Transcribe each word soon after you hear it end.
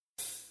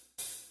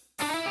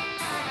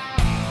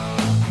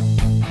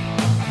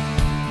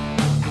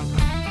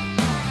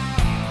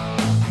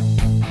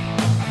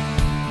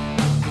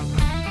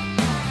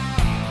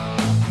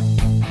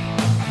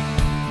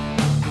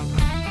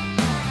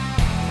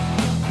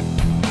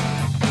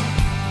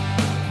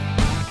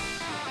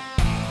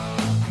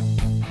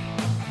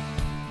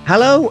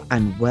Hello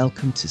and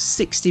welcome to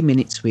 60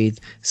 Minutes with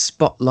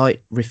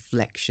Spotlight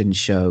Reflection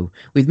Show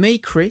with me,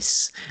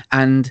 Chris,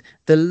 and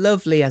the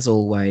lovely, as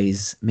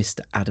always,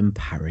 Mr. Adam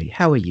Parry.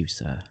 How are you,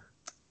 sir?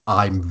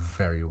 I'm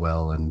very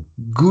well, and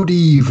good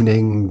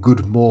evening,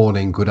 good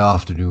morning, good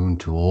afternoon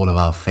to all of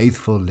our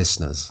faithful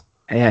listeners.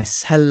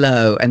 Yes,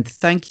 hello, and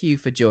thank you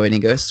for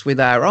joining us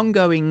with our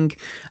ongoing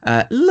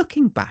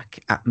looking back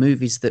at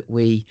movies that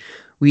we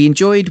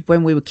enjoyed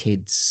when we were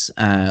kids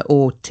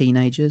or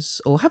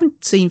teenagers or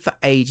haven't seen for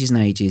ages and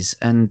ages.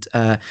 And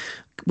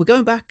we're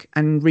going back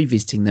and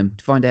revisiting them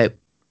to find out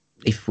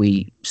if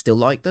we still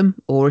like them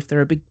or if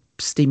they're a big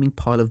steaming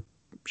pile of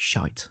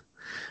shite.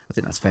 I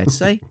think that's fair to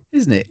say,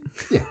 isn't it?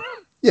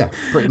 Yeah,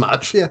 pretty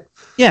much, yeah.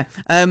 Yeah,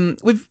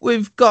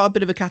 we've got a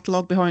bit of a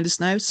catalogue behind us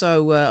now,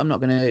 so I'm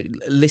not going to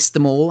list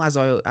them all as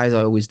I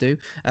always do.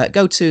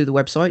 Go to the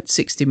website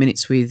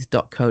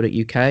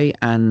 60minuteswith.co.uk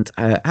and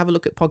have a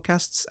look at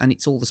podcasts, and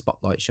it's all the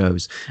Spotlight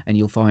shows, and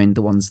you'll find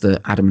the ones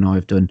that Adam and I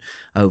have done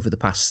over the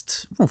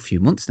past few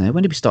months now.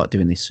 When did we start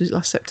doing this? Was it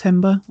last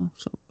September,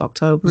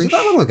 October? Was it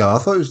that long ago? I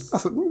thought it was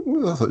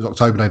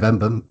October,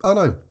 November. Oh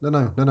no.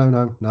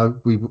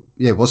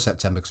 It was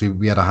September because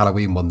we had a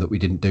Halloween one that we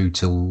didn't do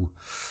till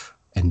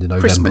end of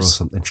November Christmas. or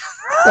something.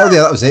 Oh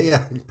yeah, that was it.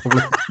 Yeah,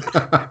 probably.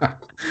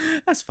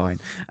 That's fine.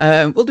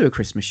 We'll do a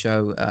Christmas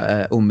show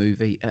or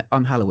movie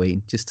on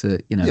Halloween, just to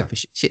for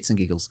shits and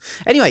giggles.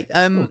 Anyway,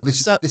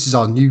 this is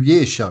our New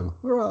Year's show.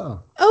 Hurrah.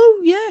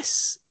 Oh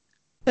yes.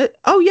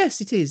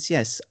 Yes, it is.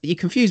 Yes, you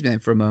confused me then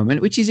for a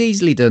moment, which is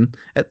easily done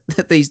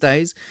these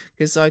days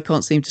because I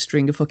can't seem to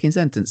string a fucking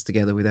sentence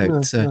together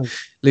without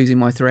losing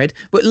my thread.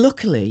 But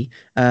luckily,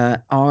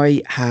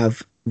 I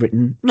have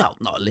written not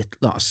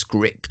a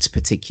script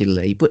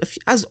particularly, but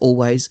as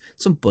always,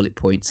 some bullet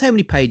points. How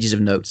many pages of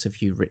notes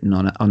have you written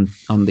on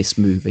this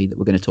movie that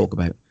we're going to talk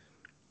about?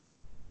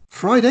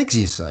 Fried eggs,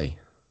 you say?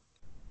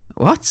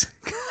 What?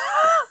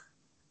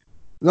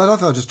 No, I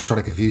thought I was just trying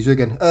to confuse you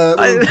again.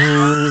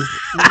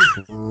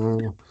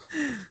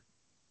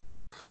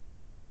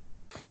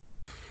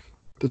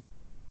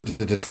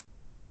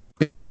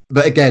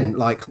 But again,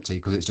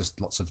 because it's just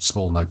lots of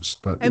small notes.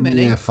 But how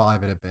many? Yeah,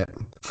 five and a bit.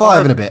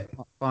 Five and a bit.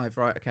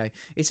 Right? Okay,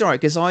 it's all right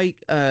because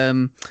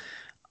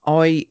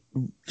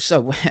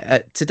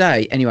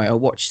today anyway, I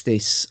watched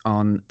this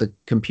on the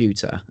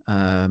computer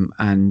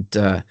and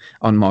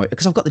on my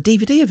because I've got the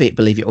DVD of it,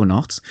 believe it or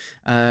not.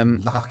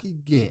 Lucky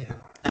git.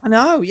 I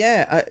know,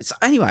 yeah. So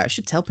anyway, I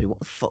should tell people what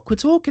the fuck we're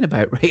talking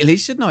about, really,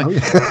 shouldn't I?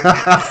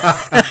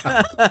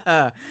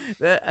 Oh,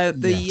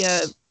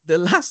 yeah. The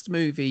last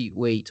movie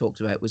we talked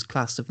about was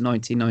Class of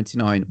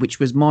 1999, which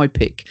was my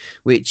pick,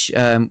 which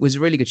was a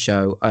really good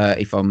show,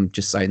 if I'm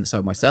just saying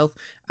so myself.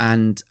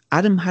 And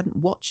Adam hadn't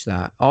watched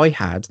that. I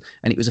had,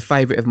 and it was a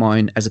favourite of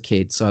mine as a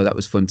kid, so that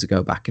was fun to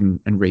go back and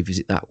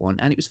revisit that one.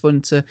 And it was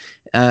fun to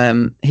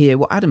hear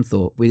what Adam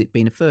thought, with it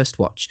being a first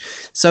watch.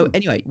 So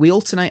anyway, we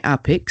alternate our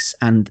picks,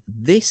 and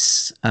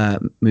this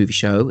movie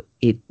show,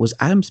 it was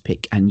Adam's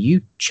pick, and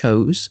you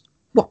chose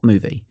what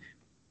movie?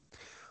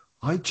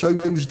 I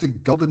chose The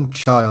Golden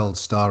Child,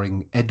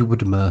 starring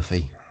Edward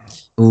Murphy.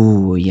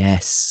 Oh,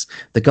 yes.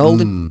 The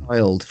Golden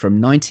Child from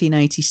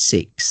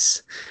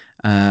 1986.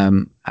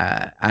 And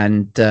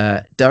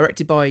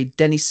directed by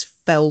Dennis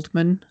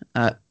Feldman.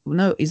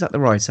 No, is that the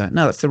writer?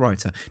 No, that's the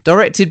writer.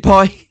 Directed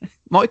by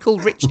Michael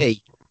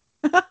Ritchie.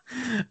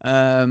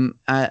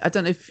 I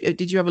don't know if...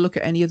 Did you ever look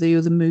at any of the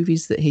other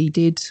movies that he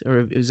did?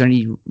 Or was there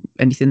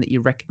anything that you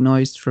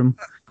recognised from...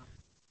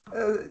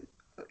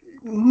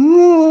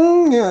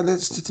 Yeah,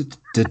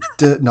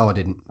 no, I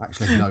didn't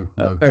actually. No.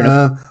 I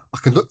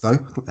can look though.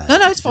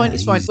 No, it's fine.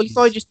 It's fine. Well, if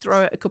I just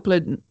throw out a couple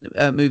of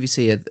movies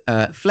here,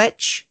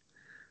 Fletch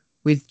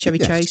with Chevy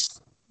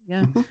Chase,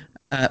 yeah,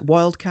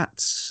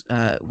 Wildcats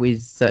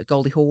with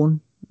Goldie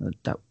Hawn.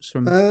 That was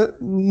from.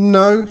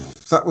 No,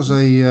 that was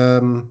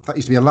that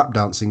used to be a lap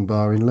dancing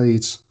bar in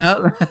Leeds.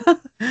 Oh.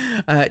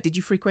 Did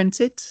you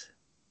frequent it?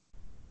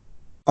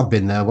 I've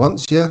been there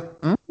once, yeah,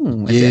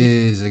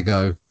 years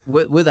ago.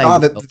 Were they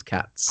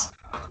Wildcats?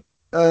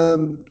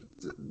 No,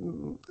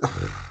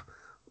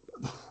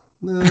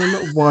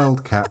 not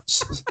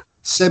Wildcats.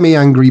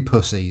 Semi-angry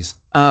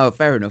pussies. Oh,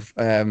 fair enough.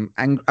 I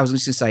was just going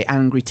to say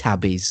angry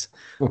tabbies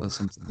or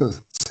something.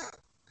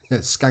 Yeah,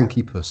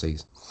 skanky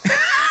pussies.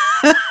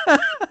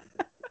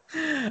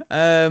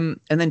 And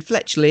then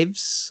Fletch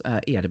Lives.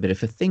 He had a bit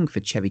of a thing for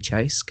Chevy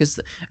Chase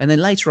and then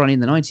later on in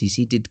the 90s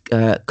he did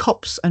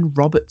Cops and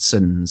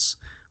Robertsons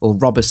or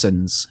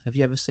Robersons. Have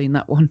you ever seen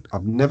that one?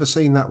 I've never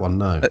seen that one.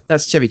 No.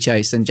 That's Chevy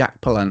Chase and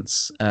Jack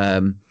Palance.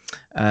 And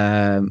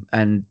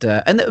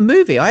a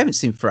movie I haven't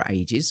seen for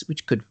ages,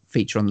 which could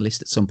feature on the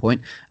list at some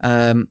point,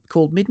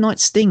 called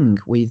Midnight Sting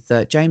with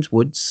James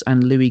Woods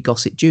and Louis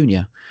Gossett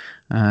Jr.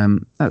 I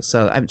haven't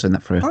seen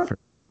that for. I don't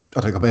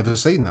think I've ever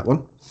seen that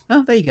one.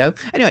 Oh, there you go.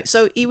 Anyway,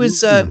 so he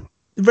was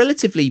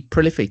relatively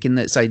prolific in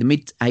the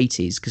mid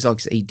 80s because like I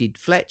said, he did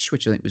Fletch,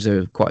 which I think was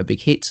quite a big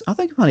hit. I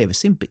think I've only ever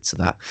seen bits of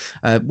that.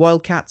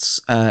 Wildcats,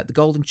 The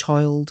Golden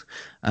Child,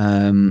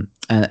 and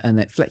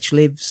that Fletch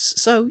Lives.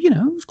 So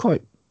it was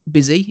quite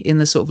busy in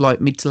the sort of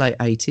like mid to late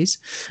 80s.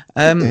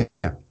 Yeah.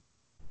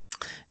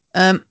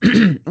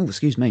 Oh,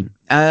 excuse me.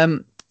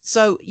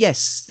 So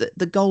yes,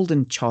 the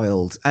Golden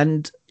Child.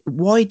 And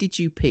why did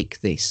you pick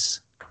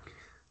this?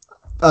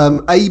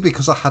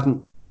 Because I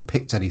hadn't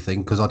picked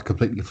anything because I'd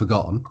completely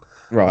forgotten.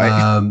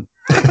 Right.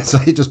 So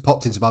it just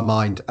popped into my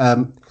mind.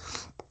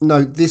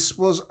 No, this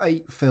was a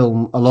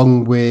film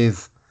along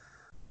with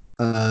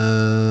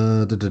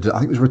I think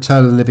it was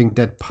Return of the Living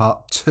Dead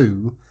Part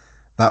 2,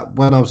 that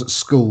when I was at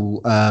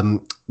school,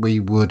 we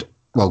would,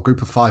 a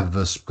group of 5 of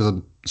us,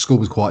 because school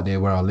was quite near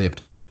where I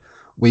lived,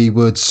 we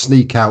would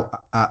sneak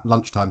out at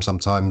lunchtime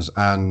sometimes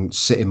and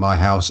sit in my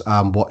house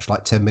and watch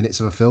like 10 minutes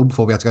of a film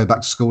before we had to go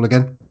back to school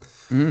again.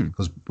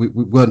 Because we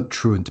weren't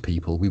truant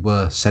people. We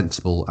were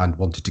sensible and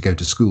wanted to go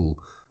to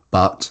school,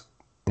 but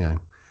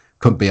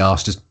couldn't be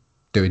asked just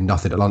doing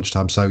nothing at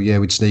lunchtime. So yeah,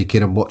 we'd sneak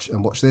in and watch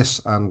this.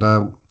 And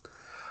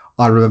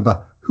I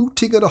remember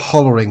hooting and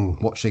hollering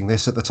watching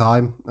this at the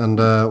time. And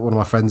one of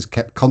my friends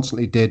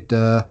constantly did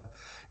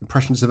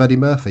impressions of Eddie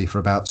Murphy for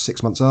about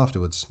 6 months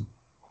afterwards.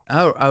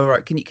 Oh,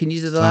 right. Can you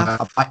do the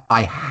laugh?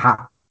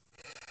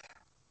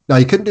 No,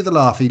 he couldn't do the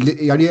laugh.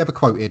 He only ever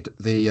quoted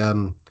the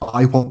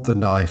 "I want the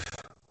knife"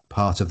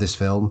 part of this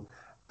film,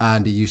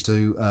 and he used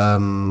to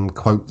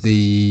quote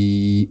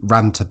the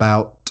rant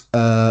about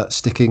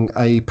sticking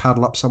a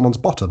paddle up someone's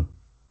bottom.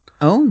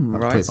 Oh,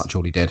 That's right. pretty much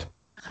all he did.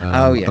 Yes.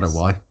 I don't know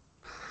why.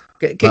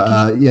 Can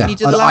you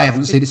do the laugh? I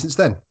haven't seen it since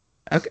then.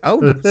 Okay.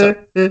 Oh, so...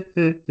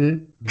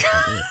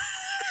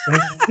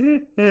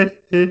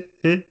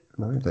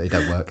 No, they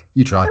don't work.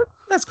 You try.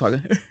 That's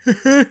quite good.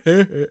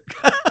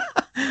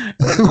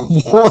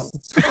 What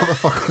the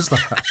fuck was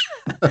that?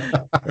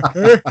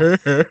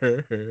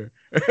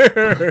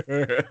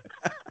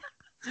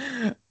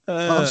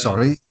 I'm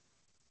sorry.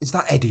 Is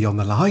that Eddie on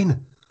the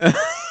line?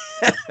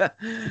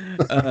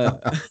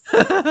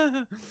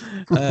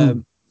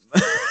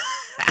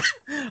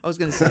 I was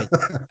going to say,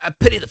 I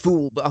pity the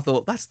fool, but I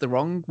thought that's the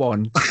wrong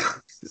one.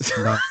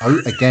 No,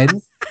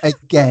 again,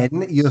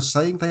 you're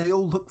saying they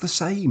all look the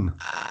same.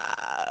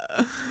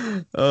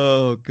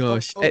 Oh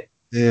gosh.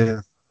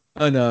 Yeah.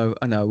 I know.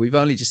 We've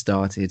only just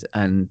started,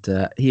 and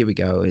here we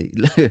go.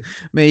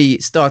 Me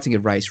starting a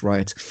race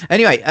riot.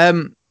 Anyway,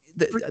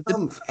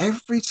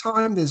 every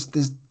time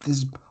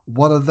there's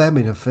one of them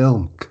in a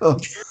film.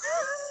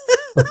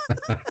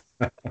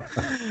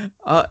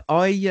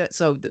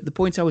 So the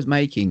point I was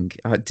making,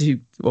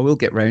 we'll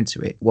get round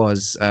to it,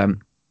 was that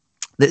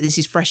this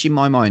is fresh in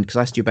my mind because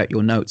I asked you about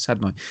your notes,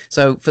 hadn't I?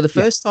 So for the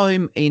first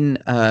time in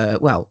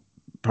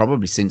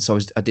probably since I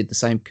did the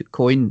same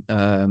coin,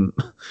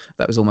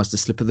 that was almost a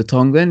slip of the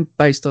tongue then,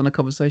 based on a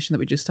conversation that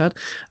we just had.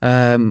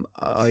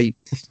 I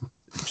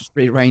just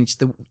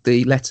rearranged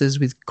the letters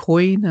with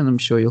coin, and I'm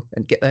sure you'll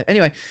get there.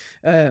 Anyway,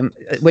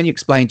 when you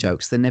explain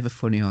jokes, they're never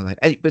funny, are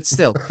they? But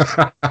still,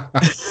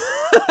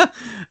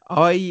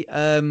 I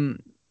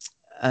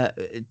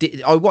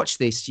watched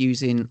this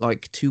using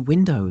like 2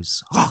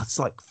 windows. Oh, it's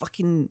like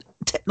fucking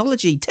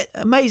technology,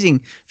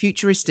 amazing,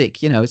 futuristic,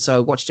 So I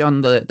watched it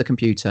on the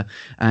computer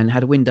and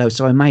had a window.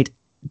 So I made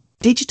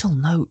digital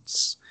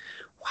notes.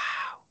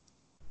 Wow.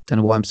 Don't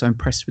know why I'm so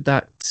impressed with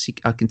that.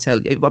 I can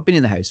tell you, I've been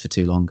in the house for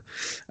too long.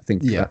 I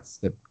think that's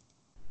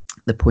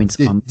the point.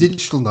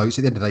 Digital notes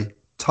at the end of the day,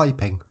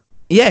 typing.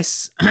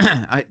 Yes.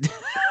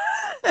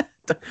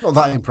 Not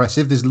that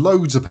impressive. There's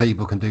loads of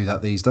people can do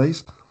that these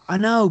days. I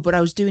know, but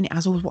I was doing it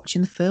as I was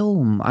watching the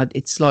film.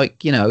 It's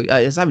like, I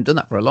haven't done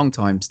that for a long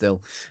time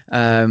still.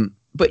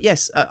 But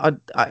yes, I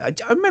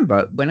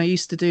remember when I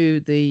used to do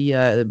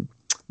the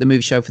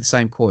movie show for the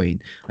same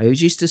coin, I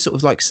always used to sort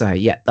of like say,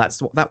 yeah,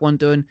 that's what that one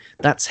done.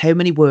 That's how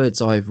many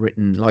words I've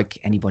written. Like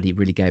anybody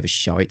really gave a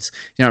shite.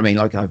 You know what I mean?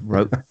 Like I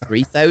wrote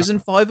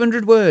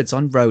 3,500 words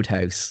on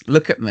Roadhouse.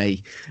 Look at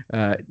me.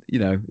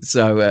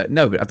 So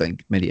no, but I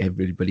don't think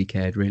everybody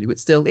cared really, but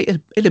still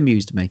it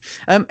amused me.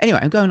 Anyway,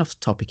 I'm going off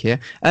topic here.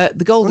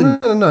 The Golden...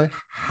 No.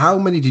 How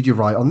many did you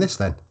write on this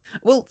then?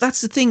 Well,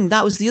 that's the thing.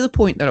 That was the other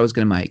point that I was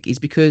going to make, is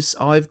because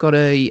I've got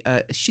a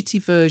shitty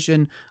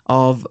version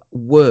of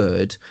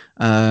Word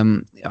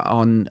on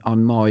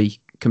my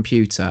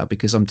computer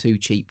because I'm too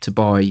cheap to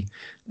buy,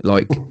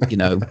 like,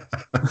 the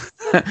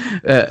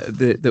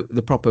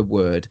proper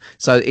Word.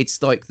 So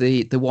it's like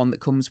the one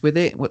that comes with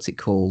it. What's it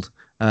called?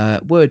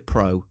 Word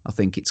Pro, I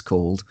think it's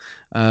called.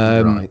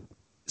 Right.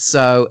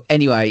 So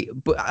anyway,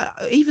 but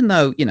even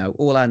though,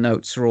 all our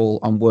notes are all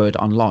on Word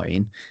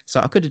online, so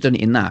I could have done it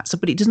in that. So,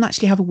 but it doesn't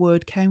actually have a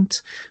word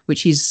count,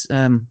 which is,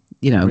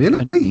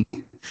 Really?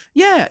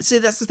 Yeah. So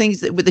that's the thing, is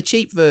that with the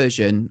cheap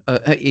version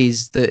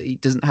is that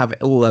it doesn't have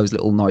all those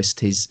little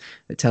niceties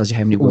that tells you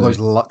how many All words. those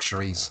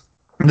luxuries.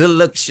 The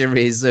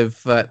luxuries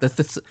of the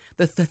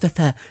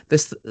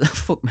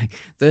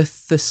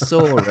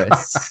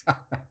thesaurus.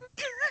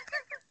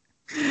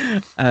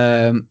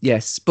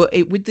 Yes, but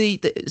with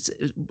the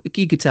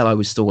you could tell I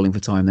was stalling for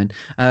time then.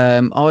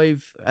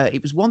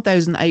 It was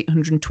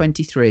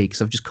 1,823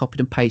 because I've just copied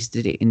and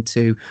pasted it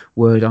into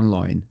Word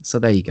Online. So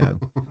there you go.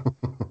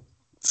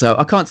 So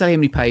I can't tell you how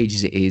many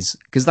pages it is,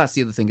 because that's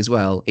the other thing as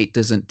well. It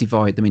doesn't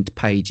divide them into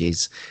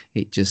pages.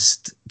 It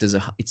just does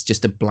it's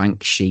just a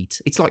blank sheet.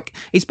 It's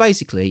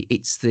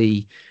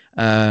the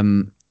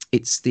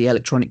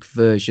electronic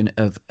version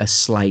of a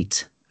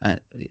slate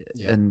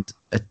and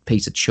a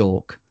piece of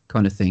chalk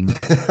kind of thing.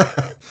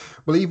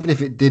 Well, even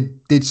if it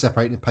did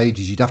separate into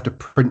pages, you'd have to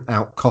print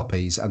out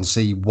copies and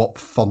see what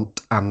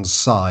font and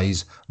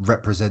size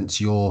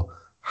represents your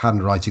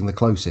handwriting the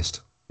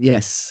closest.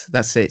 Yes,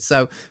 that's it.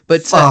 So,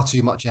 but far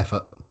too much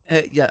effort.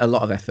 Yeah, a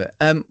lot of effort.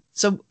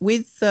 So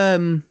with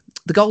The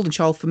Golden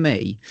Child, for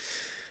me,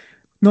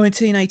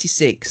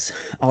 1986,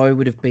 I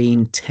would have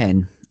been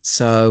 10.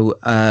 So,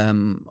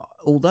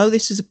 although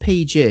this is a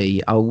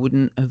PG, I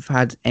wouldn't have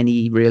had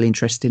any real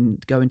interest in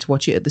going to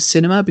watch it at the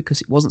cinema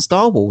because it wasn't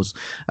Star Wars,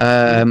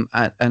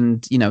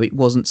 and it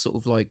wasn't sort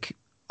of like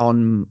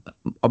on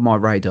my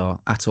radar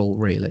at all,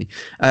 really.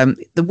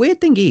 The weird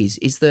thing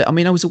is that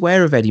I was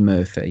aware of Eddie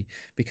Murphy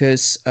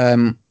because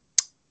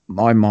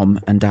my mom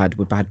and dad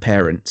were bad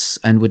parents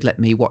and would let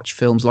me watch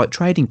films like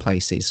Trading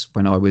Places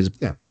when I was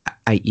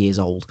 8 years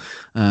old,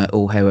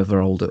 or however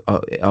old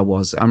I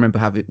was. I remember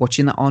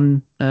watching that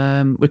on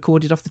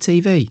recorded off the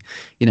TV,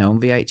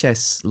 on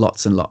VHS,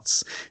 lots and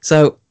lots.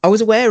 So I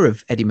was aware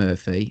of Eddie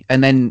Murphy,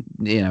 and then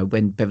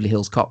when Beverly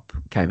Hills Cop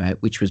came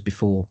out, which was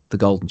before The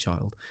Golden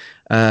Child,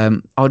 I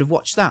would have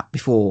watched that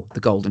before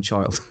The Golden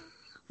Child.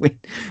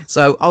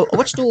 So I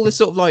watched all the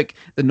sort of like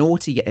the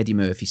naughty Eddie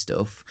Murphy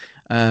stuff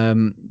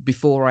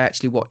before I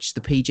actually watched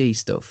the PG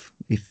stuff,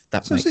 if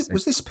that makes sense.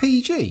 Was this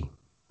PG?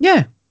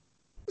 Yeah.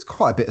 There's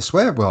quite a bit of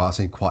swear. Well, I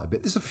think quite a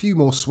bit. There's a few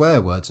more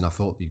swear words than I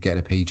thought you'd get in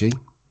a PG.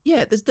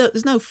 Yeah,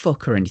 there's no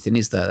fuck or anything,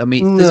 is there?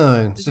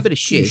 There's a bit of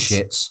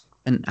shits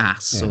and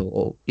ass,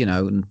 or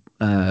and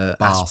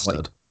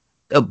bastard.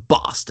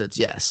 Bastards,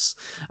 yes,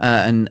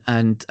 and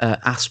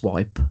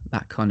asswipe,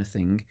 that kind of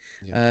thing.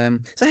 Yeah.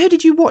 So how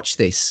did you watch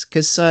this?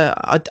 Because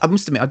I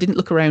must admit I didn't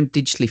look around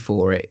digitally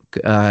for it.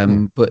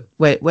 But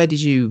where did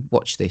you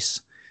watch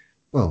this?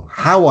 Well,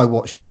 how I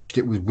watched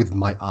it was with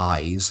my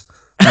eyes.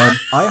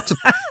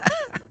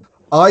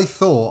 I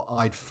thought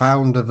I'd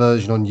found a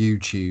version on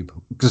YouTube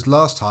because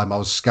last time I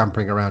was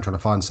scampering around trying to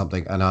find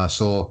something and I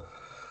saw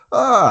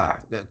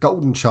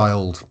Golden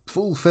Child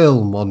full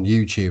film on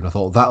YouTube. And I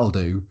thought that'll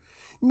do.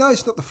 No,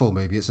 it's not the full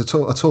movie. It's at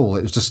all.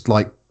 It was just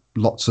like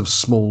lots of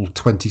small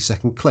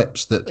 20-second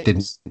clips that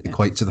didn't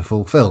equate to the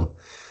full film.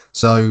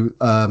 So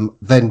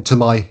then, to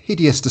my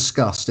hideous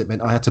disgust, it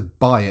meant I had to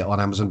buy it on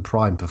Amazon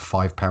Prime for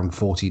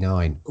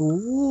 £5.49.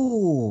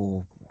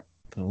 Ooh.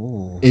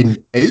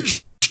 In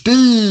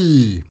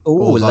HD.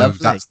 Oh,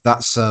 lovely.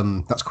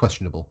 That's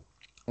questionable.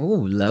 Oh,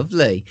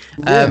 lovely.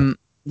 Chuffed.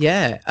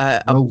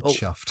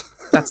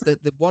 That's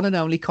the one and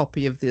only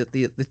copy of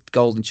the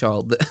Golden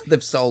Child that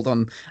they've sold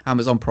on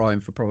Amazon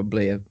Prime for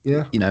probably a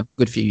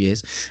good few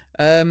years.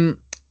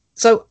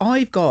 So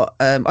I've got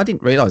I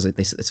didn't realise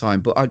this at the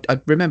time, but I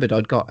remembered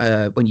I'd got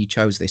when you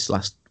chose this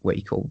last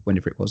week or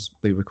whenever it was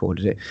we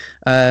recorded it,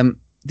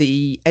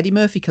 the Eddie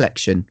Murphy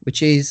collection,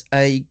 which is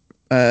a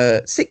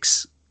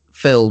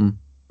 6-film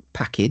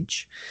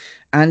package.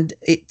 And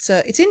it's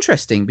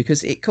interesting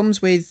because it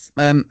comes with,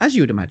 as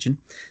you would imagine,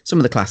 some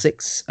of the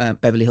classics: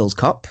 Beverly Hills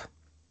Cop,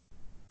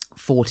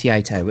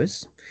 48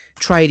 Hours,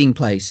 Trading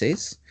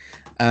Places,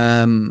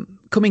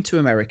 Coming to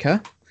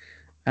America,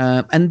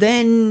 and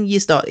then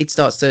it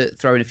starts to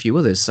throw in a few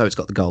others. So it's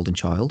got The Golden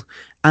Child,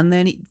 and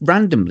then it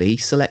randomly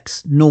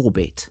selects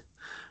Norbit.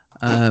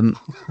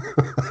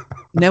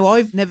 Now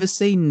I've never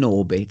seen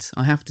Norbit,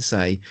 I have to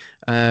say.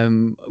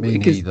 Me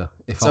neither,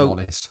 if I'm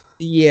honest.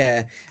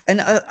 Yeah, and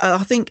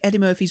I think Eddie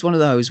Murphy's one of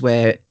those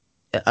where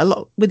a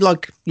lot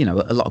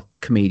of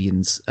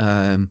comedians,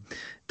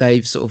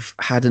 they've sort of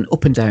had an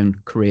up and down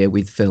career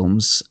with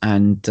films,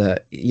 and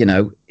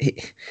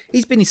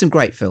he's been in some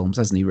great films,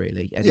 hasn't he?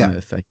 Really, Eddie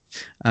Murphy,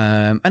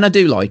 and I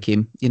do like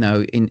him.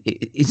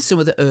 In some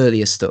of the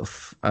earlier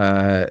stuff.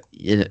 What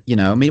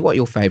are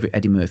your favourite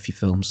Eddie Murphy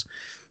films?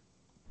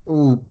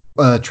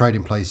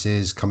 Trading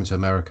Places, Coming to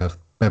America,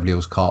 Beverly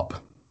Hills Cop.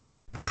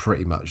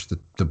 Pretty much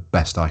the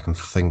best I can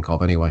think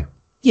of, anyway.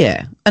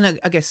 Yeah, and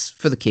I guess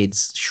for the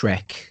kids,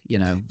 Shrek.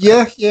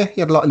 Yeah, he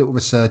had a little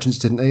resurgence,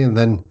 didn't he? And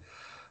then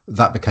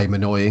that became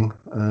annoying.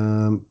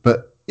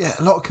 But yeah,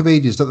 a lot of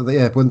comedians, don't they?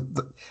 Yeah,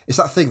 it's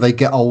that thing, they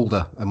get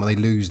older, and when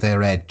they lose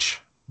their edge,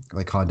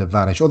 they kind of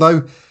vanish.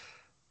 Although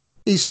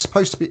he's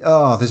supposed to be.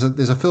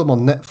 There's a film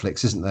on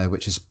Netflix, isn't there?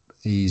 Which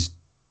he's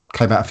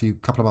came out a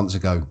couple of months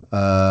ago.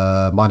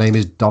 My Name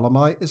is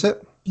Dolomite, is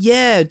it?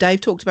 Yeah,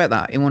 Dave talked about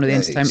that in one of the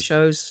entertainment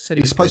shows. Said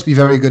he's supposed to be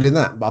very good in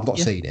that, but I've not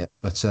seen it.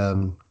 But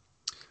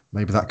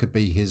maybe that could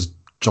be his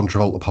John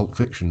Travolta Pulp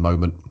Fiction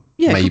moment.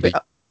 Yeah, maybe.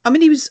 I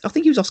think he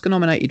was Oscar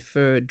nominated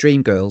for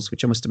Dreamgirls,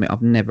 which I must admit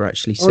I've never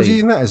actually seen. Oh, is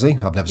he in that? Is he?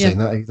 I've never seen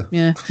that either.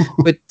 Yeah,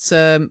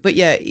 but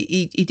yeah,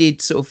 he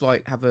did sort of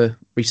like have a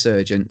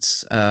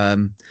resurgence, fuck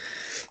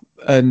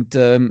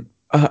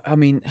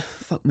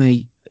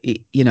me,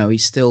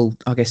 he's still,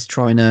 I guess,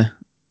 trying to,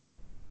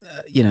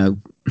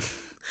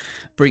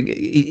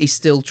 He's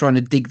still trying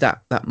to dig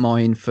that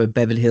mine for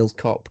Beverly Hills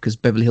Cop, because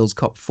Beverly Hills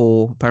Cop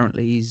 4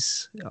 apparently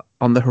is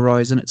on the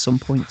horizon at some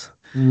point.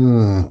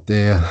 Oh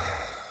dear.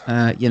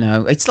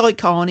 It's like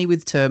Carney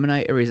with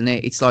Terminator, isn't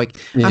it? It's like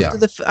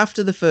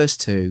after the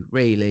first two,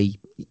 really,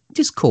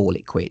 just call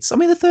it quits. I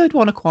mean, the third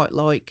one I quite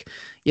like,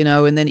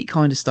 and then it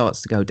kind of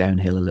starts to go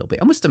downhill a little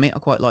bit. I must admit, I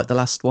quite like the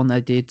last one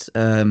they did.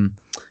 Can't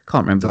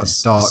remember.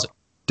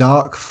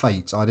 Dark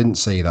Fate. I didn't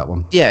see that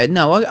one. Yeah,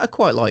 no, I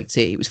quite liked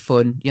it. It was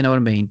fun. You know what I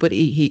mean? But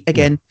he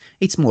again,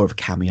 it's more of a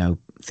cameo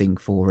thing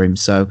for him.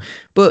 So,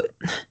 but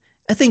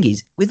the thing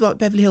is, with like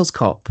Beverly Hills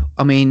Cop,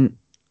 I mean,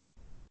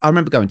 I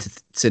remember going to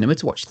cinema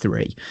to watch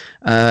 3,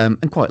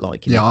 and quite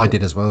liking it. Yeah, I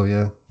did as well.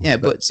 Yeah. Yeah,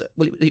 but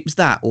it was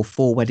that or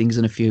 4 Weddings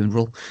and a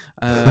Funeral.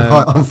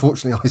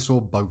 Unfortunately, I saw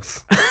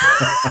both.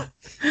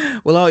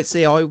 Well, I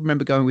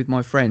remember going with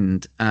my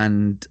friend,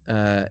 and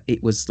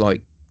it was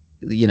like,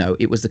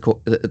 it was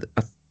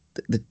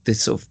the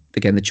sort of,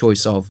 again, the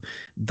choice of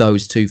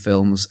those two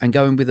films, and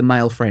going with a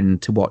male friend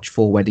to watch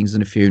 4 Weddings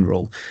and a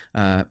Funeral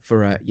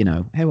for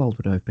how old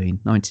would I have been?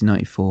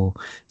 1994.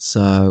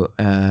 So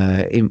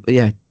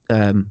I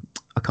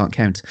can't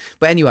count,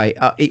 but anyway,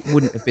 it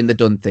wouldn't have been the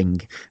done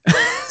thing.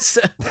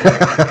 So,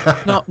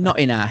 not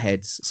in our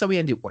heads. So we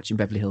ended up watching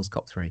Beverly Hills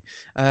Cop 3.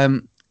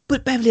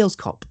 But Beverly Hills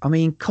Cop, I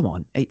mean, come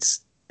on,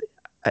 it's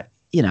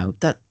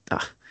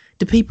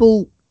do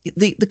people,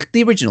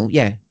 the original,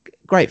 yeah,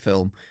 great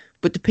film,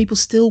 but do people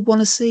still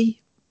want to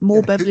see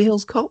more Beverly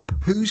Hills Cop?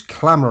 Who's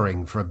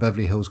clamouring for a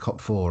Beverly Hills Cop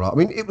 4? I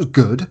mean, it was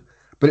good,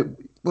 but it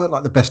weren't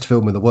like the best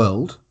film in the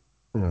world.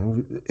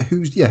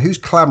 Who's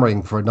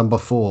clamouring for a number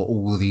 4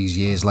 all these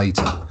years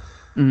later?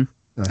 I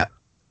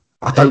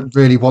don't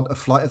really want a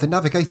Flight of the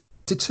Navigator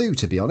 2,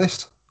 to be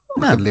honest.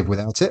 I can live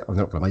without it. I'm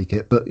not going to make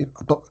it, but I'm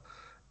not.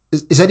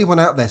 Is anyone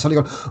out there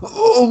suddenly going,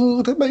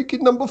 oh, they're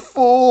making number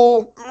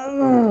 4?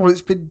 Oh,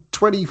 it's been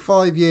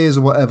 25 years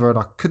or whatever, and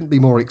I couldn't be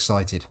more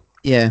excited.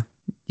 Yeah,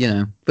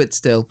 but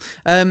still.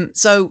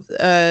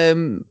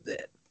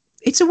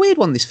 It's a weird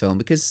one, this film,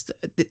 because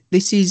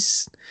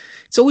it's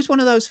always one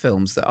of those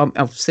films that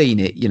I've seen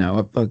it,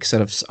 like I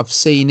said, I've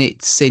seen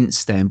it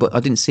since then, but I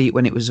didn't see it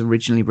when it was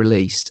originally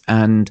released.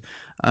 And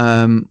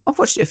I've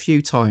watched it a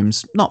few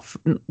times, but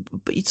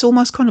it's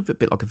almost kind of a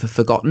bit like a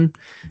forgotten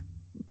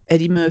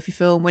Eddie Murphy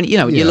film. When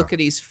you look at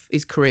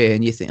his career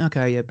and you think,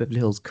 okay, yeah, Beverly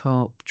Hills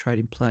Cop,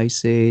 Trading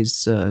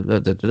Places,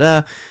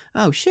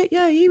 oh shit,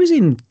 yeah, he was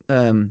in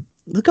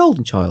The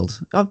Golden Child.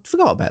 I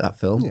forgot about that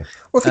film. Yeah.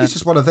 Well, I think it's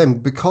just one of them,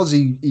 because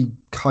he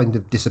kind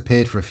of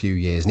disappeared for a few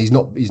years, and he's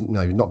not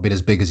been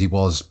as big as he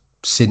was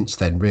since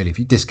then. Really, if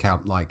you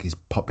discount like his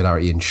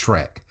popularity in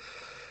Shrek,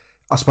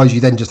 I suppose you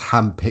then just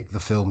handpick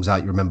the films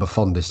out you remember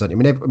fondest, don't you?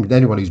 I mean,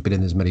 anyone who's been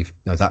in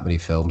that many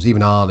films,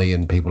 even Arnie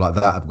and people like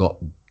that, have got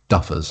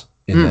duffers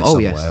in there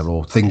somewhere,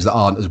 or things that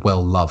aren't as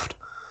well loved.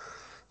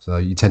 So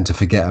you tend to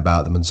forget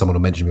about them, and someone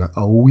will mention, like,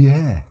 oh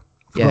yeah,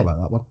 I forgot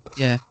about that one.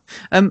 Yeah.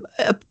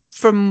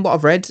 From what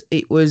I've read,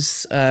 it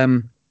was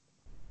a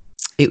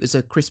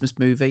Christmas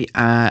movie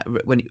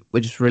when it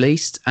was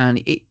released,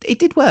 and it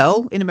did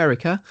well in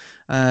America.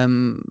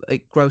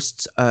 It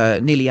grossed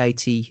nearly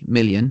 80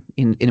 million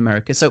in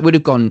America, so it would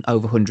have gone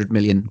over 100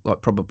 million,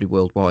 like probably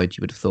worldwide,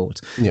 you would have thought.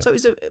 Yeah. So it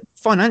was a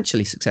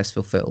financially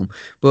successful film,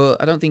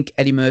 but I don't think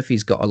Eddie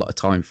Murphy's got a lot of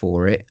time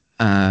for it,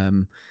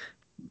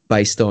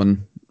 based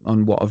on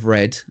what I've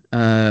read.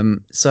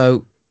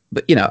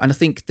 But, and I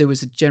think there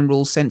was a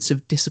general sense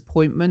of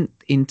disappointment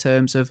in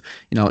terms of,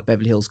 like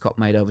Beverly Hills Cop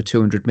made over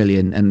 200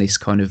 million, and this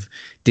kind of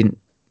didn't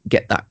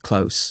get that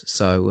close.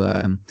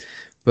 So,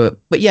 but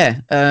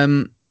yeah.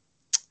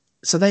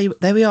 So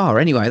there we are.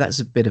 Anyway, that's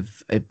a bit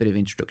of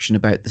introduction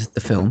about the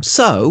film.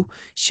 So,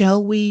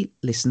 shall we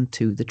listen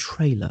to the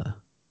trailer?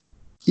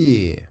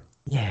 Yeah.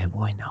 Yeah,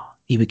 why not?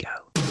 Here we go.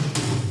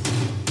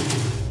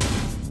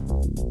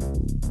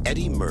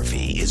 Eddie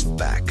Murphy is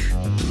back.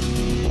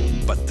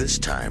 But this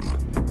time,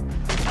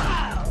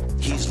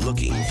 he's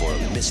looking for a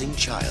missing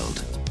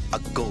child, a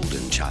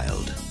golden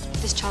child.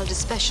 This child is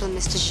special,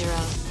 Mr.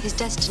 Giraud. His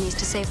destiny is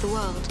to save the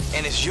world.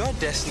 And it's your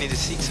destiny to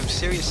seek some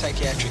serious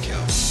psychiatric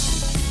help.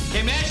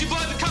 Okay, may I ask you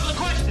boys a couple of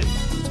questions?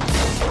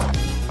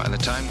 By the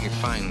time he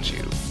finds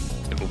you,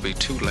 it will be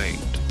too late.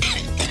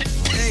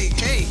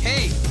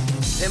 Hey!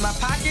 In my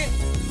pocket,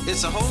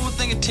 it's a whole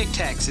thing of Tic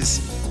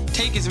Tacs.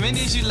 Take as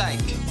many as you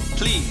like,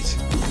 please.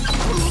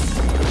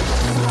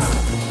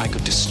 I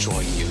could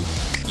destroy you,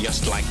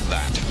 just like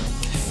that.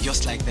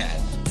 Just like that.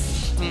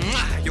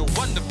 You're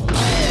wonderful.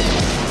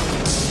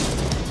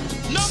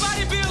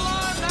 Nobody be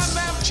alarmed. I'm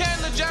Ma'am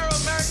Chandler Jarrow,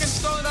 American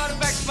Stolen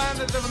Artifacts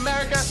Finders of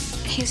America.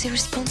 He's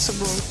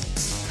irresponsible.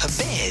 A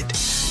bed?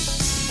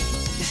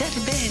 Is that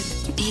a bed?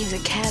 He's a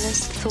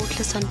careless,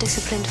 thoughtless,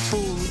 undisciplined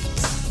fool.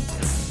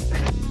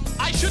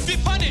 I should be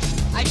punished.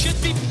 I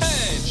should be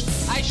purged.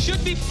 I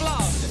should be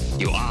flogged.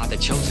 You are the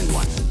chosen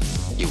one.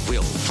 You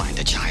will find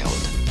a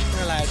child.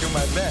 Well, I do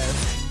my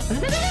best.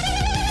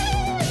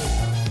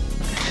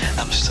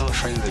 I'm still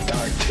afraid of the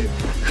dark, too.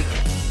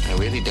 I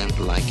really don't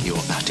like your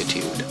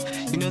attitude.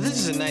 You know, this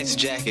is a nice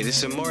jacket.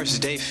 It's a Morris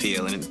Day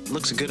feel, and it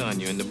looks good on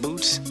you. And the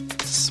boots,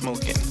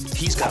 smoking.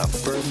 He's got a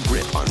firm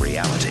grip on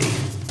reality.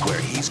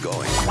 Where he's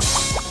going,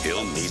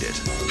 he'll need it.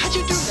 How'd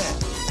you do that?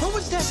 What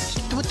was that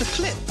with the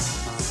flip?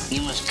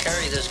 You must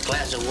carry this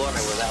glass of water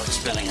without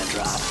spilling a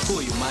drop. Who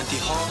are you, Monty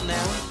Hall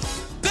now?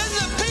 This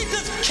is a piece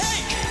of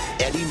cake!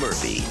 Eddie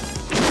Murphy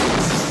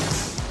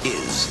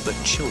is the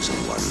chosen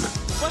one.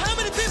 Well, how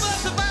many people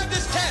have survived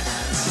this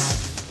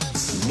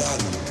test?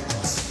 None.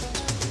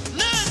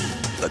 None!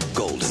 The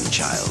golden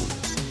child.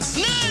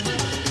 None!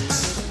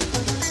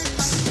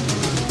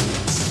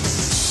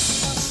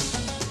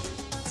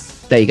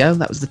 There you go.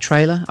 That was the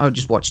trailer. I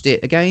just watched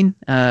it again.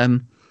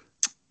 You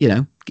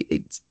know,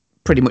 it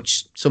pretty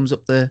much sums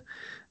up the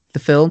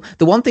film.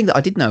 The one thing that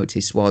I did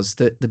notice was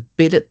that the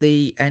bit at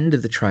the end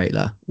of the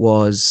trailer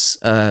was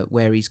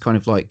where he's kind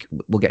of like,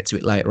 we'll get to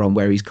it later on,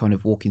 where he's kind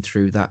of walking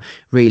through that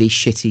really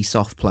shitty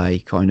soft play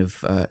kind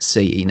of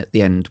scene at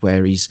the end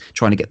where he's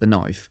trying to get the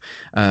knife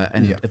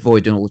and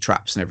avoiding all the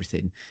traps and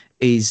everything.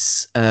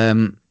 Is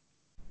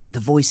the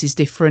voice is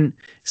different.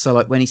 So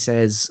like when he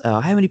says,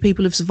 how many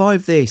people have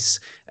survived this?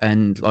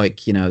 And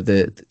like, you know,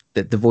 the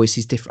voice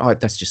is different. Oh,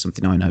 that's just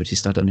something I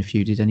noticed. I don't know if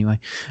you did anyway.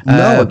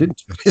 No, I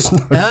didn't.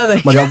 No,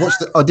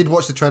 I did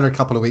watch the trailer a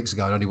couple of weeks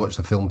ago. I only watched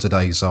the film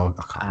today, so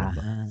I can't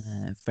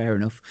remember. Fair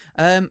enough.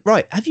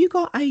 Right. Have you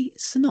got a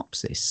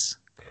synopsis?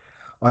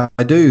 I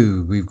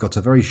do. We've got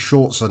a very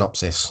short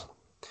synopsis.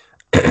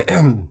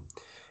 In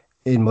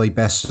my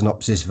best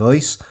synopsis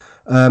voice.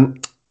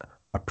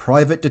 A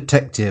private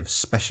detective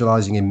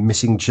specialising in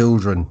missing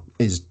children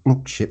is...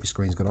 Oh, shit, my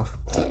screen's gone off.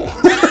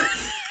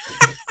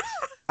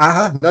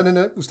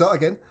 No. We'll start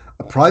again.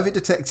 A private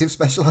detective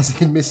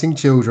specialising in missing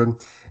children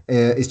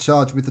is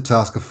charged with the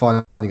task of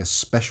finding a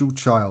special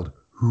child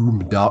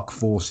whom dark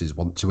forces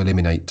want to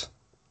eliminate.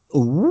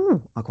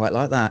 Ooh, I quite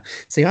like that.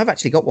 See, I've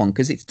actually got one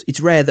because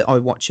it's rare that I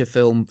watch a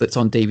film that's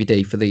on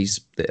DVD for these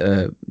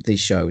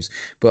shows.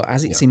 But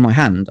as it's in my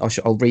hand,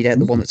 I'll read out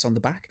the one that's on the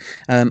back.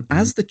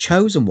 As the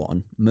chosen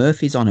one,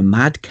 Murphy's on a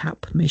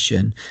madcap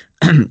mission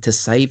to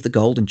save the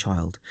golden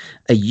child,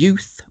 a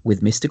youth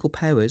with mystical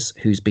powers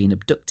who's been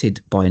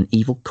abducted by an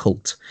evil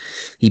cult.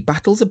 He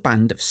battles a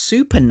band of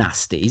super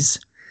nasties.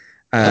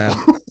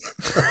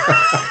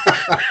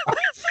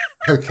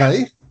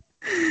 Okay.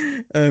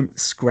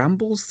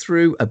 Scrambles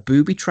through a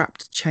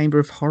booby-trapped chamber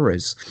of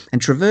horrors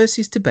and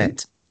traverses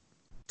Tibet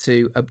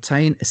to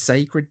obtain a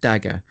sacred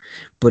dagger,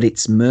 but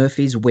it's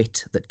Murphy's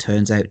wit that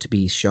turns out to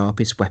be his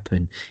sharpest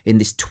weapon in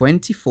this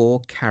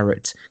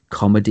 24-carat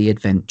comedy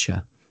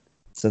adventure.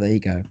 So there you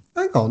go.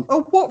 Hang on.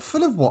 Oh, what?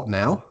 Full of what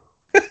now?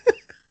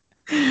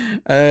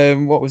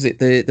 What was it?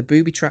 The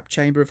booby-trapped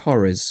chamber of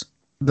horrors.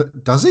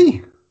 Does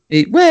he?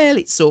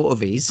 It sort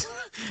of is.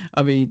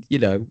 I mean, you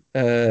know,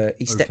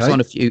 he steps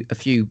on a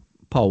few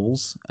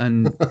poles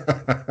and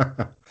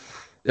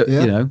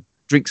you know,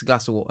 drinks a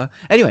glass of water.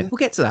 Anyway, we'll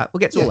get to that. We'll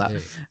get to all that.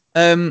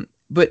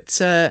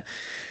 Yeah.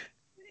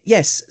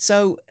 Yes.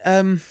 So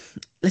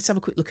let's have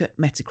a quick look at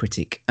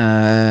Metacritic.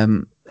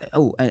 And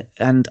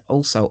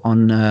also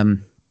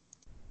on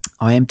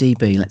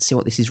IMDb. Let's see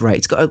what this is rated.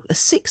 It's got a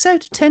 6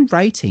 out of 10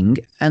 rating,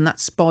 and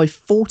that's by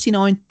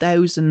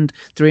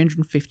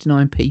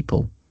 49,359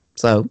 people.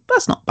 So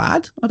that's not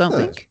bad, I don't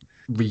think.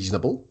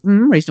 Reasonable.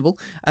 Reasonable.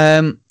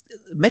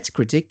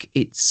 Metacritic,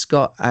 it's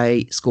got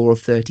a score of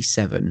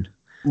 37.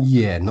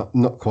 Yeah,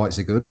 not quite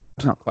so good.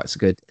 Not quite so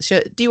good. So,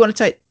 do you want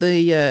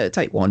to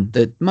take one?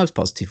 The most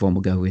positive one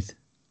we'll go with.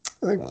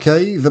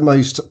 Okay, the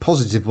most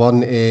positive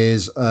one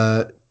is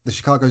the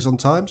Chicago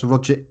Sun-Times,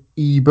 Roger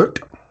Ebert.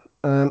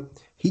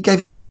 He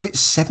gave it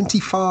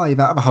 75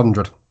 out of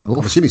 100. I'm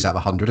assuming it's out of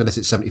 100, unless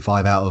it's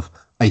 75 out of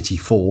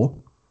 84.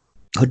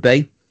 Could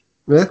be.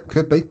 Yeah,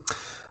 could be.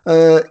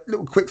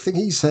 Little quick thing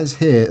he says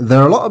here.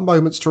 There are a lot of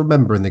moments to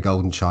remember in The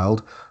Golden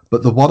Child,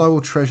 but the one I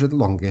will treasure the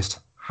longest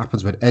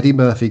happens when Eddie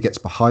Murphy gets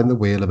behind the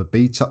wheel of a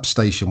beat-up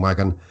station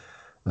wagon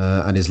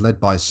and is led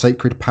by a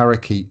sacred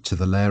parakeet to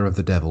the lair of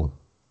the devil.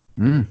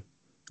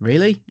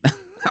 Really?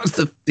 That was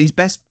his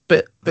best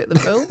bit of the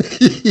film?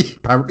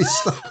 Apparently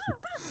so.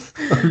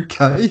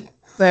 Okay.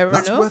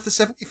 That's worth the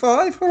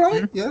 75, all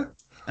right? Yeah.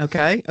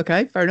 Okay,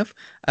 fair enough.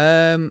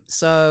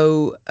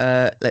 So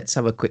let's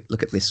have a quick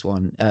look at this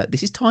one.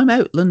 This is Time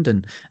Out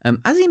London.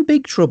 As in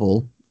Big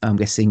Trouble, I'm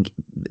guessing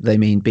they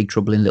mean Big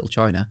Trouble in Little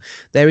China,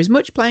 there is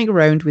much playing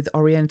around with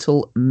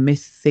Oriental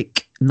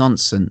mythic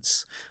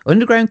nonsense.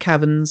 Underground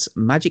caverns,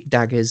 magic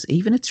daggers,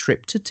 even a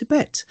trip to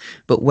Tibet.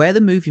 But where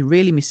the movie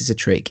really misses a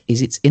trick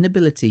is its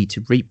inability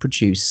to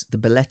reproduce the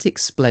balletic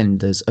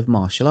splendours of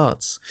martial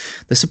arts.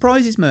 The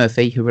surprise is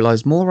Murphy, who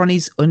relies more on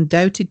his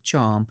undoubted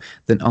charm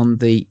than on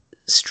the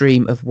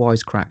stream of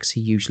wisecracks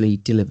he usually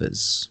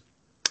delivers.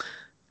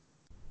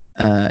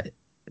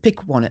 Pick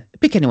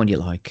anyone you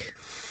like.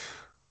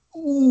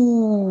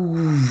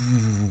 Ooh,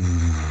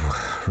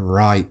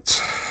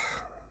 right.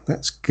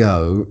 Let's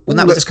go. Well,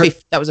 that was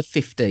a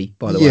 50,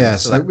 by the way. Yeah,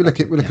 so we're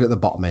looking at the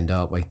bottom end,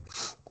 aren't we?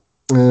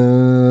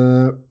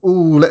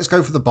 Let's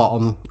go for the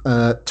bottom.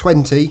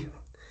 20.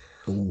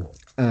 Ooh.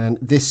 And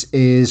this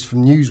is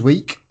from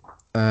Newsweek.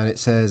 And it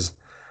says,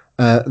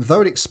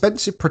 though an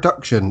expensive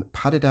production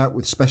padded out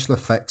with special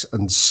effects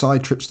and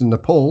side trips to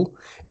Nepal,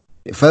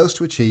 it fails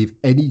to achieve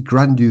any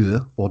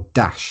grandeur or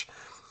dash.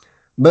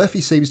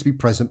 Murphy seems to be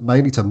present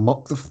mainly to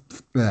mock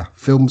the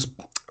film's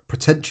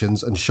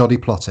pretensions and shoddy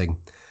plotting,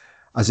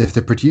 as if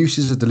the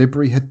producers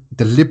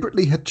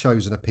deliberately had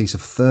chosen a piece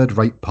of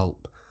third-rate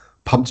pulp,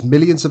 pumped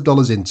millions of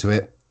dollars into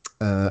it,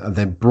 and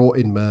then brought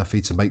in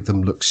Murphy to make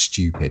them look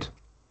stupid.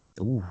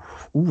 Ooh,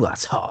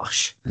 that's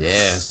harsh.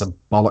 Yeah, it's a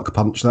bollock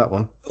punch, that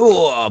one.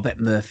 Oh, I bet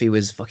Murphy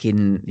was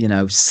fucking,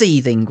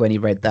 seething when he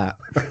read that.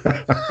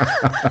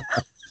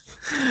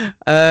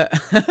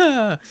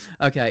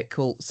 Okay,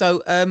 cool.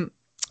 So,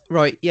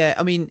 right, yeah,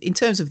 I mean, in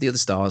terms of the other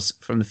stars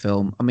from the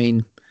film, I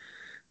mean,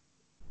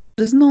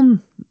 there's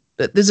none.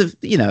 There's a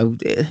few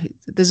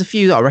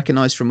that I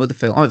recognise from other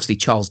films. Obviously,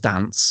 Charles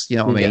Dance, you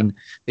know what I mean,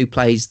 who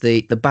plays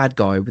the bad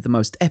guy with the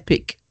most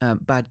epic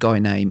bad guy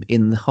name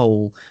in the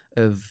whole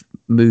of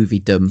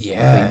moviedom.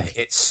 Yeah,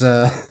 it's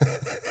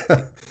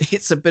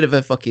it's a bit of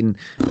a fucking.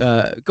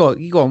 Go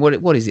on.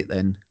 What is it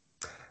then?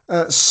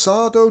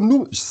 Sardo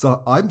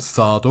Numspa. I'm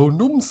Sardo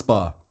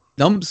Numspa.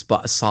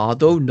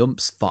 Sardo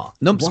Numspa.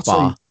 What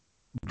a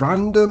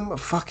random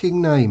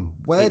fucking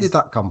name. Where did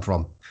that come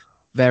from?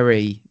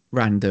 Very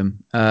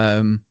random.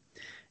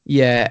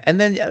 Yeah, and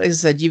then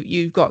as I said,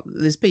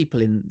 there's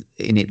people in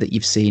it that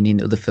you've seen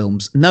in other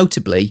films,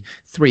 notably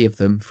 3 of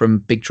them from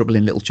Big Trouble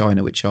in Little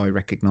China, which I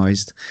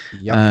recognised.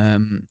 Yep.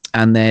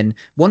 And then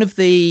one of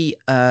the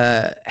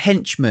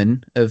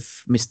henchmen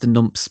of Mr.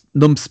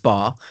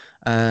 Numspa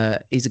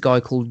is a guy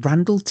called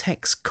Randall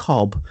Tex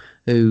Cobb,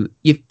 who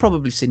you've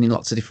probably seen in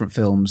lots of different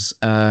films,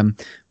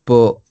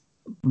 but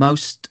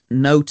most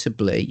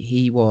notably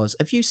he was.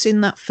 Have you seen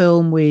that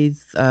film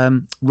with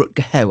Rutger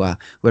Hauer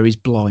where he's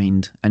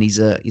blind and he's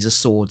a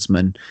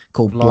swordsman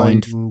called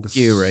Blind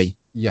Fury?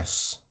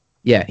 Yes.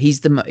 Yeah,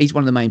 he's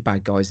one of the main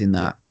bad guys in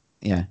that.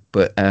 Yeah,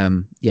 but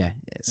yeah.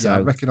 So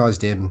I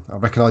recognised him. I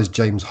recognised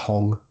James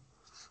Hong.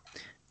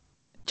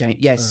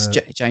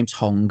 James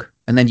Hong,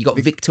 and then you got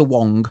Victor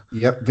Wong.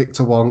 Yep,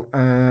 Victor Wong,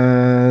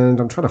 and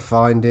I'm trying to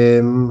find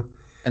him.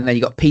 And then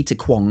you got Peter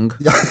Kwong.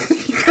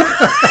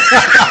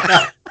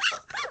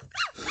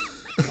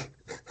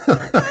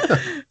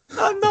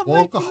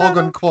 Walker Hog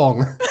and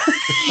Kwong.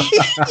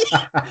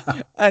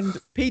 And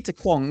Peter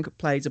Kwong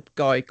plays a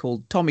guy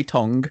called Tommy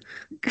Tong.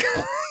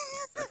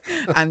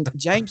 And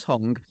James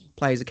Hong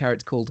plays a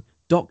character called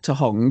Dr.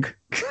 Hong.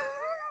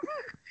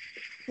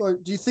 So,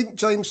 do you think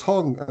James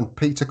Hong and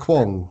Peter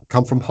Kwong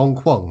come from Hong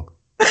Kong?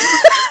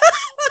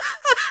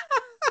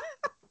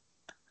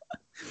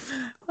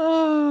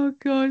 Oh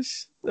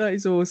gosh, that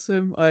is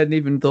awesome. I hadn't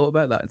even thought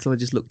about that until I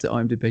just looked at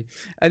IMDb.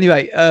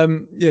 Anyway,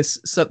 yes,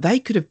 so they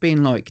could have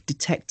been like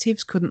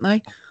detectives, couldn't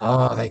they?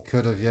 Oh, they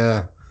could have,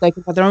 yeah. They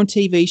could have their own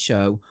TV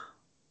show,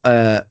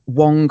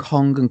 Wong,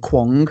 Hong, and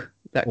Kwong.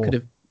 That could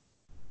have.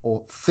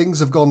 Or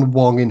Things Have Gone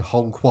Wong in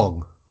Hong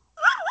Kong.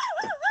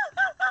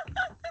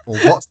 Or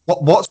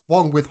what's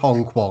wrong with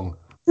Hong Kong?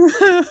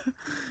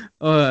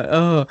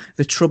 The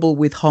Trouble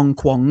with Hong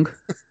Kong.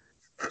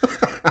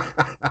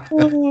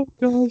 Oh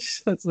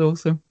gosh, that's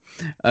awesome.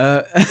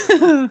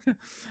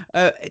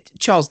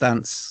 Charles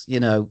Dance,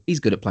 he's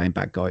good at playing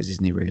bad guys,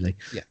 isn't he? Really?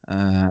 Yeah.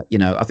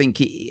 I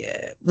think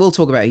we'll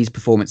talk about his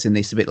performance in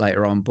this a bit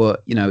later on,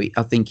 but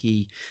I think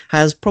he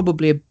has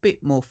probably a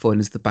bit more fun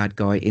as the bad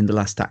guy in The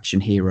Last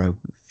Action Hero.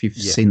 If you've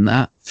seen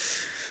that,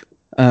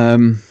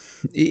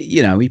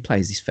 he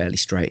plays this fairly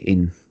straight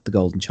in The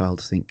Golden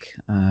Child, I think.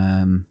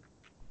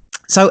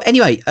 So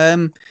anyway,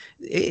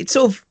 it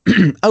sort of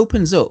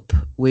opens up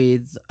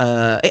with.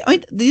 The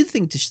other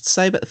thing to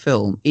say about the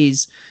film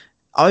is,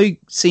 I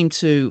seem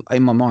to,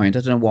 in my mind,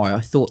 I don't know why,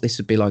 I thought this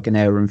would be like an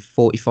hour and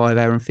 45,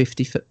 hour and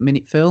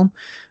 50-minute film.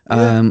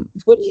 Yeah.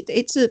 But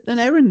it's an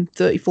hour and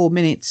 34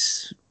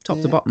 minutes, top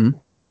to bottom,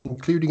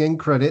 including end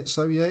credits.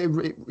 So yeah,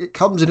 it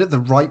comes in at the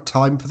right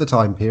time for the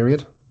time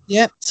period.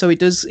 Yeah. So it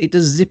does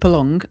zip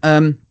along.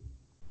 And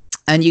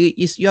you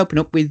open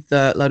up with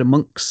a load of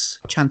monks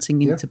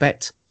chanting in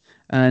Tibet.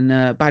 And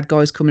bad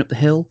guys coming up the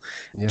hill.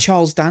 Yeah.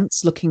 Charles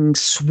Dance looking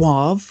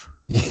suave.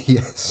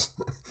 Yes.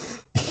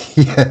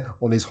 Yeah,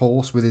 on his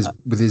horse with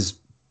his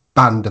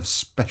band of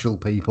special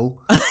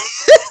people.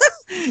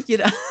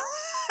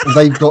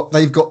 They've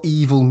got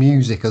evil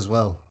music as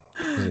well.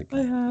 They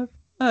have.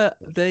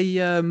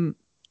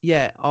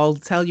 I'll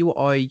tell you what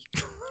I.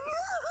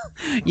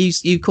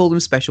 You call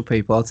them special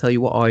people. I'll tell you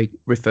what I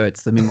referred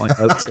to them in my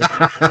notes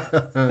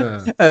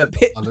a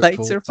bit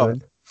later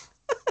on.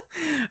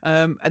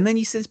 And then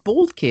he says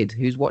bald kid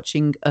who's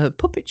watching a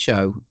puppet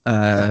show,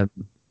 and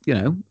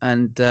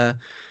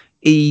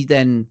he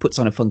then puts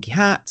on a funky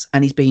hat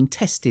and he's being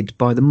tested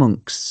by the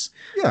monks.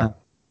 Yeah.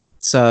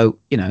 So,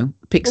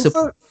 picks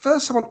up.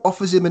 First, someone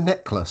offers him a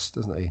necklace,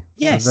 doesn't he?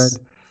 Yes. And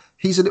then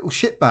he's a little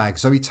shitbag,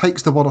 so he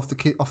takes the one off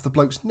the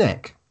bloke's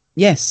neck.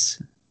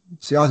 Yes.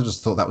 See, I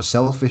just thought that was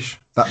selfish.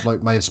 That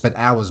bloke may have spent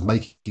hours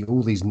making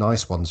all these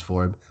nice ones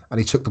for him, and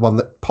he took the one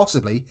that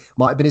possibly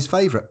might have been his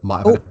favourite. Might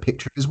have had a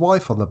picture of his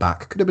wife on the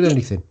back. Could have been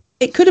anything.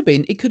 It could have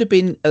been. It could have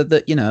been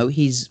that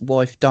his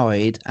wife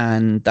died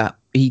and that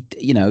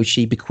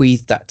she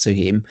bequeathed that to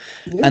him,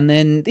 and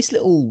then this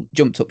little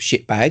jumped up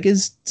shitbag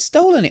has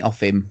stolen it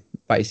off him,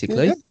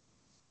 basically. Yeah.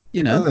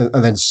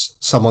 And then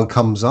someone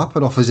comes up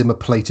and offers him a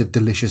plate of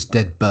delicious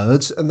dead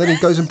birds, and then he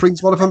goes and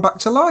brings one of them back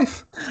to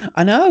life.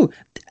 I know.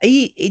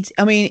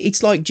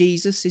 It's like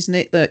Jesus, isn't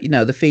it? That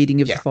the feeding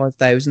of the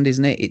 5,000,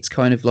 isn't it? It's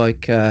kind of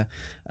like,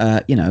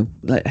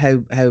 like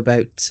how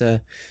about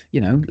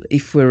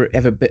if we're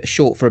ever a bit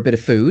short for a bit of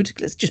food,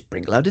 let's just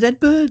bring a load of dead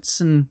birds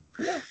and.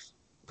 Yeah.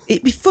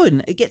 It'd be fun.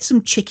 Get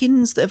some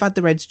chickens that have had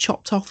their heads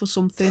chopped off or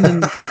something,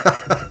 and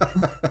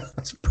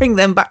bring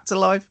them back to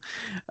life.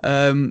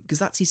 Because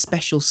that's his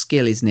special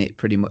skill, isn't it?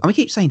 Pretty much. I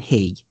keep saying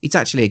he. It's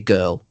actually a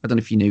girl. I don't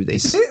know if you knew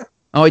this. Is it?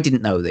 Oh, I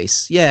didn't know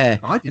this. Yeah,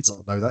 I did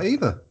not know that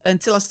either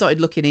until I started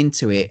looking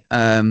into it.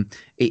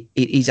 It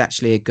is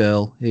actually a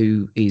girl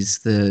who is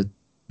the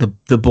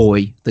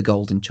boy, the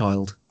golden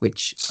child.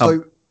 Which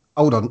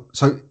hold on.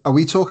 So are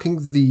we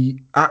talking the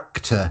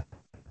actor?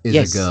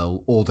 Is a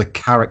girl or the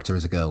character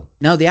is a girl?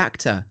 No, the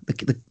actor. The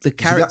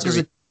character.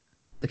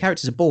 The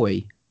character's a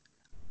boy.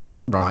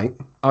 Right.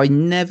 I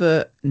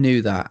never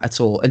knew that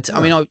at all. And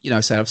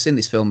I've seen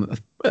this film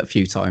a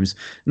few times,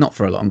 not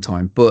for a long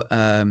time, but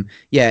the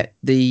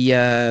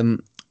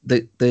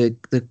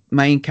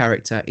main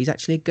character is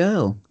actually a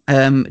girl.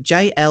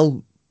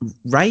 J.L.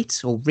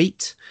 Wright or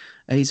Reet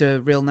is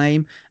her real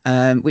name,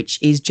 which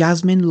is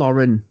Jasmine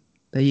Lauren.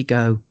 There you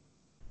go.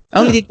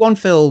 Only did one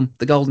film,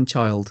 The Golden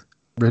Child.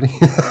 Really?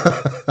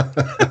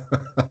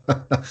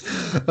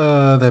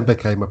 Then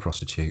became a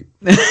prostitute.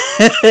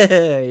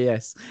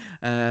 Yes.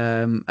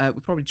 We're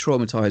probably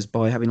traumatized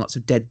by having lots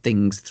of dead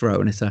things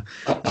thrown at her.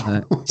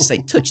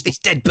 Say, touch this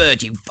dead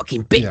bird, you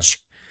fucking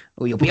bitch,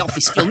 or you'll be off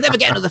this film. Never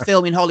get another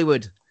film in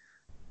Hollywood.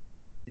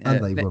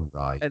 And they were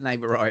right. And they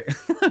were right.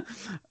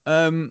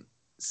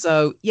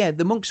 So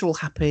the monks are all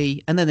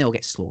happy, and then they all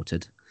get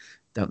slaughtered,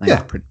 don't they?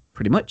 Yeah.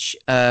 Pretty much.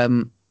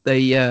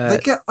 They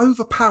get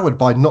overpowered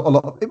by not a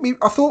lot.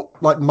 I thought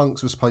like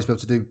monks were supposed to be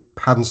able to do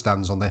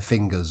handstands on their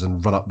fingers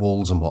and run up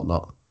walls and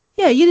whatnot.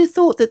 Yeah, you'd have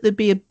thought that there'd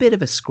be a bit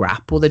of a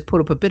scrap, or they'd put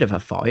up a bit of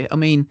a fight. I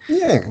mean,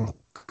 yeah,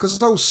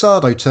 because old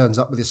Sardo turns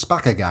up with his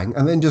Spacker gang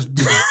and then just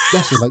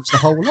decimates the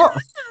whole lot.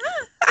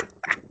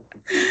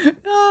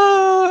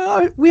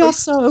 We are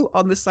so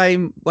on the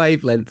same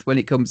wavelength when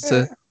it comes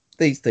to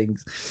these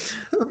things.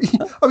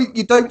 I mean,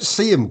 you don't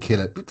see them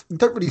kill it. You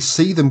don't really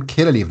see them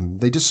kill any of them.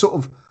 They just sort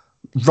of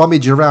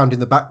rummage around in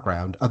the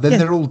background, and then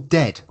they're all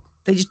dead.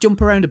 They just jump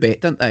around a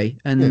bit, don't they?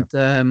 And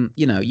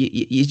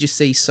you just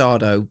see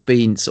Sardo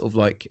being sort of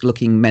like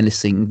looking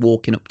menacing,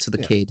 walking up to the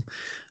kid,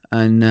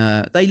 and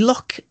they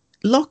lock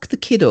the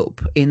kid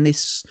up in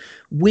this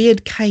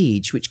weird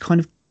cage, which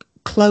kind of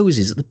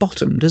closes at the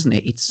bottom, doesn't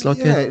it? It's like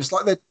it's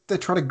like they're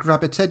trying to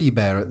grab a teddy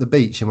bear at the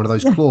beach in one of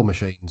those claw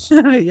machines.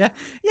 yeah,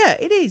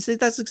 it is.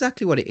 That's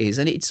exactly what it is,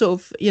 and it's sort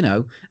of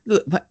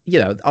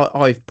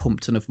I've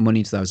pumped enough money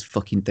into those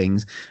fucking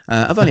things.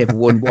 I've only ever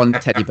won one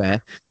teddy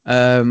bear.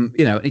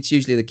 It's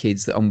usually the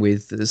kids that I'm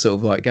with that are sort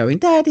of like going,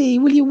 "Daddy,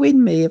 will you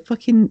win me a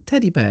fucking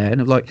teddy bear?" And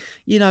I'm like,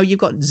 you've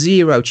got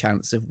zero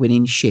chance of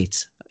winning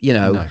shit.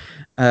 No.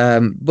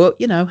 But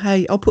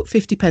hey, I'll put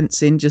 50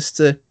 pence in just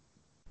to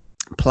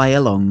play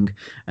along,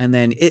 and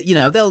then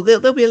there'll be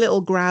a little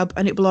grab,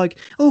 and it'll be like,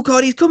 oh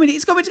god, he's coming,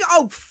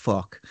 oh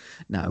fuck,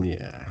 no,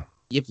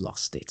 you've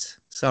lost it.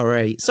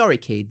 Sorry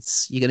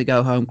kids, you're gonna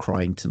go home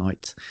crying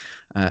tonight.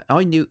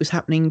 I knew it was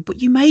happening,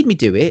 but you made me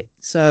do it,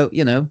 so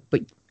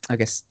but I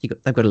guess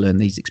they've got to learn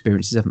these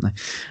experiences, haven't they?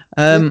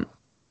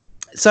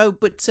 So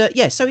it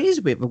is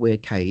a bit of a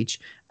weird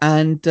cage,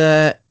 and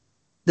the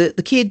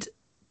kid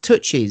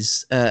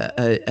touches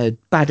a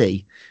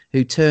baddie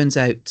who turns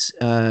out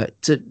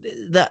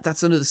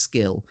that's another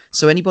skill.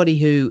 So anybody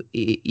who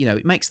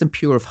it makes them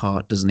pure of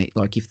heart, doesn't it?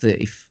 Like if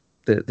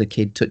the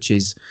kid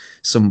touches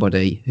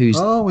somebody who's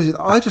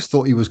I just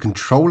thought he was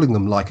controlling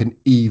them like an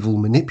evil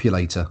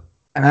manipulator.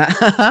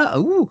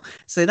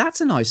 So that's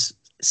a nice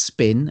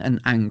spin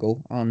and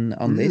angle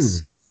on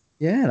this.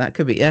 Yeah, that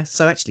could be. Yeah,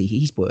 so actually,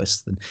 he's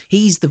worse than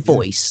he's the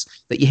voice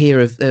that you hear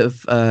of the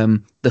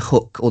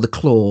Hook or the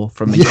Claw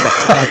from.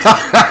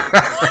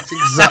 That's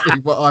exactly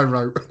what I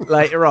wrote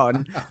later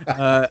on,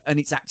 and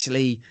it's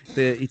actually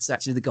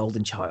the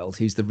Golden Child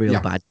who's the real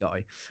bad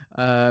guy.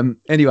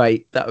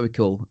 Anyway, that would be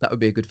cool. That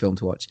would be a good film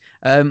to watch.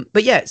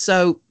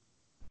 So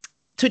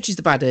touches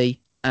the baddie.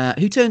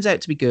 Who turns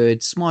out to be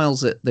good,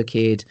 smiles at the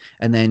kid,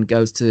 and then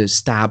goes to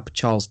stab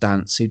Charles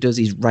Dance, who does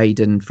his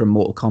Raiden from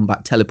Mortal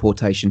Kombat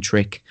teleportation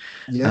trick.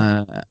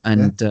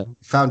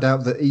 Found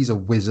out that he's a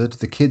wizard.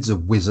 The kid's a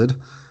wizard.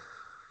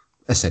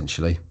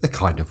 Essentially, they're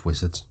kind of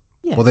wizards.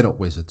 Yeah. Well, they're not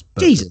wizards.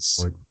 But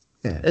Jesus.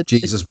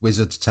 Jesus,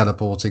 wizards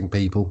teleporting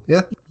people.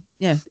 Yeah.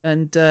 Yeah,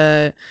 and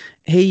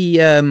he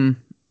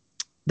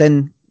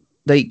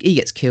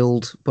gets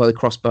killed by the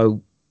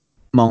crossbow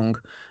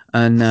Mong,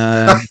 and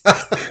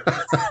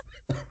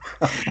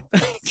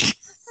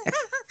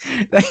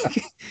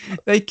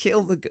they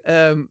kill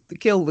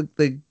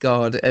the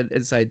guard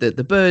and say that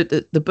the bird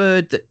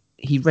that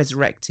he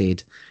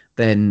resurrected,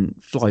 then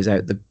flies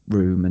out the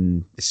room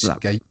and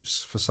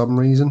escapes for some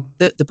reason.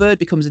 The bird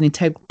becomes an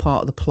integral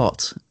part of the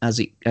plot as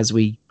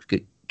we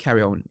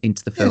carry on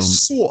into the film.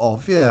 Sort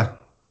of, yeah.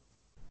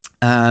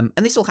 And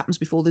this all happens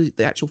before the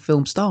actual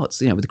film starts,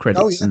 with the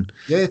credits. Oh, yeah. And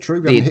yeah,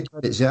 true. We haven't hit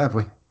credits yet, have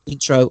we?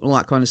 Intro, all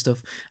that kind of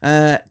stuff.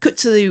 Cut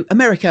to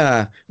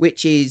America,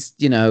 which is,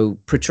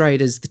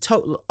 portrayed as the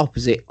total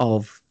opposite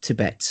of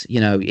Tibet.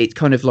 It's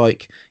kind of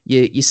like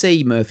you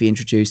see Murphy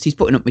introduced. He's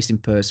putting up missing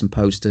person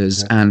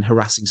posters and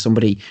harassing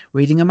somebody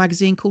reading a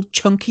magazine called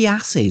Chunky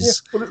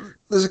Asses. Yeah, well,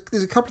 there's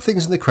a couple of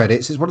things in the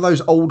credits. It's one of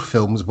those old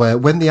films where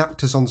when the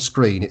actor's on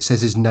screen, it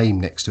says his name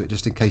next to it,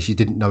 just in case you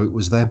didn't know it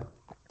was them.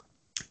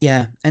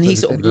 Yeah, and he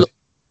sort of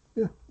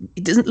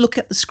he doesn't look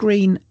at the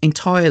screen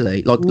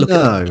entirely, look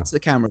at the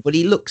camera, but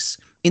he looks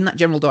in that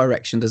general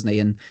direction, doesn't he?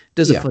 And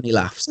does a funny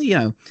laugh. So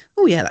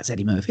oh yeah, that's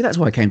Eddie Murphy. That's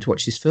why I came to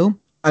watch this film.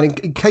 And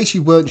in case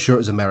you weren't sure it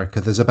was America,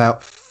 there's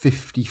about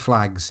 50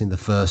 flags in the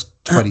first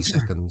 20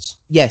 seconds.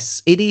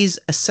 Yes, it is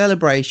a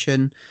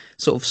celebration,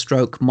 sort of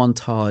stroke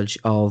montage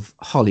of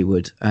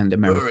Hollywood and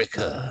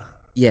America.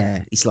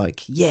 Yeah, it's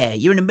like, yeah,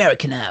 you're in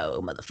America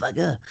now,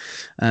 motherfucker.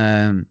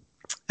 And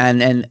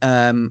then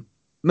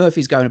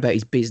Murphy's going about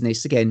his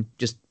business again,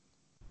 just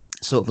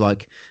sort of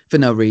like for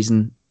no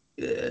reason.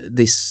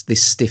 This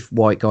stiff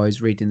white guy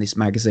is reading this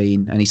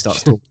magazine, and he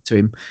starts talking to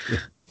him.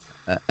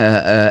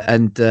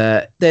 And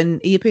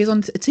then he appears on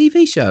a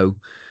TV show.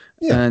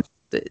 Yeah. And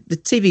the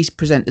TV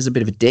presenter's a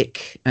bit of a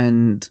dick,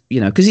 and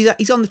because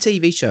he's on the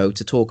TV show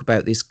to talk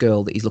about this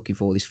girl that he's looking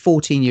for, this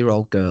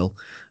 14-year-old girl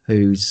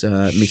who's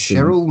missing.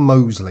 Cheryl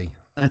Mosley.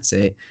 That's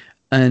it.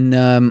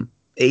 And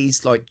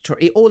he's like,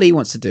 all he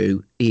wants to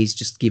do is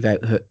just give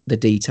out the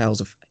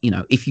details of,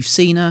 if you've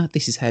seen her,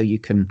 this is how you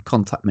can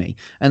contact me.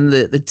 And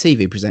the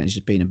TV presenter's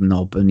just being a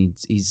knob, and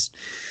he's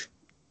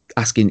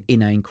asking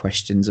inane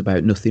questions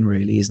about nothing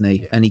really, isn't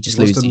he? Yeah. And he just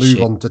loses his shit.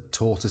 He wants to move on to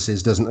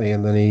tortoises, doesn't he?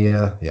 And then he,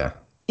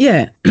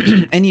 yeah.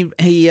 And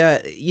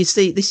he you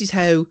see, this is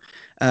how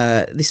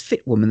this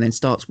fit woman then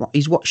starts.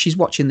 She's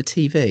watching the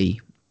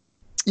TV.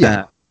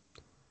 Yeah.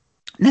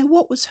 Now,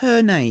 what was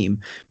her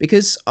name?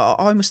 Because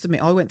I must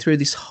admit, I went through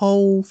this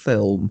whole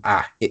film.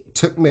 It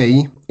took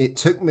me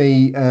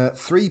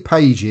 3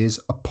 pages,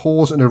 a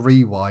pause and a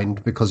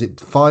rewind, because it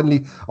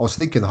finally. I was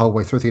thinking the whole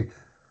way through, thinking,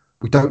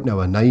 we don't know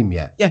her name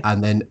yet. Yeah.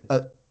 And then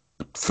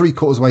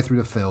 3/4 way through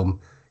the film,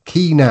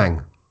 Ki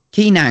Nang.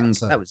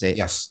 That was it.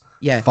 Yes.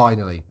 Yeah.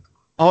 Finally.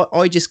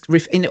 I just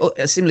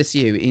similar to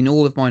you, in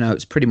all of my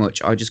notes, pretty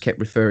much I just kept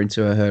referring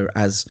to her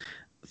as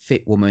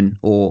Fit Woman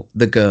or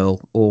the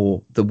girl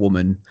or the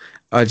woman.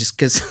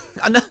 Because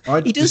I know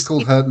he just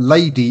called her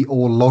Lady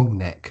or Long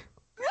Neck.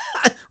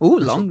 Oh,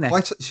 long neck.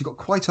 She got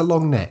quite a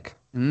long neck.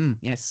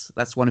 Yes,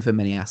 that's one of her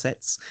many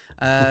assets.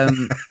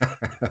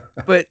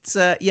 But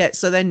so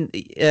then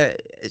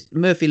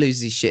Murphy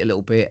loses his shit a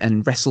little bit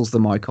and wrestles the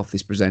mic off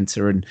this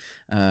presenter, and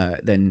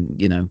then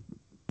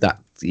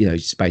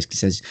just basically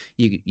says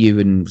you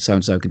and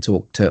so can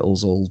talk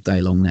turtles all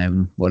day long now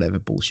and whatever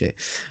bullshit.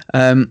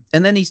 And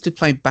then he's still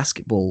playing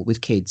basketball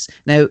with kids.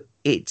 Now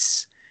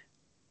it's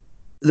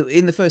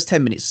in the first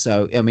 10 minutes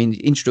or so, I mean,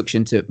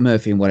 introduction to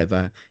Murphy and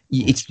whatever,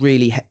 it's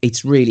really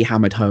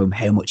hammered home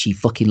how much he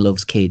fucking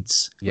loves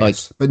kids.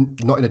 Yes, but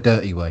not in a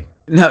dirty way.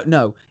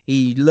 No,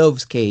 he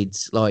loves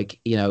kids.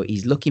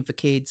 He's looking for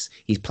kids.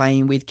 He's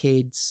playing with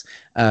kids.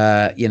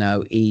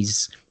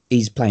 He's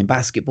playing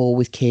basketball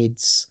with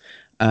kids.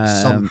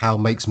 Somehow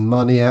makes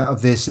money out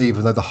of this,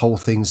 even though the whole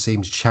thing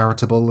seems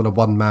charitable and a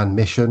one-man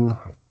mission.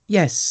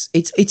 Yes,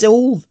 it's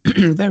all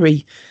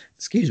very.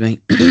 Excuse me.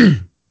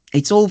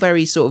 It's all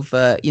very sort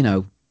of,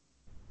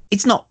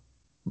 it's not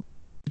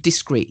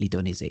discreetly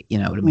done, is it? You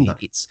know what I mean? No.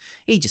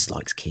 He just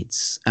likes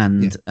kids,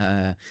 and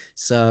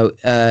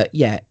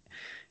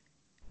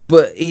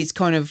But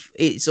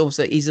it's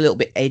also, he's a little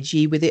bit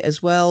edgy with it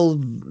as well,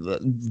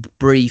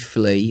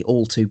 briefly,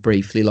 all too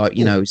briefly,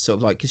 sort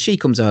of like, because she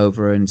comes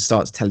over and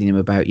starts telling him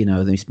about,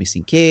 this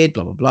missing kid,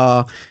 blah,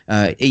 blah,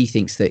 blah. He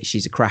thinks that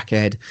she's a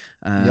crackhead,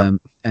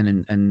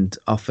 and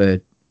off her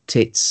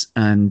tits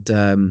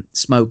and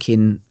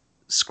smoking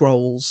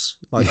scrolls,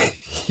 like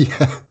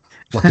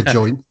a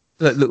joint.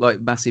 That look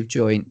like massive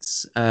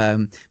joints.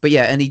 But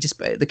yeah, and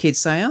the kids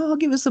say, "Oh,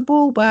 give us the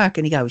ball back,"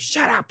 and he goes,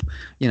 "Shut up,"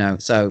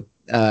 So.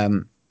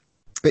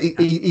 But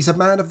he's a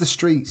man of the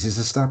streets. It's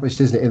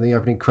established, isn't it, in the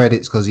opening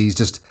credits, because he's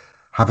just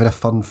having a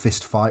fun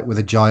fist fight with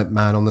a giant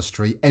man on the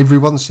street.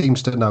 Everyone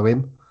seems to know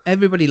him.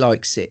 Everybody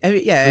likes it.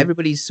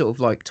 Everybody's sort of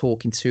like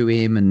talking to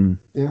him and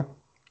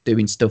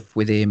doing stuff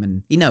with him,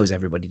 and he knows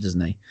everybody, doesn't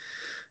he?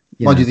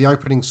 Mind you, the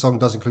opening song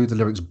does include the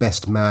lyrics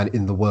 "Best Man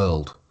in the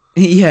World."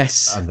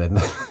 Yes. And then,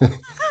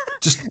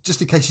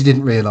 just in case you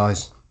didn't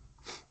realise.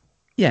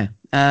 Yeah.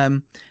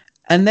 And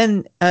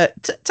then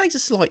takes a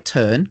slight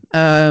turn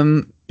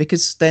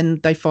because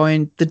then they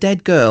find the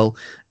dead girl,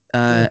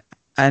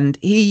 and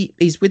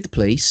he's with the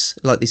police,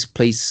 like this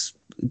police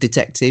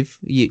detective.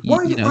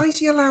 Why is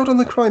he allowed on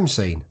the crime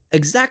scene?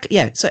 Exactly.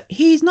 Yeah. So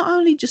he's not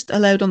only just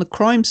allowed on the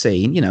crime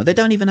scene. They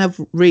don't even have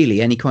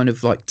really any kind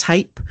of like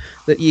tape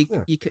that you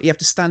have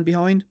to stand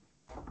behind.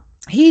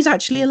 he's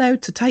actually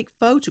allowed to take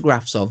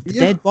photographs of the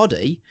dead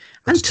body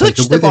and Just take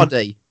touch them the with him.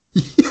 body.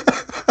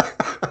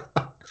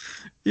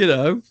 You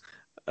know,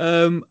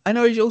 I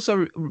know he's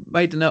also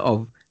made a note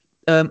of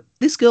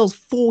this girl's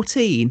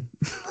 14,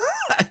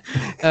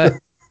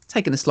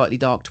 taking a slightly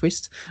dark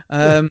twist.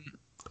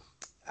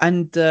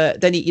 And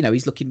then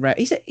he's looking around.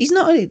 He's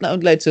not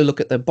allowed to look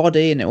at the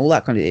body and all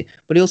that kind of thing,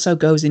 but he also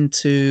goes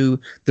into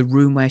the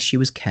room where she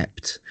was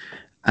kept,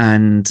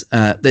 and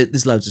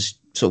there's loads of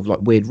sort of like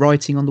weird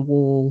writing on the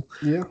wall.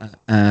 Yeah.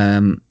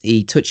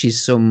 He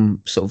touches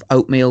some sort of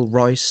oatmeal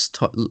rice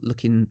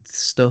looking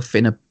stuff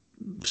in a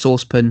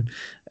saucepan,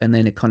 and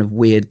then a kind of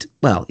weird.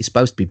 Well, it's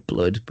supposed to be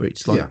blood, but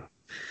it's like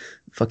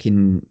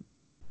fucking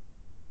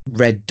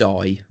red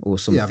dye or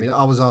something. Yeah, I mean,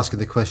 I was asking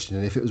the question,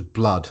 and if it was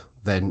blood,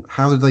 then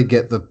how did they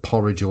get the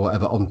porridge or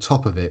whatever on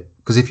top of it?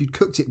 Because if you'd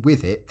cooked it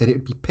with it, then it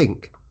would be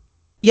pink.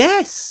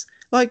 Yes,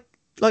 like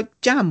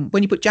jam,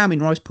 when you put jam in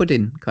rice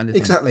pudding kind of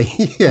thing. Exactly,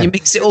 yeah. You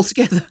mix it all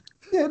together.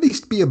 Yeah, at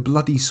least be a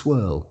bloody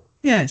swirl.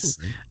 Yes.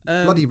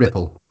 Bloody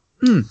ripple.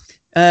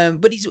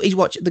 But he's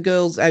watching the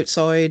girls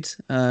outside,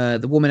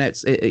 the woman out,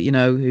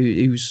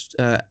 who's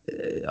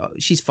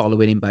she's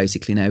following him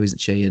basically now,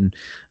 isn't she? And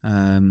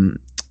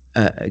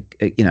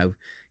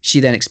she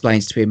then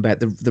explains to him about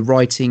the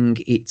writing.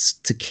 It's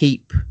to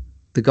keep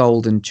the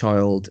golden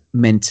child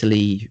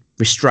mentally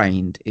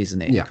restrained,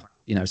 isn't it? Yeah.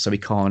 So he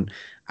can't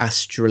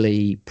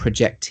astrally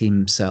project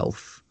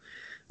himself.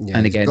 Yeah,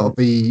 and again, got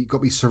to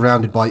be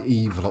surrounded by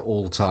evil at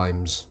all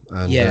times,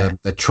 and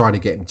they're trying to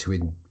get him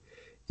to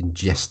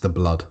ingest the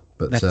blood.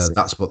 But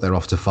that's what they're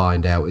off to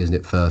find out, isn't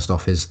it? First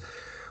off, is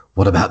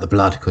what about the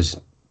blood? Because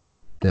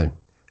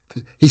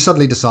he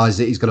suddenly decides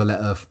that he's going to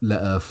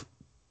let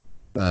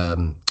her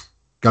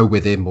go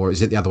with him, or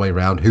is it the other way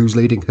around? Who's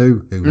leading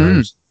who? Who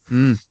knows?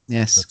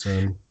 Yes.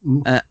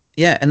 But,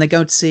 and they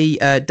go to see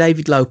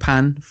David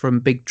Lopan from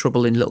Big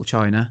Trouble in Little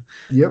China.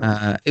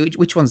 Yep.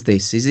 Which one's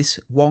this? Is this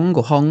Wong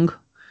or Hong?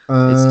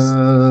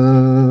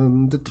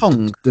 Hong.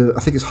 I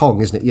think it's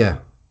Hong, isn't it? Yeah.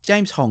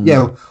 James Hong.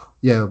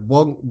 Yeah.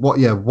 Wong. What?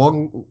 Yeah.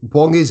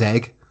 Wong is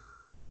Egg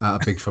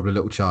out of Big Trouble in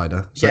Little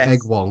China. So yes.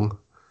 Egg Wong,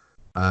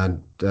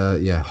 and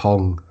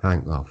Hong.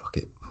 Hank. Oh, fuck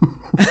it.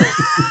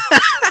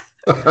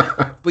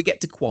 We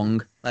get to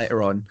Kwong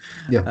later on.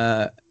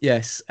 Yeah.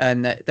 Yes,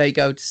 and they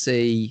go to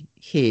see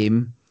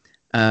him,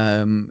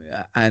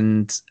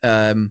 and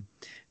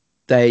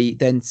they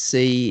then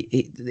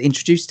see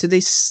introduced to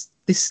this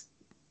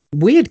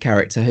weird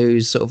character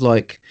who's sort of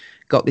like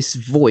got this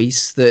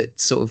voice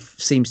that sort of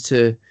seems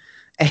to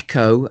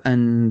echo,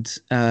 and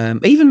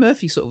even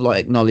Murphy sort of like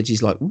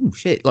acknowledges, like, oh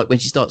shit, like when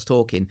she starts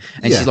talking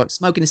and she's like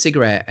smoking a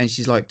cigarette and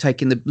she's like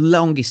taking the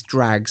longest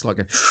drags, like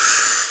a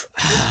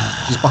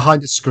she's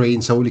behind a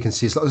screen, so all you can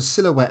see is like a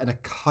silhouette and a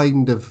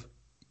kind of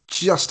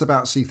just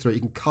about see through.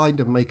 You can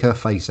kind of make her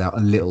face out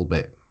a little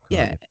bit.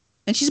 Yeah.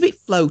 And she's a bit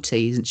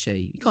floaty, isn't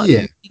she? You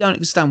don't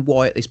understand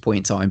why at this point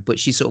in time, but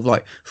she's sort of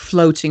like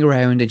floating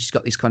around, and she's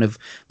got this kind of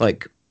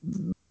like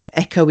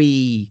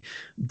echoey,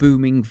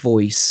 booming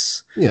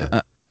voice.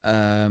 Yeah.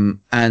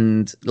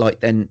 And like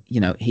then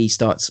he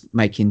starts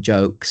making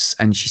jokes,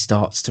 and she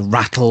starts to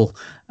rattle,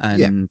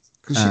 and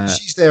because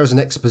she's there as an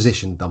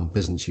exposition dump,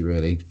 isn't she?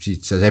 Really, she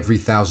says every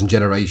 1,000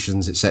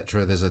 generations,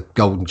 etc. There's a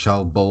golden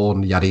child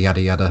born, yada yada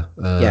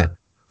yada.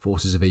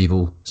 Forces of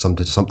evil,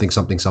 something.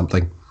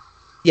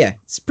 Yeah,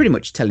 it's pretty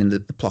much telling the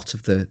plot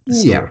of the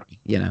story,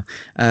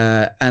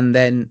 and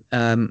then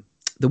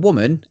the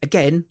woman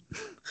again.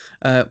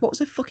 What was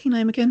her fucking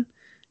name again?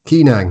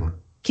 Keenang.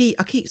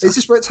 Is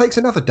this where it takes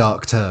another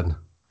dark turn?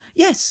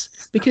 Yes,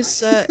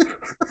 because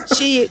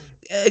she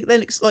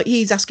then it's like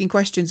he's asking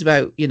questions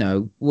about,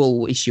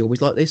 well, is she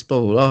always like this, blah,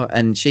 blah, blah.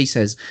 And she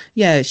says,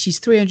 yeah, she's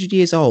 300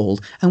 years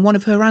old, and one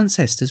of her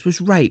ancestors was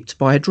raped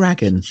by a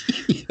dragon.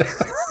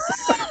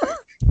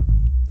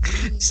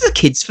 This is a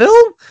kid's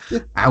film.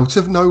 Out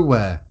of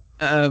nowhere.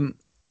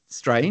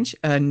 Strange.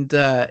 And,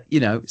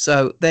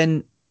 so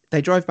then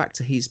they drive back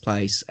to his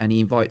place, and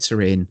he invites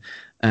her in,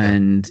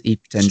 and he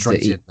pretends straight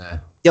that he... in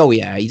there. Oh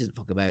yeah, he doesn't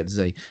fuck about, does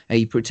he?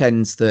 He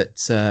pretends that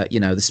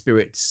the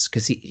spirits,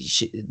 because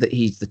that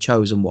he's the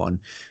chosen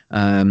one,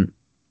 are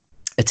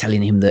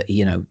telling him that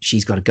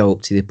she's got to go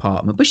up to the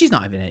apartment, but she's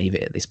not having any of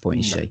it at this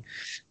point, is she?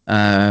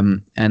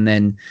 And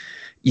then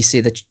you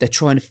see that they're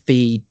trying to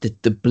feed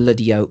the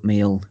bloody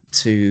oatmeal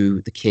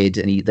to the kid,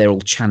 and they're all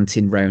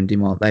chanting round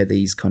him, aren't they?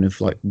 These kind of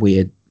like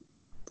weird,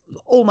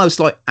 almost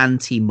like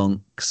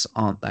anti-monks,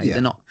 aren't they? Yeah.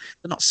 They're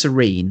not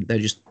serene. They're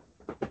just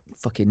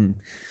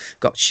fucking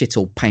got shit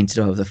all painted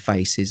over their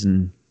faces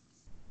and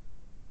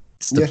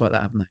stuff like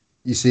that, haven't they?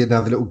 You see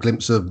another little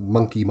glimpse of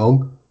Monkey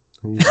Mong.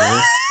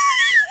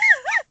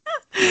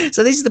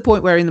 So this is the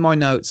point where in my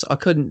notes I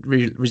couldn't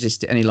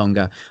resist it any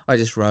longer. I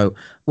just wrote,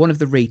 one of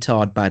the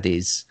retard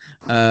baddies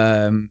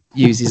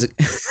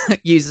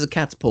uses a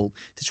catapult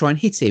to try and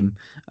hit him,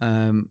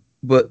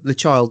 but the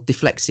child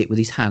deflects it with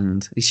his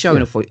hand. He's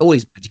showing off all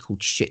his magical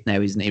shit now,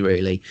 isn't he,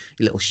 really?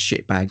 You little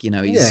shitbag,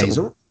 He's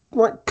a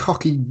right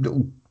cocky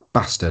little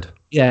bastard.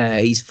 Yeah,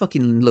 he's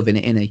fucking loving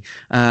it, isn't he?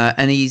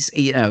 And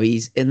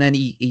and then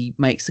he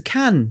makes a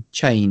can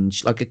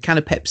change, like a can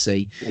of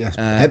Pepsi. Yes,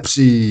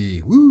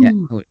 Pepsi. Woo!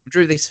 Yeah,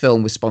 Drew, this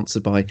film was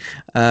sponsored by.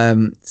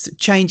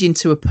 Change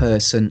into a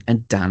person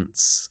and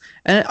dance.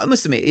 And I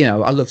must admit,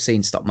 I love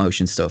seeing stop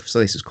motion stuff, so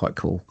this was quite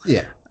cool.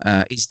 Yeah.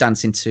 He's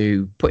dancing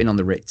to Putting on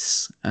the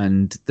Ritz,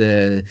 and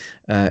the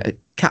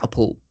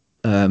catapult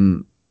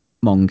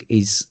Mong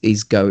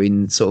is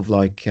going sort of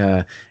like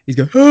he's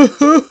going.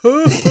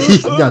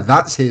 Yeah,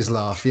 that's his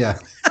laugh. Yeah.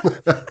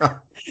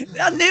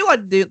 I knew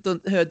I'd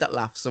heard that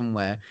laugh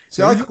somewhere.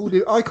 See, I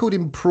called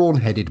him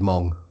prawn-headed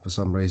Mong for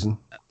some reason.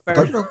 I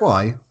don't know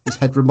why. His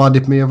head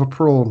reminded me of a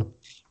prawn.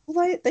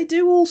 Well, they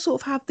do all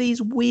sort of have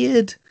these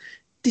weird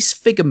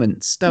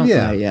disfigurements, don't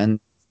they? And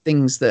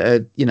things that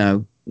are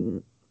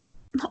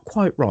not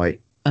quite right.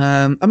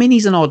 I mean,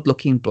 he's an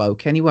odd-looking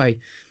bloke anyway.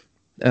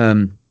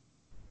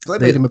 They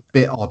made him a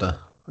bit odder.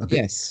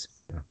 Yes.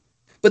 Yeah.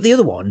 But the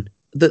other one,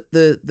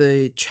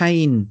 the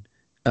chain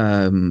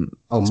Monkey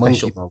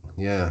Mong,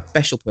 yeah.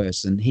 Special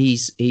person,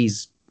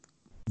 he's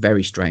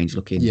very strange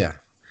looking. Yeah.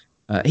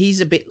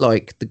 He's a bit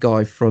like the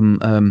guy from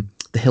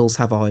The Hills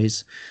Have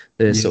Eyes,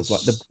 sort of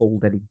like the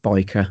bald-headed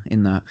biker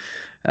in that.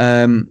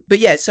 But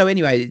yeah, so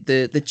anyway,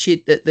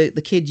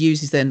 the kid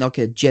uses then like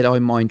a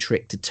Jedi mind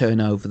trick to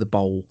turn over the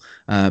bowl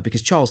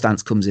because Charles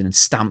Dance comes in and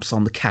stamps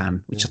on the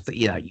can, which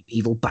you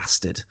evil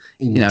bastard.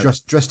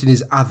 Dressed in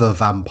his other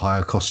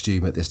vampire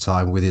costume at this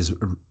time with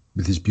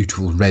his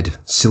beautiful red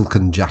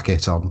silken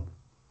jacket on.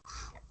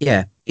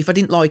 Yeah, if I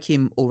didn't like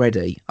him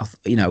already,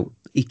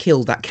 he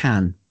killed that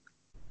can.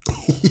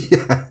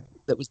 Yeah.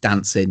 That was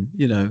dancing,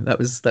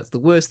 that's the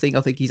worst thing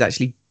I think he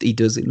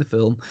does in the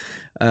film.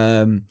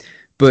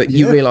 But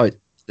you realise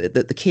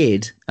that the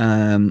kid,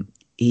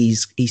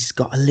 he's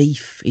got a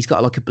leaf. He's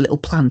got like a little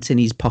plant in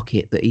his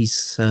pocket that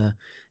he's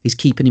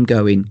keeping him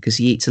going because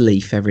he eats a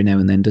leaf every now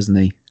and then, doesn't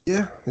he?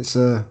 Yeah, it's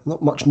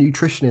not much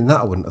nutrition in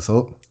that. I wouldn't have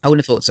thought. I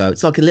wouldn't have thought so.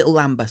 It's like a little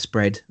lambert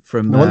spread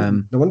from.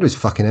 No wonder his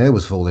fucking hair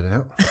was falling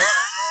out.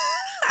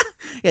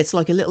 Yeah, it's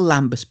like a little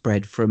lambert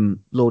spread from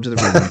Lord of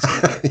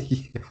the Rings.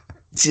 Yeah.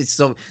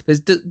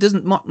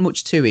 Doesn't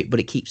much to it, but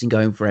it keeps him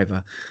going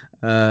forever.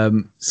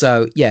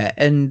 So yeah,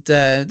 and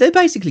they're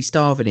basically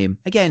starving him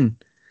again.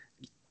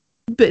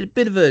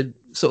 Bit of a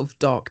sort of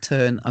dark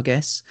turn, I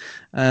guess.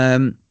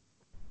 And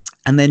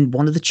then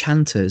one of the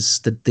chanters,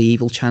 the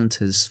evil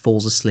chanters,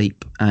 falls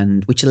asleep,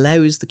 and which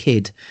allows the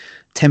kid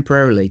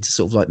temporarily to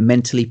sort of like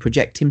mentally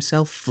project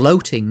himself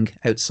floating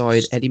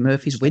outside Eddie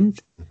Murphy's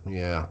window.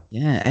 Yeah,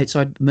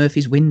 outside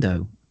Murphy's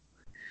window.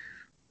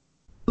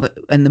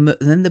 And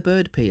then the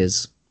bird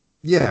appears.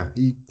 Yeah,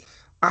 he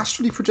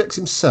astrally projects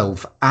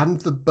himself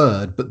and the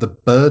bird, but the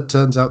bird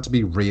turns out to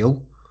be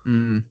real.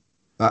 Mm.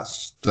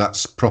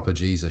 That's proper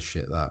Jesus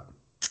shit, that.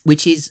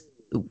 Which is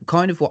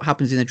kind of what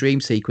happens in the dream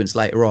sequence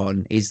later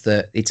on, is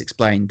that it's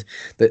explained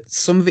that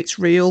some of it's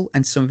real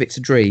and some of it's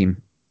a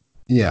dream.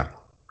 Yeah.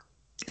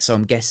 So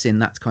I'm guessing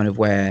that's kind of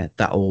where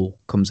that all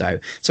comes out.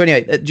 So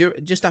anyway,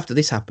 just after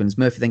this happens,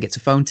 Murphy then gets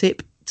a phone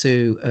tip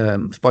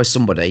by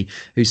somebody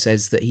who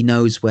says that he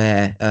knows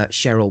where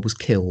Cheryl was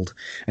killed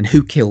and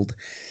who killed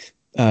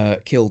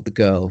the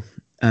girl.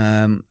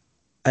 And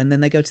then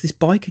they go to this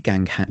biker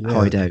gang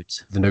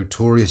hideout. The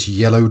notorious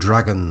Yellow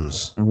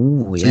Dragons.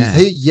 Oh, yeah. So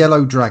you hear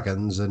Yellow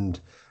Dragons and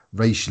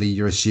racially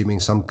you're assuming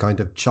some kind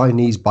of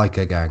Chinese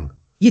biker gang.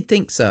 You'd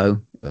think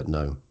so. But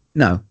no.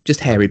 No, just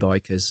hairy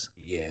bikers.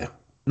 Yeah.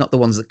 Not the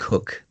ones that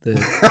cook.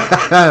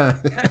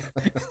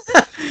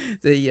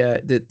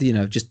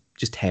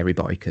 Just hairy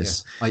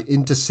bikers. Yeah. I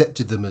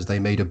intercepted them as they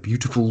made a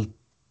beautiful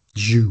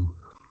Jew.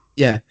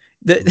 Yeah.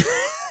 They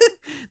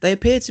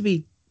appear to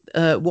be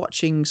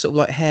watching sort of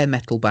like hair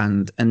metal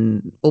band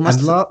and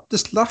almost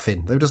just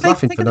laughing. They were just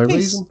laughing for no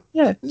reason.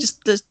 Yeah,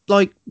 just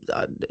like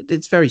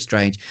it's very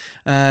strange.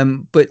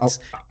 But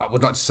I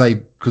would like to say,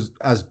 because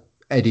as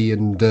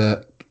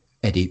Chandler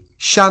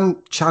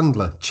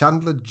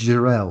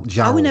Jarrell.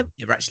 Oh, we never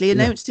actually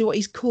announced what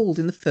he's called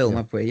in the film,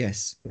 have we?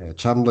 Yes. Yeah,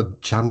 Chandler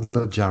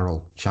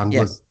Jarrell.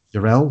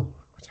 Jarrell?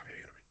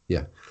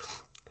 Yeah.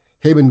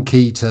 Him and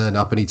Key turn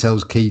up and he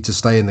tells Key to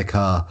stay in the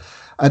car.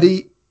 And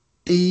he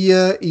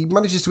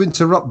manages to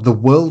interrupt the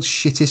world's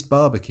shittest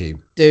barbecue.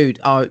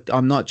 Dude,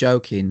 I'm not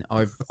joking.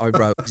 I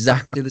wrote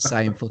exactly the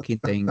same fucking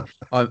thing.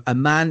 A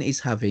man is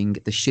having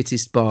the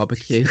shittest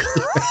barbecue.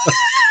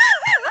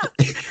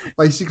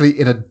 Basically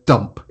in a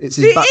dump. It's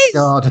his back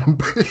garden,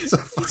 but it's a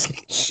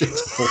fucking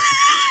shithole.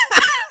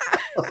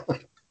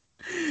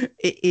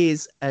 It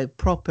is a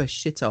proper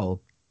shithole.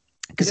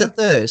 Because at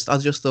first I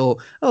just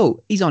thought,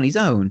 oh, he's on his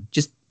own,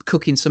 just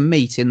cooking some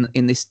meat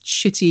in this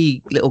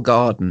shitty little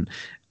garden.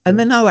 And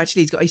then, no,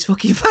 actually, he's got his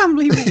fucking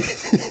family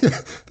with him.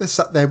 They're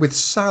sat there with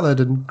salad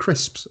and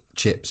crisps,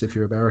 chips, if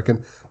you're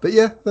American. But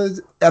yeah,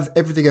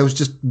 everything else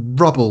just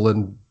rubble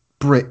and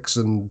bricks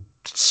and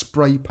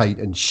spray paint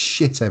and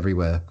shit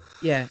everywhere.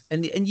 Yeah,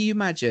 and you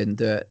imagine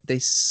that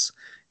this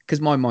because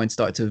my mind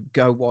started to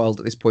go wild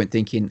at this point,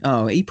 thinking,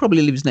 oh, he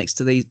probably lives next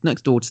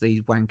door to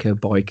these wanker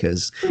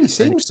bikers. He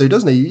seems to,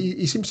 doesn't he?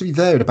 He seems to be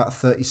there in about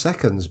 30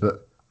 seconds,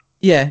 but.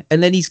 Yeah,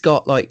 and then he's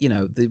got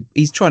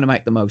he's trying to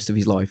make the most of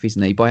his life,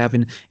 isn't he, by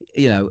having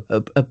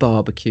a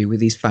barbecue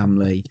with his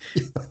family,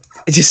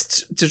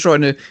 just to trying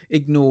to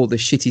ignore the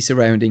shitty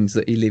surroundings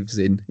that he lives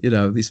in.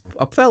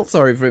 I felt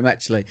sorry for him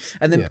actually,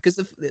 and then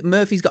because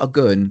Murphy's got a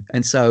gun,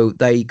 and so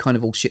they kind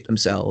of all shit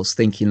themselves,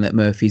 thinking that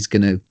Murphy's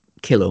gonna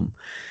kill him.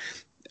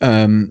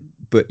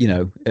 But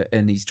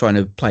and he's trying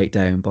to play it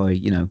down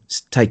by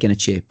taking a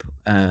chip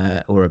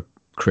or a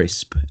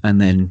crisp and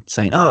then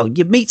saying, oh,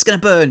 your meat's gonna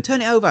burn,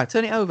 turn it over.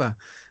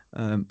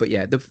 But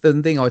yeah, the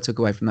thing I took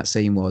away from that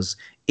scene was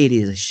it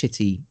is a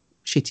shitty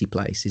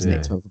place, isn't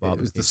it, to have a barbecue?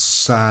 It was the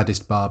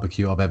saddest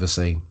barbecue I've ever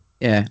seen.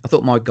 Yeah, I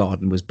thought my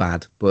garden was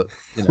bad, but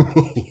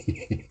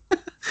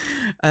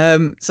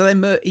so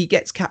then he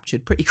gets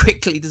captured pretty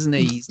quickly, doesn't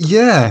he?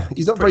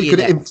 He's not very good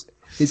at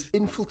his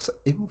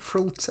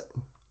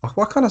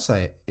why can't I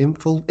say it?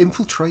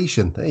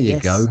 Infiltration. There you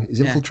go. His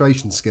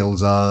infiltration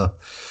skills are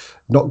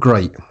not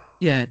great.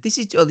 Yeah, this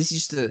is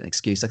just an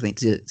excuse, I think,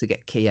 to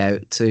get Key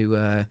out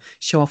to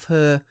show off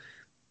her.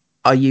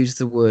 I use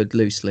the word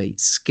loosely,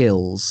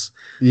 skills.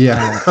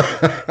 Yeah.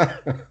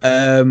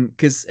 And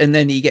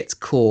then he gets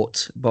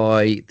caught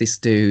by this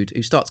dude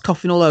who starts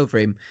coughing all over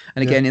him.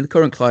 And again, in the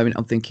current climate,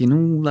 I'm thinking,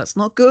 oh, that's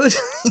not good.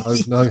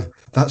 No,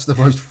 that's the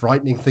most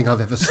frightening thing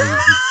I've ever seen.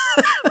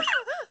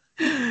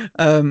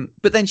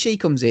 But then she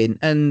comes in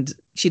and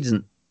she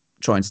doesn't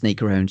try and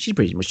sneak around. She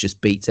pretty much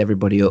just beats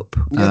everybody up.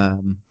 Yeah.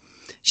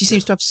 She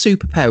seems to have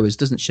superpowers,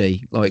 doesn't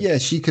she?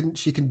 She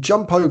can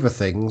jump over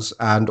things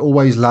and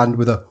always land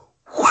with a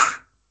whoosh.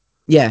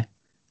 Yeah,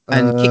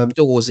 and kick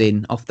doors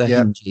in off their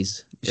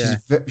hinges. She's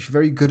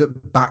very good at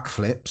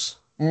backflips,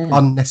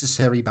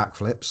 unnecessary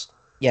backflips.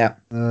 Yeah,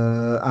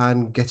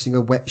 and getting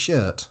a wet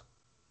shirt.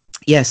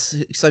 Yes,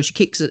 so she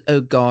kicks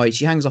a guy,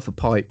 she hangs off a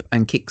pipe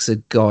and kicks a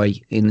guy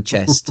in the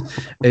chest,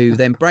 who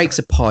then breaks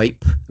a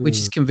pipe, which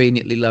is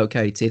conveniently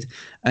located,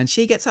 and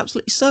she gets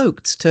absolutely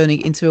soaked, turning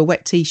it into a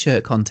wet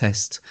T-shirt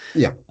contest.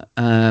 Yeah.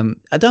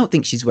 I don't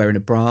think she's wearing a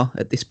bra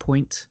at this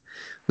point,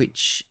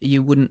 which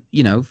you wouldn't,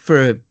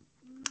 for,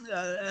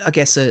 I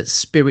guess, a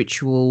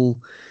spiritual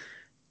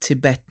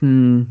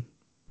Tibetan,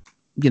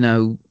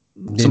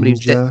 somebody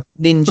who's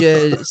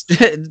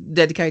ninja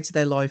dedicated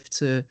their life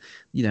to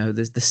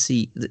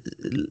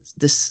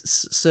the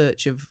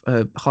search of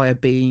higher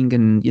being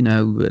and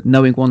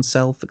knowing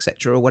oneself,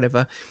 etc., or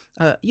whatever.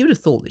 You would have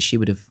thought that she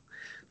would have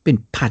been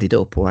padded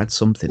up or had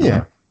something.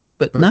 Yeah,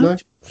 but no.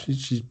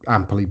 She's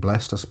amply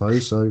blessed, I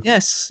suppose. So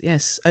yes,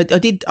 I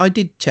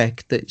did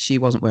check that she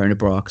wasn't wearing a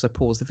bra because I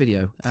paused the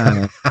video.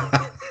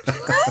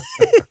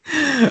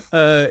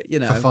 For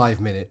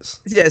 5 minutes.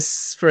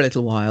 Yes, for a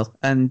little while,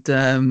 and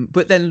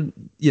but then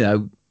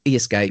he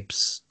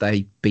escapes.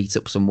 They beat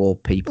up some more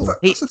people. Well,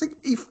 that's the thing.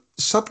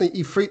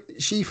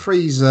 She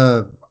frees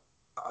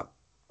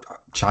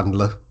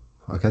Chandler,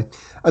 okay,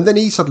 and then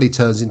he suddenly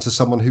turns into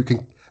someone who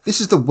can. This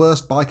is the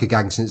worst biker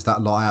gang since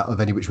that lot out of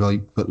Any Which Way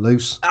But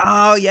Loose.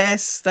 Oh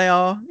yes, they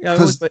are.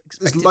 Because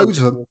there's loads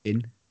of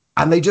them,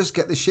 and they just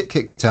get the shit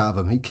kicked out of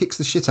them. He kicks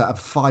the shit out of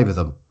 5 of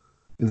them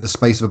in the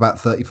space of about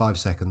 35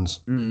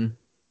 seconds.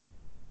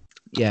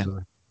 Yeah.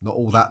 So, not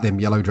all that, them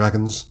yellow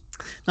dragons.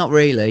 Not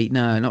really.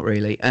 No, not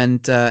really.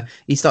 And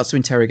he starts to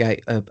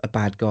interrogate a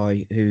bad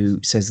guy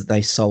who says that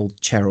they sold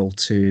Cheryl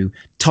to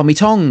Tommy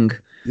Tong.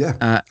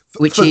 Yeah.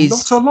 Which for is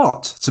not a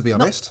lot, to be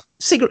honest.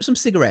 Some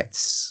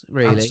cigarettes,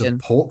 really. And some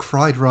pork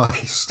fried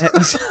rice.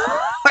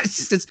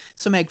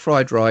 Some egg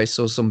fried rice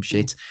or some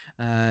shit.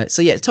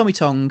 So yeah, Tommy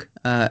Tong,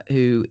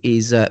 who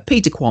is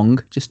Peter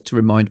Kwong, just to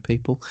remind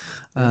people.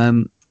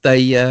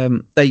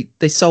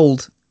 They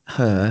sold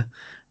her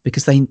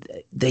because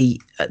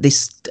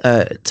this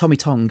Tommy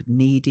Tong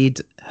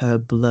needed her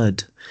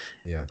blood.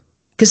 Yeah.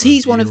 Because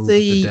he's one of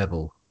the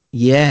devil.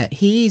 Yeah,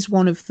 he's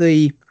one of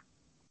the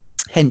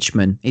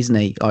henchmen, isn't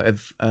he?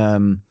 Of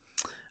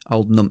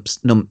old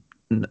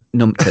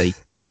Numpty.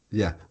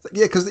 Yeah,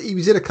 because he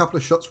was in a couple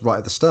of shots right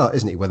at the start,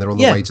 isn't he? When they're on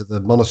the way to the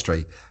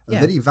monastery, and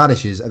then he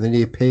vanishes, and then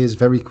he appears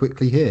very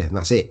quickly here, and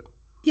that's it.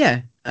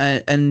 Yeah,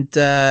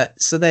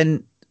 so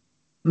then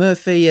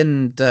Murphy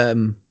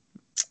and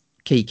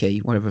Kiki,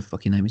 whatever the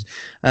fucking name is,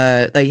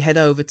 they head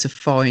over to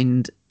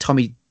find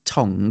Tommy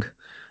Tong.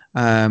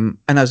 And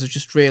as I've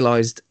just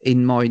realised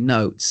in my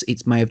notes,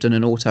 it may have done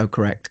an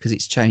autocorrect because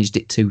it's changed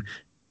it to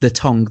the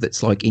tongue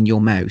that's like in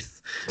your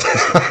mouth.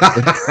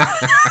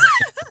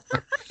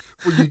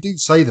 Well, you do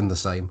say them the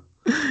same.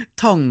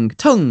 Tongue.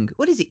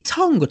 What is it?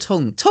 Tongue or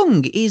tongue?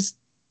 Tongue is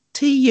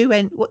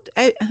T-U-N. What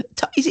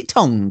is it?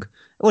 Tongue.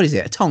 What is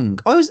it? A tongue.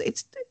 How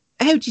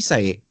do you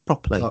say it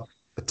properly?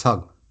 A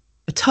tongue.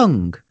 A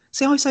tongue.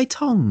 See, I say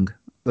tongue.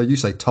 No, you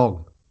say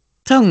tongue.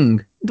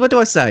 Tongue. What do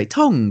I say?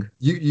 Tongue.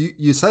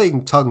 You're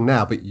saying tongue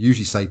now, but you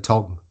usually say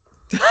tongue.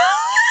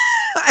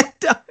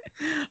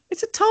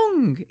 It's a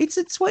tongue. That's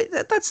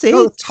it.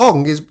 No,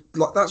 tongue is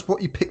like that's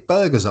what you pick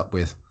burgers up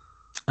with.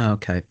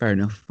 Okay, fair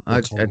enough.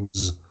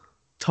 Tongs.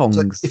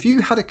 tongues. So if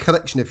you had a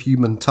collection of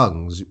human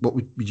tongues, what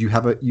would you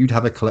have? You'd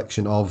have a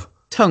collection of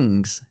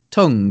tongues.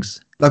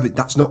 No, but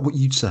that's not what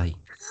you'd say.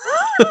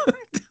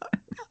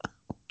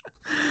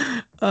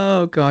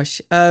 Oh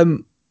gosh.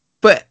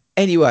 But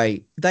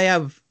anyway, they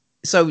have.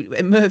 So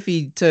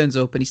Murphy turns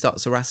up and he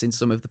starts harassing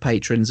some of the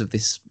patrons of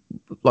this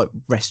like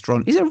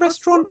restaurant. Is it a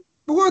restaurant?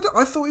 Well,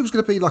 I thought it was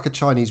going to be like a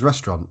Chinese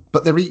restaurant,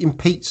 but they're eating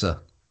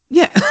pizza.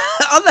 Yeah,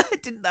 I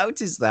didn't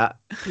notice that.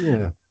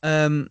 Yeah.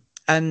 And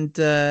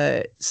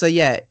so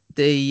yeah,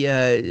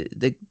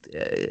 the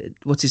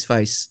what's his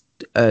face?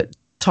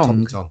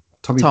 Tommy Tong.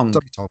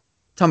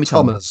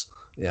 Thomas.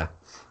 Yeah.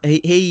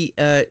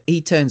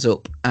 He turns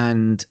up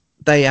and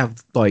they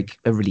have like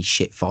a really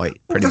shit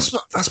fight. That's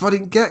what I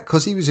didn't get,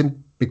 because he was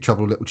in Big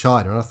Trouble in Little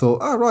China, and I thought,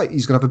 oh right,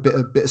 he's gonna have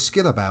a bit of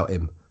skill about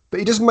him, but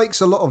he just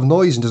makes a lot of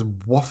noise and just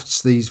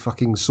wafts these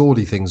fucking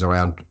swordy things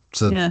around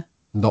to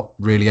not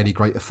really any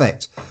great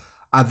effect,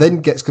 and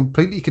then gets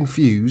completely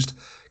confused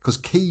because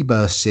Key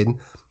bursts in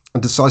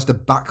and decides to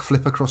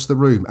backflip across the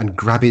room and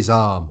grab his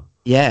arm.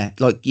 Yeah,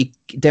 like you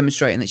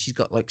demonstrating that she's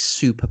got like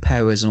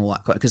superpowers and all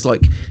that. Because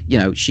like, you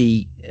know,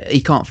 he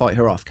can't fight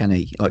her off, can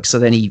he? Like, so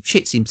then he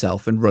shits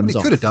himself and runs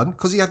off. He could have done,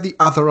 because he had the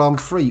other arm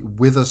free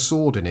with a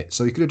sword in it,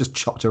 so he could have just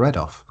chopped her head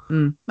off.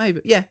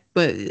 Maybe, yeah,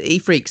 but he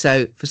freaks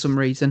out for some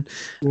reason.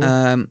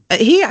 Yeah.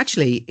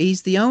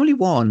 He's the only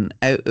one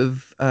out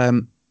of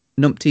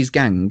Numpty's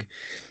gang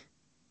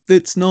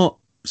that's not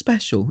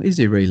special, is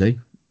he? Really?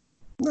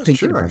 That's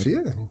true, actually.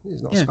 Yeah,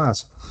 he's not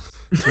spaz.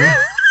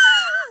 Yeah.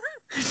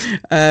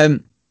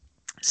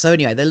 So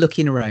anyway, they're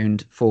looking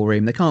around for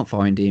him. They can't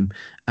find him,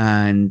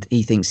 and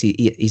he thinks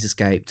he's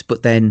escaped.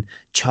 But then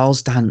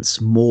Charles Dance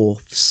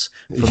morphs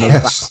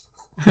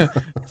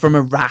from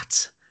a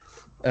rat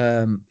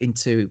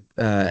into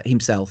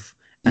himself,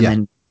 and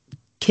then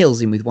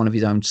kills him with one of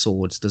his own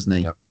swords, doesn't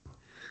he? Yep.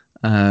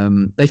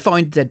 They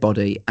find a dead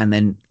body, and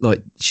then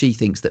like she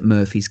thinks that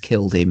Murphy's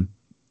killed him,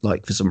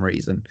 like for some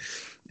reason,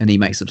 and he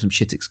makes up some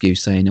shit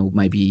excuse saying, "Oh,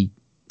 maybe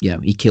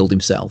he killed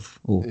himself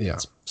or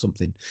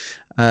something."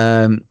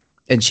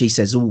 And she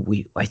says, "Oh,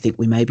 I think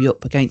we may be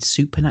up against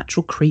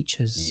supernatural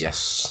creatures."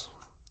 Yes.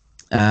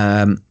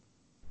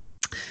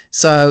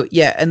 So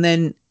yeah, and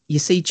then you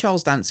see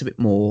Charles Dance a bit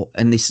more,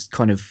 and this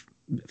kind of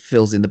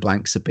fills in the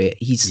blanks a bit.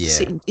 He's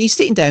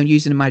sitting down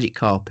using a magic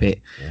carpet,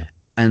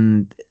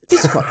 and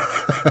this is quite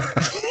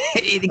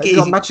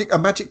a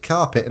magic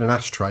carpet and an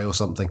ashtray or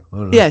something. I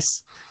don't know.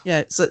 Yes,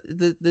 yeah. So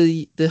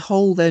the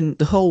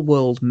whole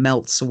world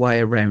melts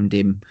away around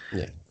him.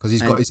 Yeah, because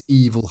he's got his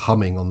evil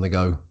humming on the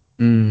go.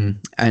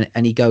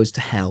 And he goes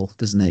to hell,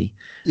 doesn't he?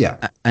 Yeah.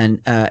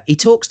 And he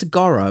talks to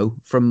Goro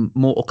from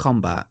Mortal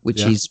Kombat,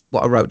 which is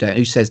what I wrote down,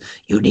 who says,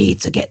 "You need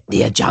to get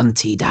the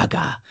Ajanti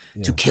dagger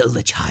to kill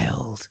the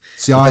child."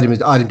 See, I had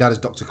him down as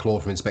Dr.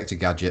 Claw from Inspector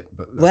Gadget,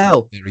 but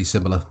very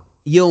similar.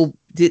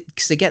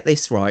 To get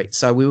this right,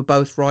 so we were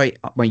both right.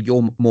 Well,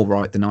 you're more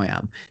right than I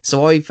am.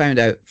 So I found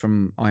out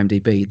from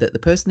IMDb that the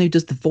person who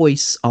does the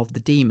voice of the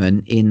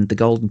demon in The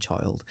Golden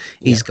Child,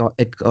 he's got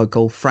a guy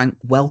called Frank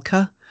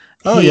Welker.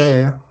 Oh,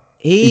 yeah.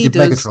 He did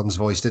does... Megatron's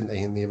voice, didn't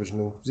he, in the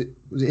original? Was it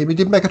him who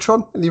did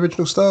Megatron in the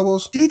original Star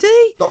Wars? Did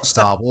he? Not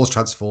Star Wars,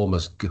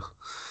 Transformers.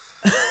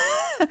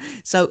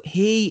 So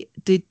he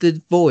did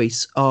the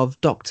voice of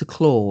Dr.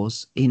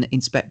 Claus in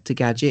Inspector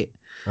Gadget.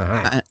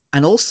 Uh-huh.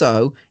 And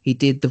also he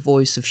did the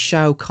voice of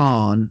Shao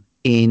Kahn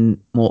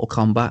in Mortal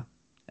Kombat.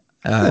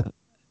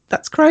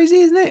 That's crazy,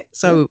 isn't it?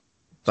 So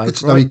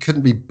he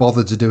couldn't be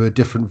bothered to do a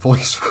different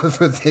voice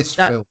for this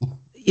film.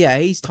 Yeah,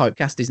 he's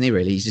typecast, isn't he?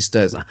 Really, he just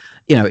does.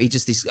 He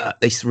just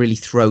this really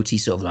throaty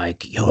sort of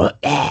like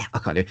I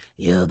can't do.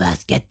 You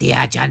must get the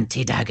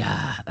Ajanti dagger.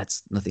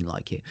 That's nothing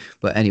like it.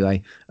 But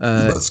anyway, you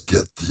must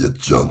get the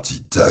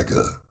Ajanti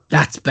dagger.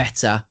 That's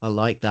better. I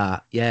like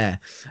that. Yeah.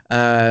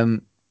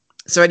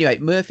 So anyway,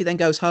 Murphy then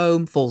goes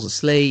home, falls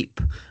asleep.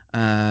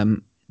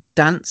 Charles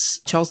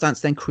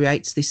Dance then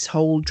creates this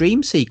whole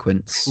dream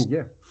sequence.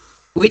 Yeah.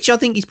 Which I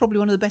think is probably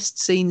one of the best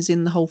scenes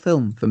in the whole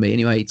film for me.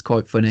 Anyway, it's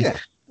quite funny. Yeah.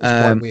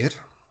 It's quite weird.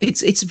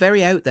 It's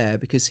very out there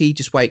because he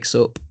just wakes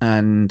up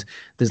and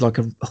there's like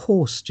a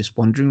horse just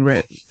wandering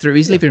through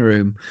his living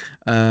room,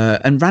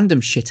 and random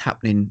shit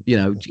happening,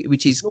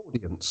 which is an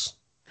audience.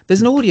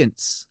 There's an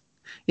audience.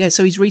 Yeah,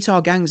 so his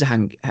retard gangs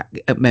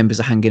members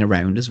are hanging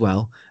around as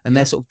well, and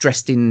they're sort of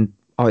dressed in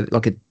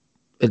like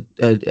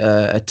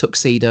a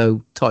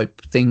tuxedo type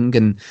thing,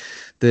 and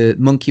the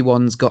monkey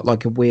one's got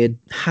like a weird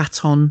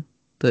hat on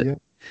that. Yeah.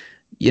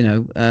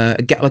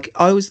 Like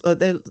I always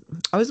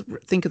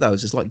think of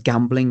those as like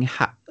gambling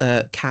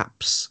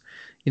caps.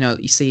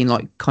 You see in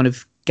like kind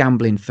of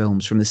gambling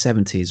films from the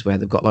 70s where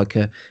they've got like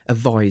a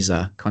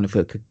visor, kind of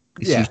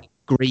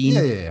green.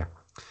 Yeah.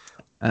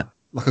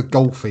 Like a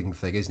golfing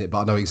thing, isn't it?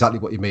 But I know exactly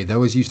what you mean. They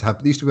always used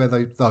to wear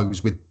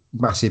those with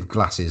massive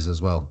glasses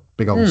as well,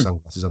 big old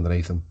sunglasses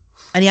underneath them.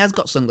 And he has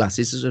got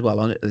sunglasses as well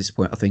on it at this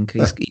point. I think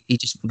he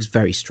just looks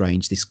very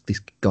strange. This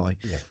guy.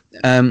 Yeah.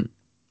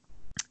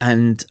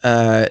 And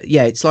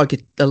yeah, it's like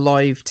a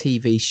live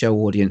TV show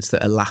audience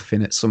that are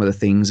laughing at some of the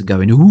things and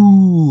going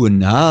ooh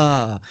and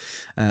ah,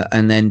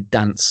 and then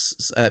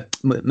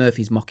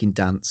Murphy's mocking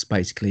Dance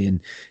basically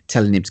and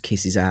telling him to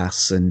kiss his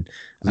ass, and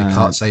He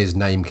can't say his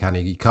name, can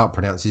he? He can't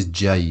pronounce his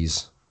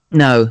J's.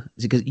 no,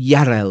 because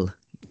Yarel.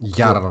 And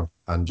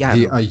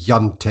Yarel. a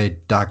Yante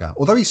dagger.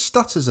 Although he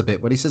stutters a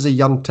bit when he says a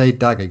Yante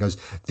dagger, he goes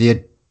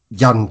the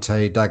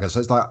Yante dagger. So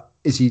it's like,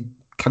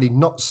 can he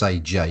not say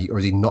J, or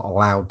is he not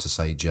allowed to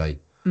say J?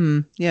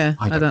 Yeah,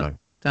 I don't know.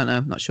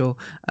 I'm not sure.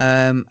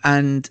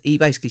 And he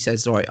basically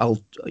says, "All right,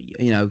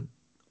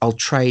 I'll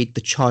trade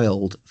the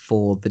child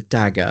for the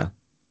dagger,"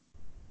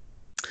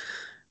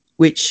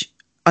 which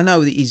I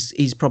know that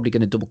he's probably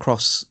going to double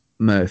cross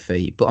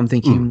Murphy, but I'm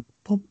thinking,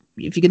 well,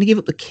 if you're going to give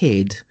up the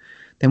kid,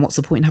 then what's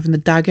the point in having the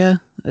dagger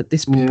at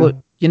this point?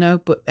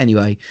 But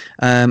anyway,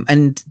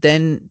 and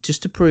then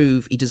just to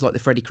prove, he does like the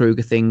Freddy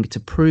Krueger thing to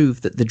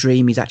prove that the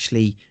dream is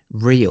actually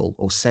real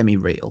or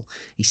semi-real.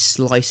 He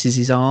slices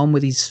his arm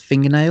with his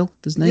fingernail,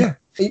 doesn't he? Yeah,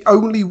 he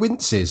only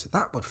winces.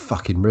 That would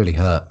fucking really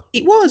hurt.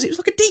 It was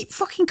like a deep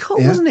fucking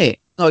cut, wasn't it?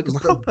 Like It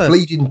was proper a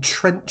bleeding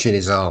trench in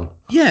his arm.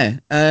 Yeah.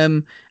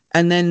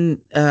 And then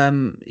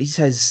he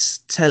says,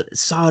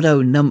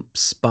 Sardo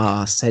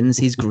Numpspa sends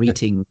his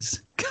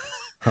greetings.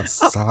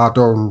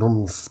 Sardo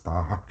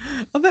Numpspa.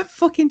 I bet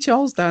fucking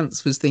Charles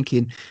Dance was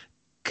thinking,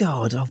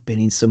 God, I've been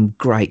in some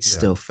great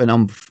stuff, and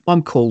I'm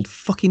called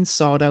fucking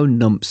Sardo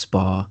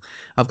Numpspa.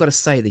 I've got to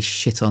say this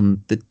shit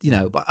on the,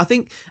 But I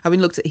think having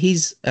looked at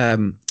his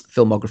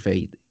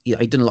filmography,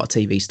 he'd done a lot of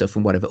TV stuff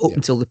and whatever up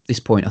until this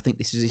point. I think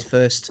this is his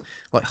first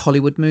like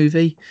Hollywood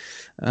movie.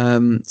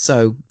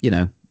 So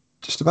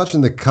Just imagine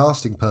the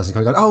casting person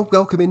going, "Oh,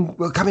 welcome in,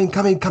 well, come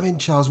in,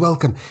 Charles,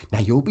 welcome. Now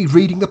you'll be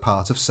reading the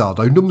part of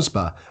Sardo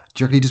Numpspa."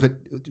 Do you reckon he just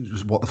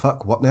went, "What the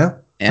fuck? What now?"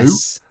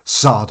 Yes. Who?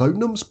 Sardo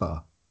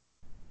Numpspa.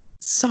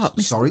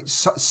 Sorry,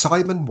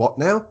 Simon. What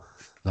now?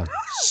 No,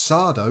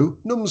 Sardo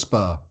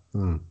Numpspa.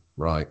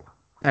 Right.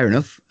 Fair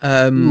enough.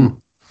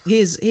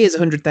 Here's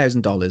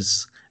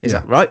 $100,000. Is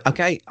that right?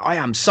 Okay, I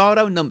am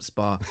Sardo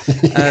Numpspa.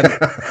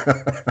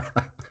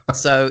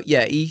 So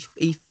yeah, he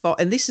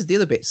fought, and this is the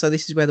other bit. So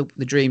this is where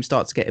the dream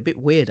starts to get a bit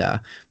weirder,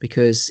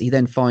 because he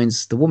then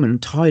finds the woman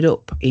tied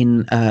up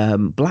in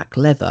black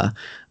leather.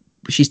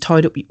 She's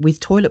tied up with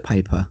toilet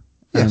paper,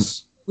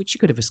 which she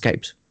could have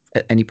escaped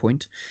at any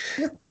point.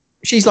 Yeah.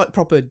 She's like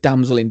proper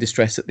damsel in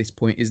distress at this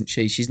point, isn't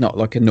she? She's not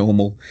like a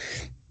normal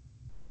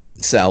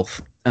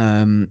self.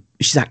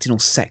 She's acting all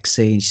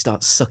sexy, and she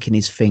starts sucking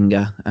his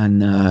finger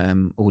and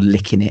or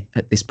licking it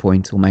at this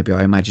point, or maybe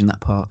I imagine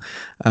that part.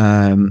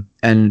 And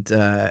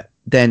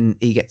then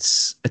he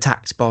gets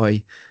attacked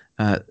by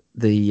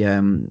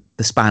the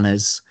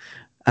spanners,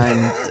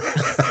 and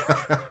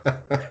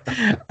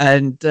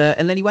and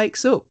then he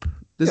wakes up,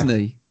 doesn't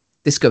he?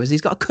 Discovers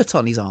he's got a cut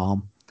on his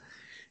arm.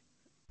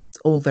 It's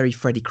all very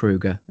Freddy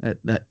Krueger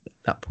at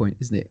that point,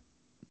 isn't it?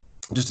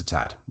 Just a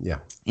tad, yeah.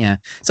 Yeah.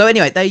 So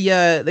anyway, they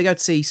go to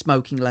see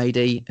Smoking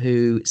Lady,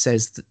 who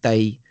says that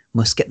they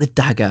must get the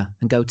dagger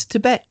and go to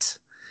Tibet.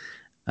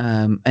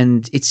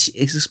 And it's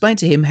explained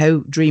to him how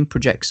dream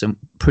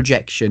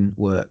projection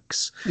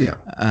works. Yeah.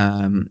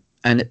 And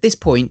at this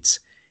point,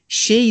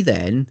 she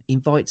then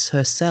invites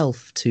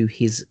herself to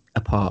his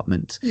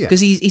apartment, because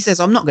he says,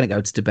 "I'm not going to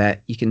go to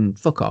Tibet. You can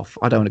fuck off.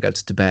 I don't want to go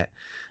to Tibet."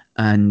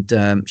 And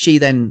she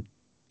then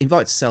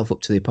invites herself up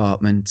to the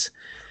apartment.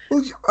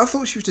 Well, I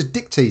thought she was just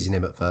dick teasing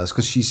him at first,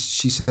 because she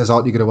says,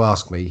 "Aren't you going to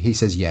ask me?" He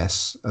says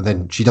yes, and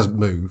then she doesn't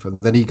move, and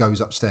then he goes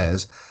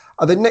upstairs,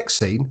 and then next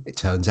scene, it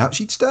turns out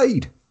she'd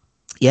stayed.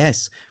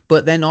 Yes,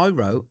 but then I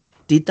wrote,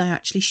 did they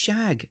actually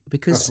shag?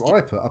 Because that's what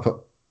I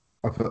put.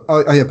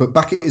 Oh yeah, but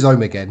back at his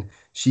home again,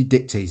 she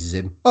dick teases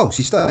him. Oh,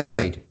 she stayed.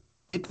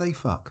 Did they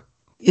fuck?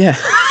 Yeah.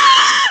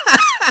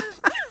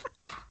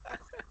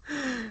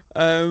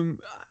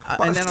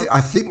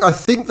 I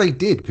think they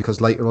did,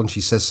 because later on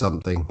she says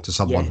something to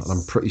someone, and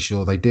I'm pretty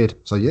sure they did.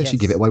 So yeah, she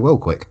give it away well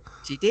quick.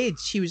 She did.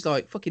 She was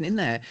like fucking in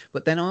there.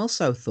 But then I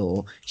also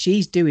thought,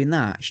 she's doing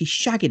that. She's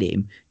shagging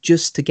him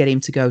just to get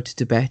him to go to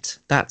Tibet.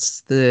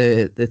 That's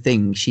the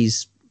thing.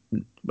 She's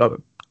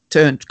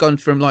gone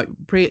from like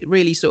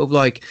really sort of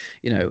like,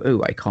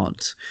 oh, I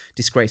can't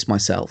disgrace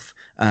myself,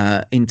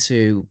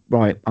 into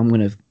right, I'm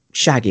going to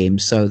shag him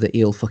so that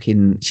he'll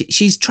fucking...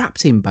 She's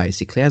trapped him,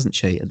 basically, hasn't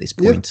she, at this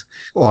point?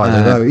 Yeah. Well, I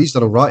don't know. He's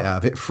done all right out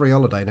of it. Free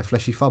holiday and a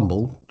fleshy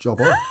fumble. Job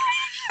on.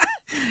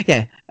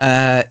 Yeah.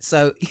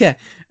 So, yeah.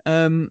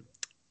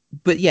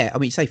 But, yeah, I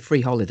mean, you say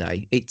free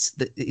holiday. It's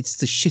the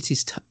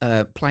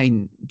shittest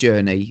plane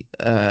journey.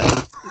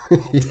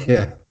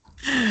 Yeah.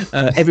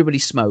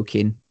 Everybody's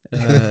smoking.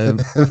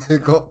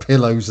 They've got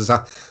pillows. As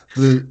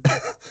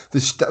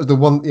the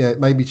one, yeah, it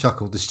made me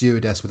chuckle. The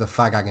stewardess with a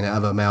fag hanging out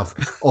of her mouth,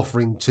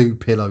 offering 2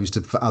 pillows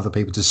for other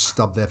people to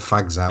stub their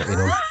fags out in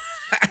on.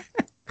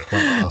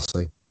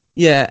 Classy.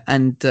 Yeah,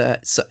 and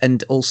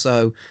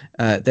also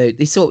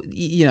they sort,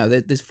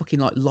 there's fucking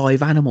like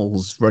live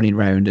animals running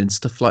around and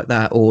stuff like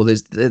that, or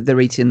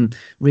they're eating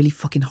really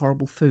fucking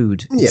horrible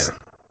food.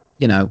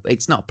 You know,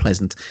 it's not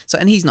pleasant. So,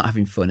 and he's not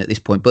having fun at this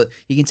point, but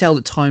you can tell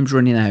that time's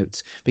running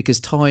out because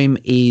time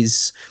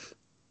is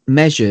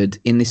measured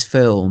in this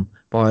film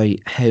by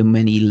how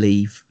many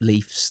leaves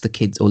the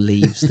kids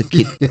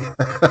the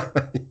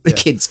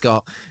kids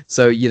got.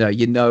 So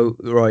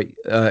right,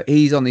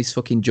 he's on this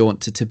fucking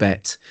jaunt to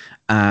Tibet,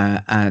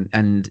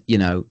 and you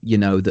know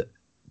that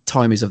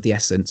time is of the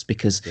essence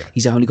because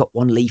he's only got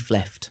one leaf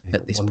left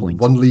at this point.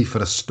 One leaf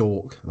and a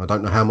stalk. I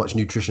don't know how much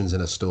nutrition's in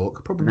a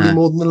stalk. Probably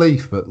more than the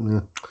leaf, but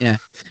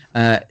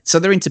so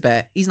they're in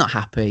Tibet. He's not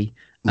happy.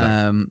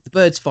 No. The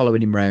bird's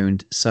following him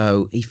round,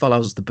 so he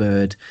follows the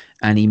bird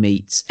and he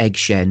meets Egg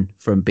Shen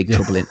from Big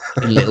Trouble in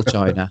Little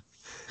China.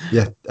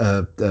 Yeah,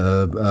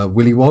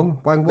 Willy Wong,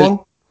 Wang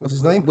Wong. What's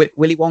his name?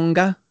 Willy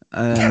Wonga.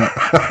 I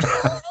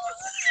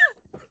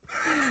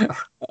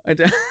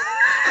don't.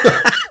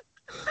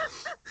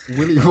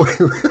 Willy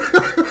Wonga.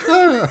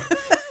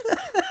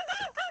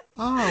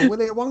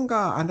 Willy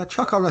Wonga and the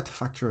chocolate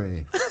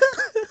factory.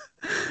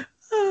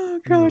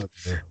 Oh God.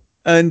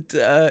 And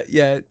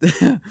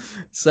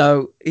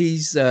so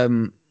he's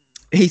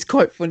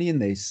quite funny in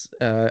this,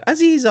 as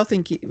he is. I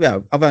think.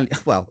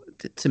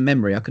 To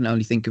memory, I can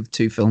only think of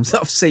 2 films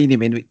that I've seen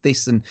him in,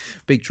 this and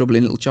Big Trouble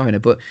in Little China.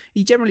 But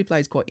he generally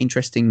plays quite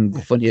interesting,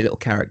 funny little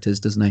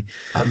characters, doesn't he?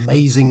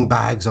 Amazing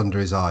bags under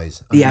his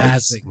eyes. Amazing.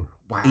 Yes.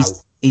 Wow.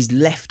 His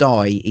left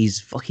eye is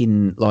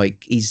fucking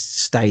like he's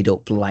stayed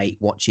up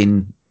late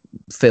watching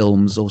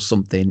films or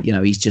something. You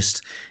know,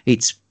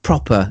 it's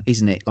proper,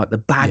 isn't it? Like the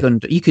bag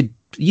under. You could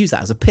use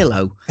that as a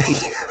pillow.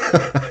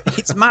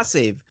 It's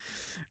massive.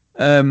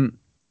 So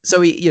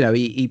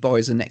he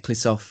buys a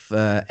necklace off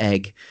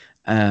Egg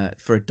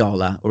for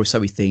 $1, or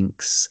so he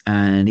thinks,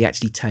 and he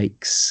actually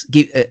takes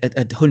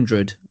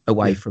 100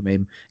 away from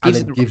him, and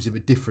then gives him a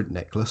different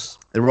necklace,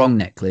 the wrong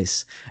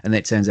necklace, and then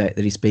it turns out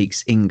that he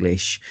speaks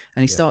English,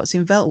 and he starts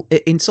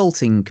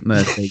insulting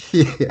Murphy.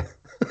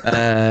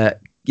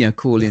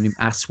 Calling him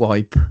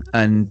asswipe,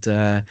 and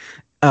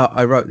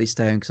I wrote this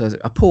down because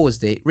I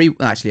paused it.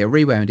 I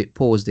rewound it,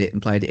 paused it,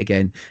 and played it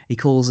again. He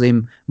calls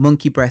him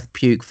monkey breath,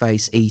 puke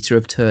face, eater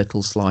of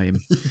turtle slime.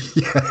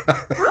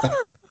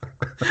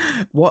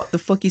 What the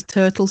fuck is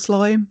turtle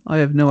slime? I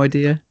have no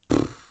idea.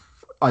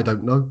 I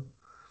don't know,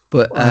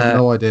 but I have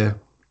no idea.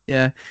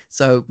 Yeah.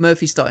 So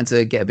Murphy's starting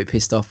to get a bit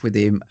pissed off with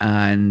him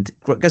and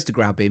goes to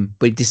grab him,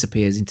 but he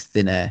disappears into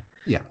thin air.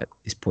 Yeah. At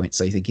this point,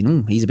 so you're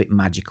thinking, he's a bit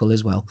magical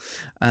as well.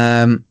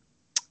 And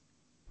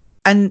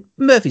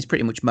Murphy's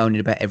pretty much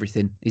moaning about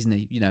everything, isn't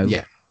he?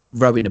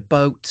 Rowing a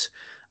boat.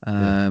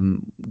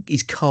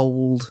 He's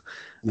cold.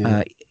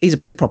 He's a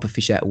proper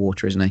fish out of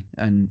water, isn't he?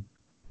 And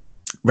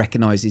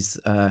recognises,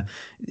 that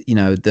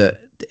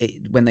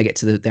when they get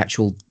to the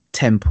actual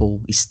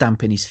temple, he's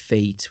stamping his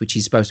feet, which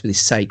is supposed to be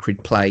this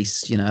sacred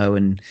place,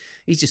 and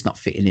he's just not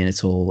fitting in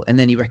at all. And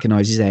then he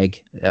recognises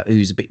Egg,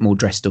 who's a bit more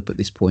dressed up at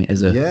this point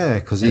as a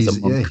because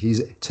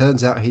it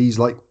turns out he's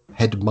like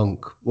head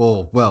monk,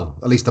 or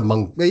at least a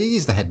monk.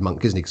 He's the head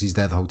monk, isn't he? Because he's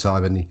there the whole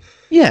time, and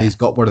he's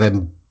got one of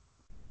them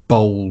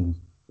bowl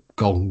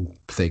gong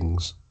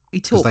things.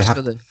 He talks they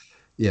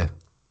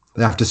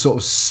have to sort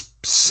of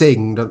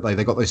sing, don't they?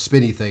 They got those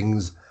spinny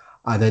things,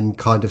 and then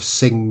kind of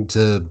sing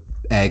to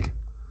Egg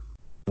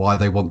why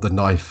they want the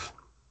knife,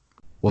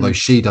 although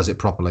she does it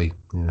properly.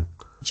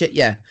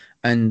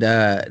 And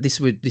this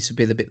would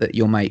be the bit that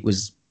your mate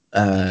was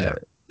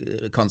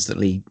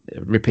constantly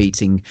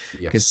repeating,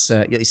 because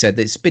he said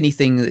the spinny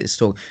thing that's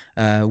talking,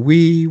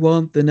 we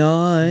want the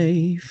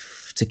knife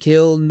to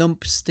kill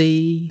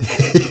Numpsty,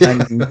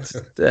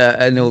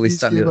 and all this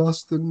stuff. Give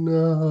us the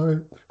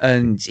knife.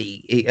 And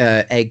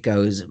Egg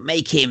goes,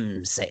 make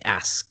him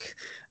ask.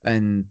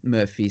 And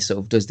Murphy sort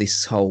of does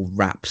this whole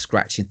rap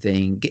scratching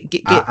thing.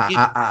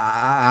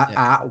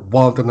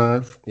 Want the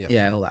knife?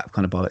 Yeah, all that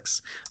kind of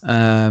bollocks.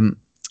 And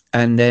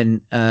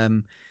then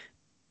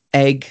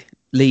Egg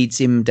leads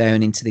him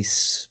down into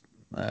this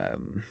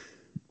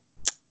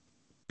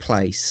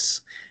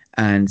place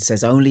and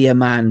says only a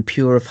man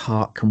pure of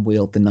heart can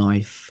wield the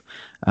knife,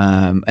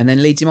 and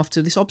then leads him off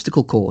to this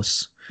obstacle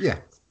course.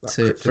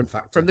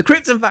 From the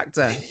Krypton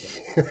Factor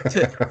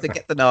to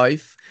get the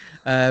knife.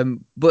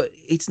 But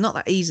it's not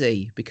that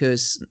easy,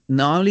 because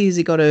not only has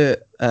he got to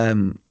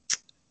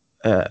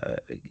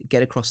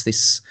get across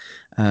this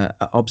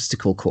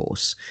obstacle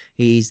course,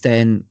 he's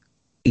given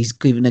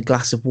a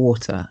glass of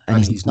water,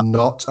 and he's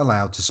not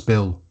allowed to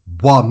spill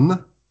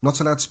one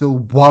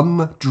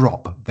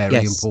drop.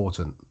 Very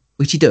important.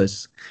 Which he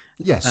does.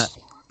 Yes.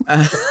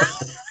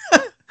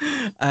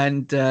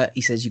 And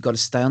he says you've got to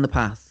stay on the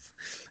path.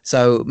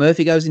 So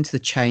Murphy goes into the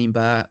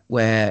chamber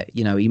where,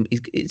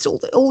 it's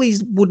all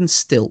these wooden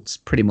stilts,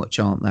 pretty much,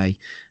 aren't they?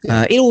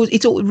 Yeah.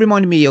 It all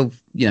reminded me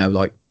of,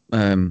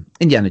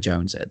 Indiana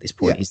Jones at this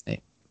point, isn't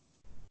it?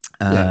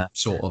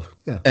 Sort of.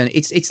 Yeah. And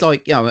it's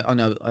like, I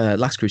know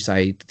Last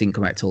Crusade didn't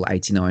come out till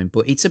 89,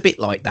 but it's a bit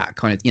like that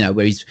kind of,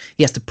 where he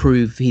has to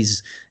prove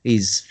his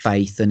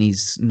faith and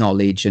his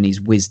knowledge and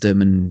his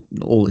wisdom and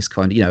all this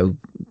kind of,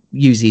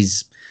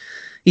 use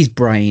his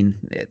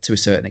brain to a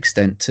certain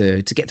extent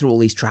to get through all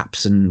these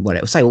traps and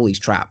whatever. Say all these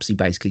traps, he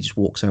basically just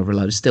walks over a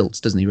load of stilts,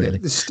 doesn't he? Really?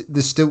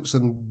 The stilts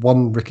and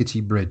one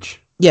rickety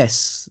bridge.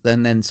 Yes,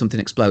 and then something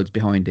explodes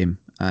behind him,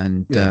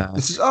 and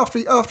this is after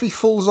he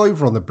falls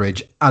over on the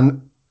bridge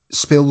and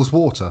spills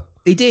water.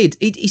 He did.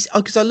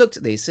 Because I looked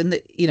at this,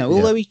 and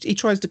although he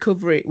tries to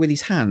cover it with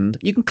his hand,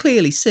 you can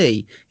clearly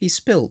see he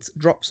spilt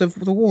drops of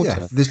the water.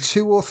 Yeah, there's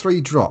 2 or 3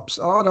 drops.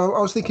 Oh no,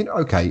 I was thinking,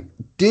 okay,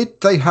 did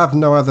they have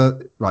no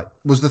other? Right,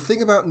 was the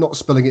thing about not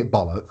spilling it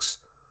bollocks,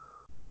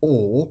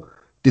 or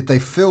did they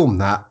film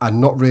that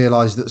and not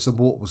realise that some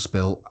water was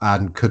spilled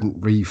and couldn't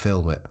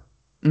refilm it?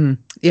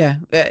 Yeah,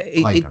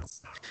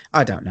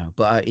 I don't know,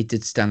 but it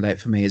did stand out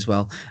for me as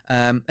well.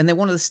 And then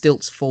one of the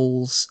stilts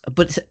falls,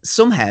 but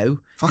somehow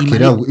fucking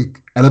hell,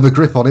 hell of a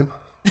grip on him.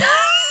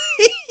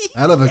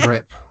 Hell of a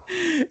grip.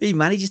 He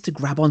manages to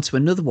grab onto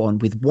another one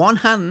with one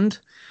hand.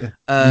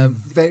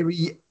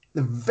 The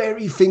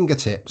very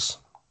fingertips.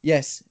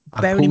 Yes,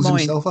 and pulls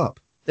himself up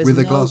with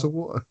a glass of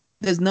water.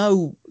 There's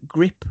no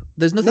grip.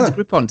 There's nothing to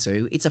grip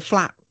onto. It's a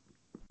flat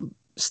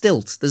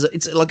stilt.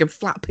 It's like a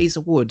flat piece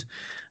of wood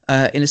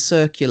in a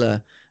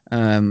circular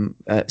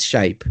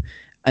shape,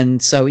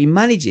 and so he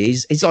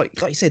manages. It's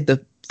like you said,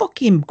 the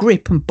fucking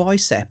grip and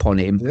bicep on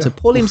him to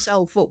pull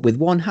himself up with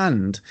one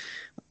hand,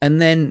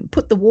 and then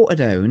put the water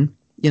down.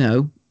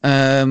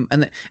 And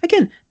then,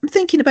 again, I'm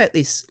thinking about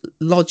this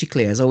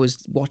logically as I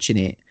was watching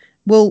it.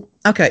 Well,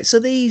 okay, so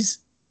these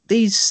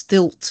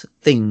stilt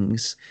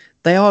things,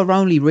 they are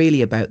only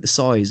really about the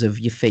size of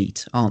your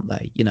feet, aren't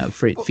they?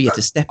 For you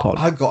to step on.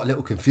 I got a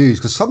little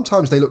confused because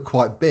sometimes they look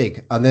quite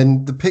big, and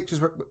then the pictures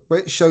where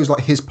it shows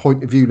like his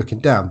point of view looking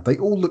down, they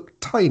all look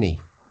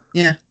tiny.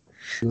 Yeah.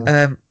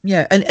 And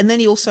then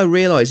he also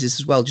realizes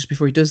as well, just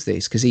before he does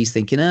this, because he's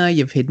thinking,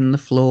 you've hidden the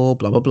floor,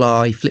 blah blah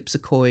blah. He flips a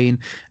coin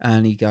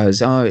and he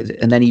goes,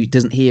 and then he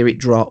doesn't hear it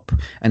drop,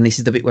 and this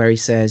is the bit where he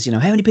says, how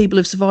many people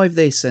have survived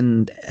this?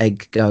 And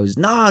Egg goes,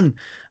 none.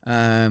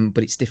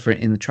 But it's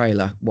different in the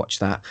trailer. Watch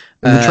that.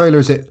 In the trailer,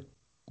 is it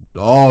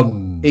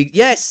none?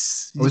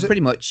 Yes, pretty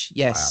much.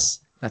 Yes,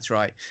 wow. That's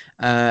right.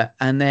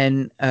 And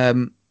then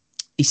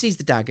he sees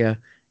the dagger.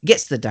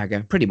 Gets the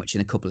dagger pretty much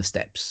in a couple of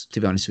steps, to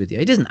be honest with you.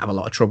 He doesn't have a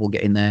lot of trouble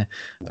getting there.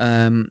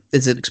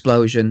 There's an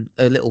explosion,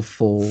 a little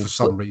fall. For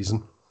some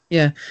reason.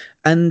 Yeah.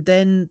 And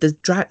then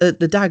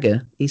the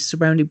dagger is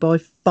surrounded by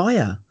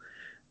fire.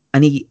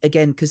 And he,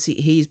 again, because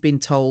he's been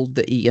told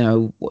that,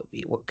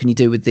 what can you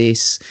do with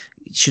this?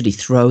 Should he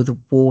throw the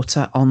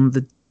water on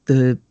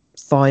the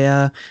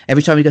fire?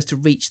 Every time he goes to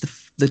reach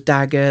the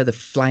dagger, the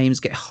flames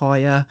get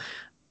higher.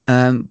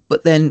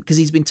 But then, because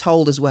he's been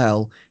told as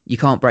well, you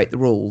can't break the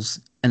rules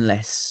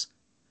unless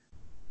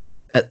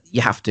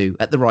you have to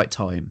at the right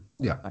time.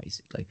 Yeah,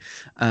 basically.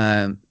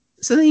 So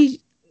then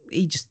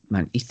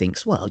he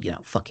thinks, well,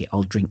 fuck it,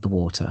 I'll drink the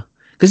water,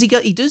 because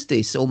he does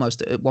this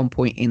almost at one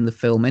point in the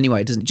film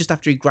anyway, doesn't? Just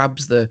after he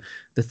grabs the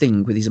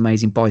thing with his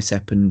amazing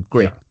bicep and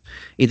grip,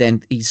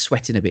 he's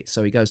sweating a bit,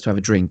 so he goes to have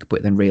a drink,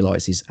 but then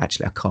realizes,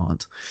 actually, I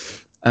can't.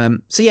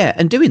 So yeah,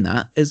 and doing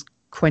that has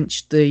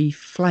quenched the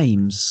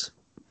flames,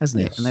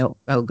 hasn't it? And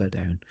they'll go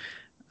down.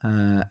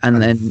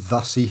 And then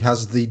thus he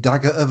has the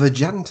dagger of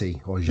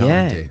Ajanti, or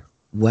Janti. Yeah,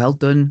 well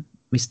done,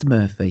 Mr.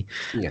 Murphy.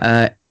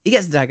 Yeah. He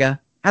gets the dagger,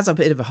 has a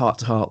bit of a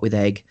heart-to-heart with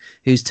Egg,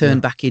 who's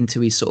turned back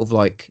into his sort of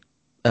like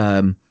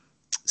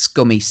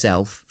scummy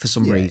self for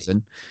some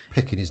reason.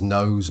 Picking his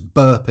nose,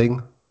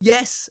 burping.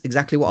 Yes,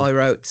 exactly what I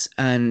wrote,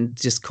 and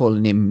just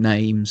calling him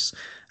names.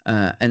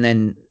 And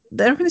then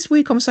they're having this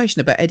weird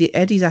conversation about Eddie.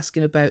 Eddie's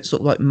asking about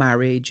sort of like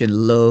marriage and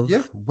love.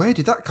 Yeah, where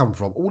did that come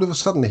from? All of a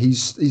sudden,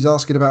 he's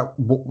asking about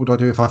what would I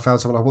do if I found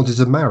someone I wanted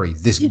to marry?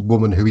 This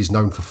woman who he's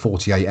known for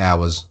 48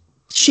 hours.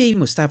 She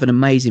must have an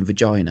amazing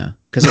vagina,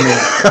 because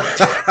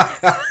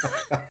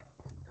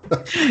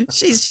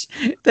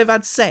they've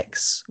had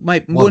sex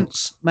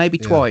once, maybe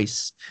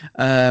twice,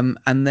 and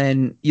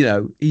then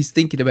he's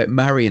thinking about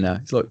marrying her.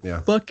 It's like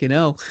fucking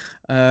hell.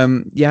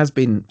 He has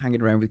been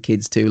hanging around with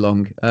kids too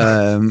long.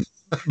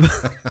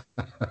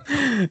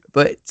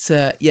 But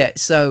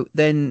so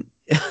then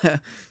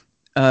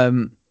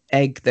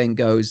Egg then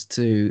goes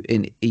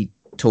he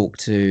talked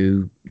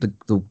to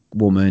the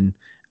woman,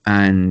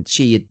 and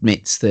she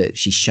admits that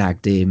she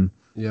shagged him.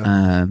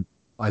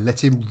 I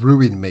let him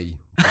ruin me.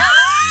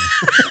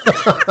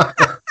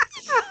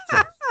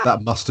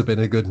 That must have been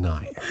a good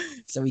night.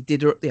 So he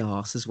did her up the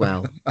arse as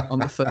well on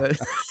the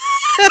first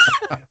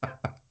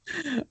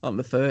on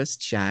the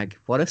first shag.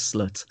 What a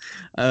slut.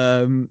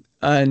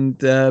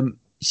 And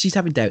she's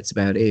having doubts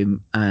about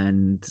him,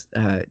 and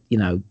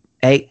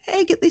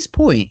Egg at this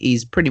point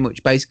is pretty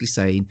much basically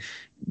saying,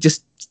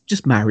 just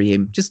marry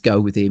him, just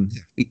go with him.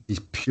 He's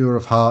pure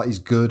of heart, he's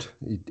good.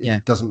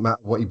 It doesn't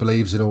matter what he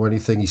believes in or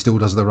anything, he still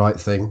does the right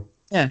thing.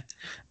 Yeah.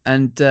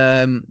 And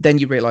then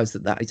you realise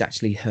that is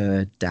actually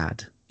her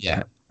dad.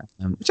 Yeah.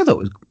 Which I thought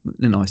was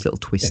a nice little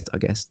twist, I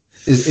guess.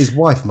 His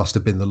wife must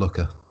have been the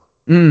looker.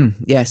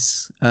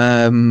 Yes.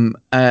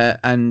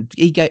 And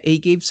he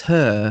gives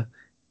her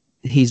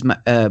his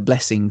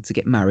blessing to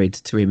get married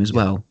to him as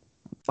well.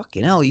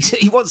 fucking hell,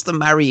 he wants to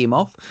marry him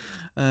off,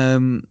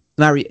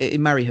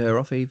 marry her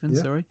off even.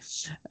 Yeah. Sorry.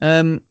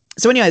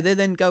 So anyway, they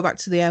then go back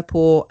to the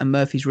airport, and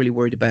Murphy's really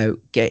worried about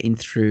getting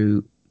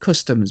through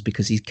customs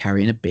because he's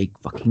carrying a big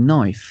fucking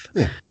knife.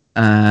 Yeah.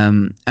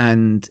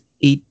 And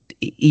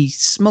he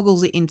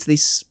smuggles it into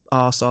this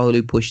arsehole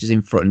who pushes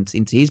in front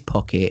into his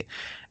pocket,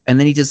 and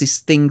then he does this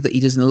thing that he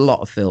does in a lot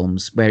of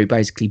films where he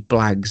basically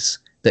blags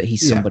that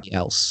he's somebody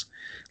else.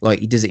 Like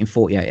he does it in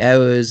 48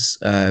 Hours,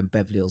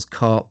 Beverly Hills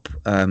Cop,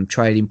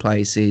 Trading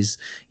Places.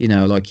 You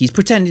know, like he's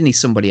pretending he's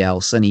somebody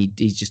else, and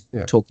he's just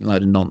talking a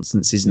load of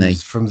nonsense, isn't he?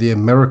 He's from the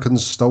American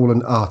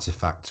Stolen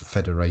Artifact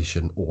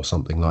Federation or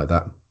something like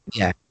that.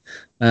 Yeah,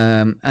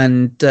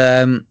 and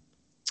they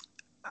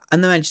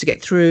manage to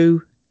get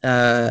through.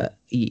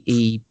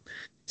 He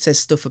says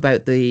stuff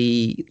about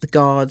the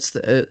guards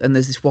and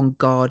there's this one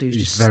guard who's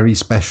just very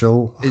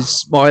special, is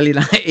smiling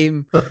at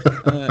him.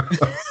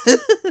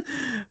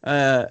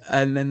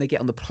 And then they get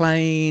on the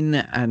plane,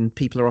 and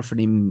people are offering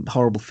him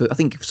horrible food. I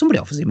think somebody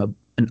offers him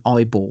an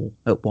eyeball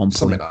at one point.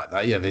 Something like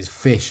that. Yeah, there's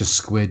fish, a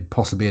squid,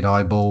 possibly an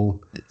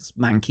eyeball. It's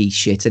manky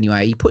shit.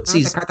 Anyway, he puts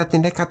his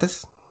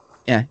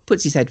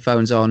puts his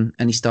headphones on,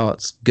 and he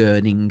starts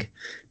gurning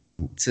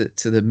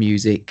to the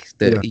music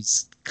that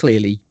he's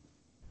clearly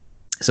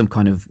some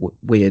kind of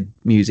weird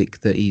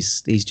music that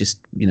he's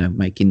just, you know,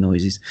 making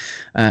noises.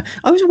 I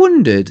always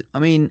wondered, I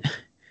mean,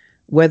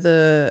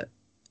 whether,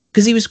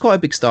 because he was quite a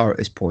big star at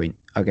this point,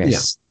 I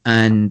guess,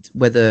 and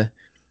whether,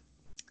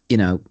 you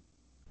know,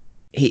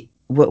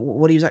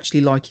 what he was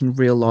actually like in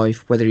real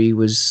life, whether he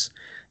was,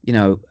 you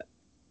know,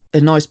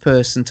 a nice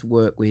person to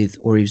work with,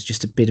 or he was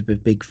just a bit of a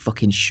big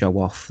fucking show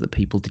off that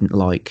people didn't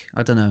like.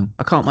 I don't know.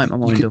 I can't make my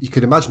mind up. You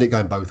could imagine it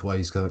going both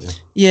ways, can't you?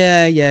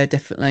 Yeah,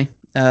 definitely.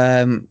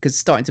 Because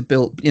starting to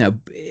build, you know,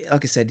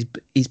 like I said,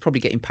 he's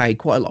probably getting paid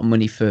quite a lot of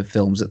money for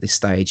films at this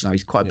stage. You know,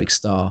 he's quite a big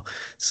star,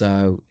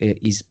 so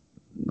he's.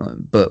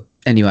 But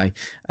anyway,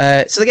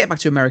 so they get back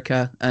to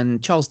America,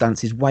 and Charles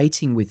Dance is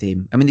waiting with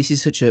him. I mean, this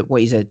is such a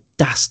he's a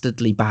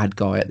dastardly bad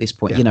guy at this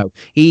point. You know,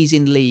 he's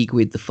in league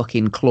with the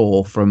fucking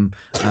Claw from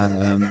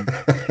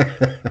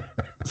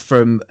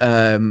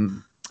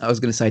I was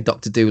going to say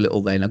Dr.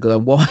 Dolittle then. I'm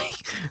going, why?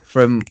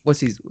 From, what's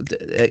his,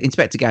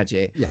 Inspector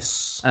Gadget.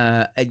 Yes.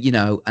 You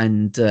know,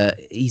 and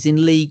he's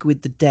in league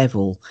with the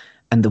devil,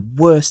 and the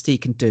worst he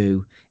can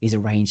do is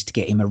arrange to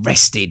get him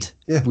arrested.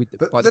 Yeah,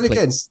 but then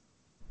again,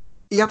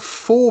 he had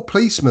 4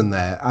 policemen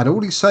there, and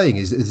all he's saying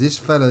is this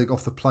fella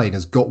off the plane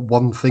has got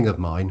one thing of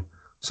mine,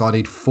 so I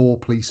need 4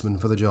 policemen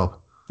for the job.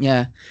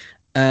 Yeah.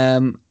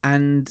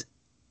 And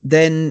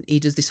then he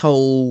does this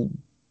whole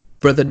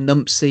Brother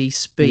Numpsy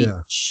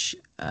speech.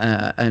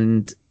 Yeah.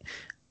 And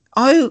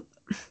I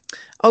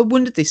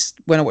wondered this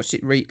when I watched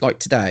it like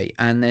today,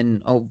 and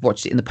then I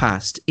watched it in the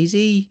past. Is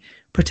he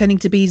pretending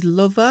to be his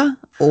lover,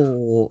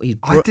 or his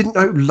I didn't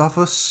know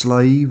lover,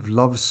 slave,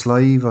 love,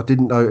 slave. I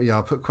didn't know. Yeah,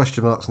 I put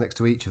question marks next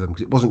to each of them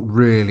because it wasn't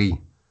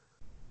really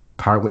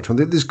apparent which one.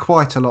 There's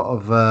quite a lot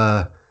of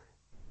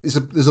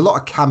there's a lot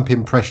of camp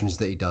impressions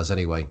that he does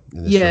anyway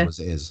in this film as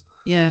it is.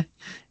 Yeah,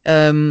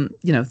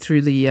 you know,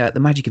 through the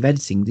magic of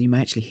editing, you may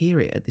actually hear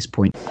it at this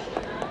point.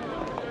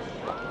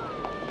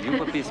 You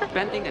will be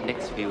spending the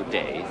next few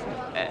days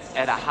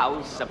at a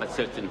house of a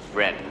certain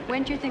friend.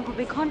 When do you think we'll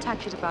be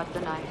contacted about the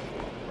knife?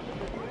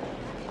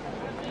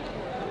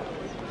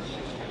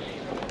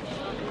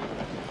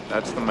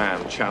 That's the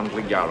man,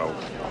 Chandler Yarrow.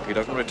 If he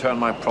doesn't return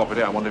my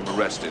property, I want him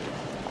arrested.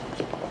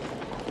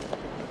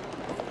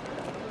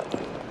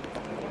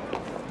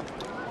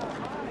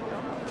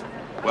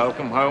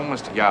 Welcome home,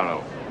 Mr.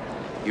 Yarrow.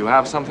 You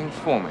have something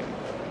for me.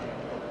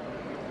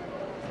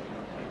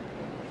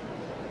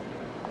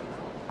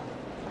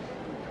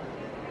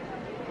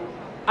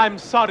 I'm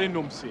sorry,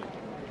 Numpsy.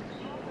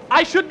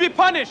 I should be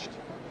punished.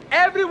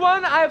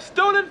 Everyone I have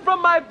stolen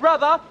from my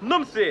brother,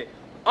 Numpsy.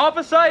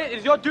 Officer, it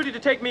is your duty to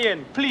take me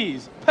in.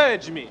 Please,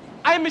 purge me.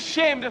 I am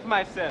ashamed of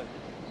myself.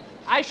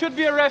 I should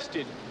be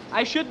arrested.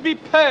 I should be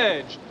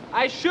purged.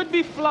 I should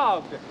be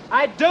flogged.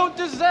 I don't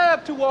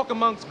deserve to walk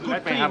amongst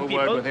good, clean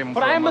people,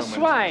 but I am a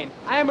swine.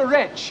 I am a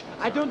wretch.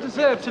 I don't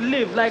deserve to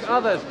live like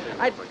others.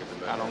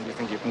 How long do you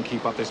think you can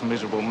keep up this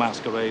miserable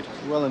masquerade?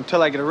 Well,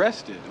 until I get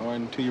arrested, or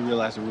until you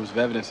realize the rules of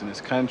evidence in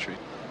this country.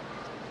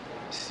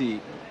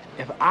 See,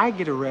 if I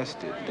get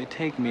arrested, they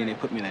take me and they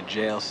put me in a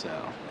jail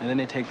cell. And then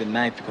they take the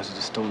knife because it's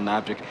a stolen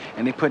object,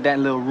 and they put that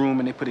little room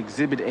and they put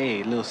Exhibit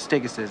A, a little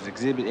sticker says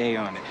Exhibit A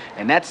on it.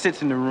 And that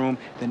sits in the room,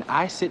 then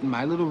I sit in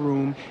my little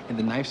room, and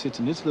the knife sits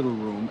in this little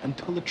room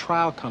until the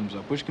trial comes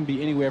up, which can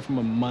be anywhere from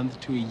a month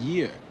to a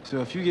year.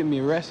 So if you get me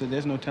arrested,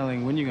 there's no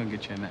telling when you're gonna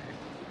get your knife.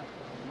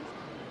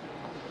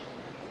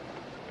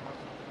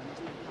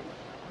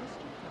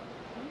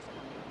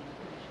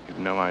 You've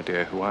no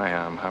idea who I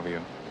am, have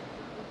you?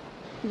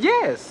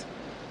 Yes,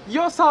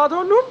 you're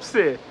Sardo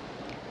Numpsy.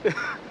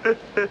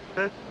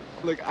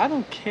 Look, I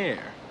don't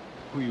care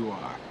who you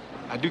are.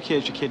 I do care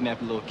that you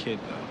kidnapped a little kid,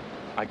 though.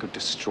 I could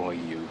destroy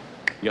you,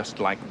 just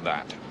like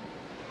that.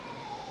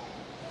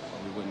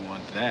 Well, we wouldn't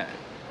want that.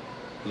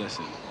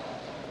 Listen,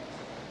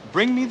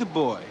 bring me the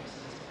boy,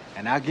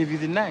 and I'll give you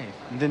the knife.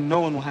 And then no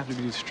one will have to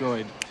be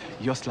destroyed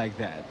just like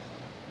that.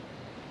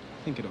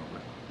 Think it over.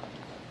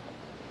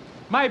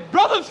 My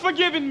brother's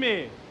forgiven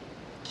me.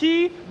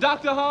 Key,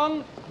 Dr.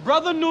 Hong,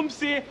 Brother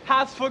Numsi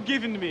has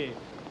forgiven me.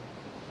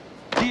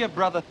 Dear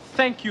brother,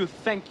 thank you,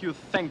 thank you,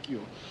 thank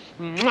you.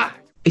 Mwah!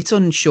 It's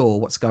unsure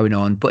what's going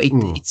on, but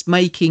it's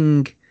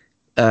making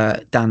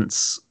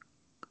Dance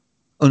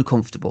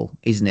uncomfortable,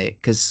 isn't it?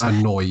 Because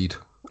annoyed,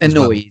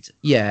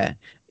 yeah,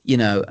 you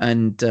know,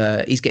 and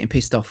he's getting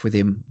pissed off with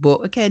him.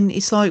 But again,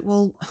 it's like,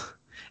 well,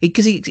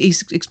 because he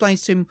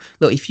explains to him,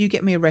 look, if you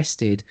get me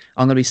arrested,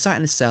 I'm going to be sat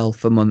in a cell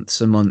for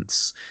months and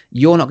months.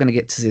 You're not going to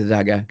get to see the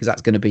dagger because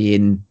that's going to be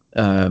in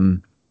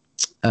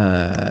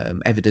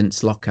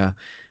evidence locker.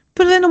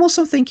 But then I'm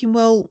also thinking,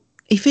 well,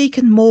 if he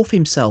can morph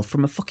himself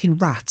from a fucking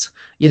rat,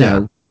 you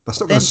know, that's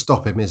not going to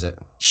stop him, is it?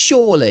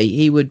 Surely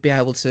he would be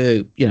able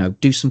to, you know,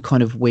 do some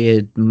kind of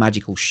weird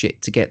magical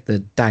shit to get the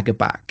dagger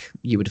back.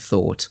 You would have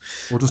thought,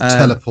 or just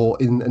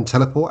teleport in and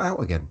teleport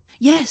out again.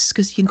 Yes,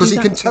 because he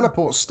can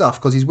teleport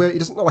stuff. Because he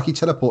doesn't look like he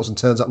teleports and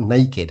turns up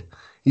naked.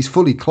 He's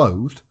fully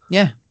clothed.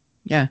 Yeah.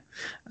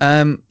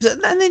 And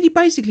then he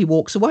basically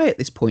walks away at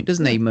this point,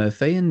 doesn't he,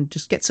 Murphy, and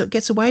just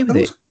gets away with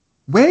it.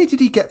 Where did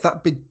he get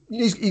that big?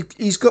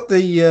 He's got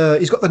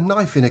the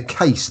knife in a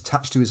case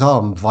attached to his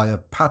arm via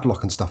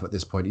padlock and stuff. At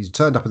this point, he's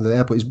turned up in the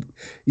airport.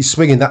 He's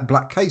swinging that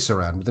black case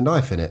around with the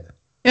knife in it.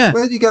 Yeah.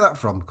 Where did you get that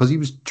from? Because he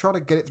was trying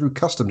to get it through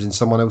customs in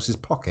someone else's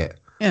pocket.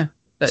 Yeah.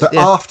 So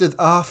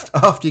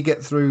after you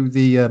get through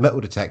the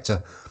metal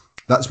detector,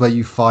 that's where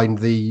you find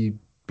the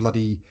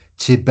bloody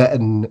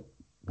Tibetan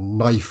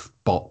knife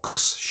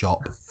box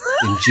shop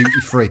in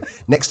duty free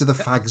next to the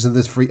fags and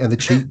the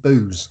cheap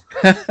booze.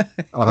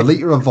 I'll have a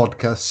litre of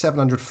vodka,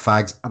 700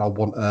 fags, and I'll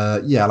want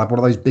I'll have one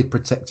of those big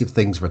protective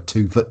things for a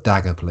 2-foot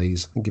dagger,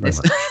 please. Thank you very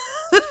much.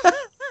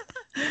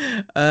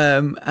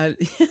 And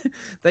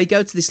they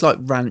go to this like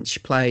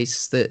ranch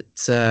place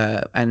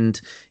that and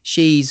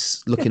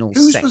she's looking all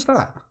whose was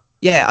that?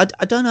 Yeah,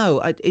 I don't know.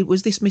 It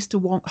was this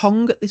Mr.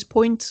 Hong at this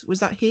point.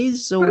 Was that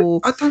his or?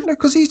 I don't know,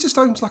 because he just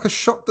owns like a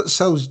shop that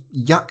sells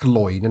yak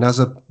loin and has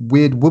a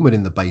weird woman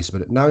in the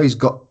basement. Now he's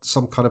got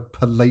some kind of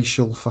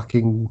palatial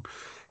fucking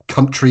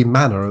country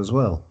manor as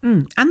well.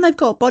 And they've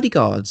got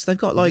bodyguards. They've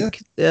got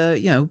like you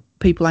know,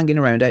 people hanging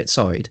around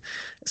outside.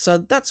 So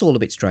that's all a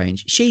bit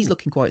strange. She's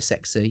looking quite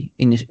sexy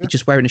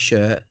just wearing a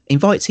shirt.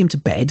 Invites him to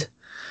bed.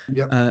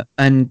 Yep.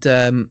 And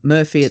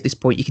Murphy at this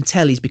point, you can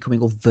tell he's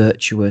becoming all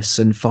virtuous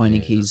and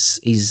finding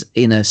his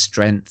inner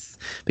strength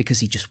because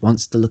he just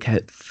wants to look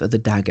out for the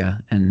dagger,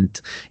 and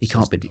he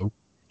can't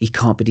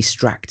be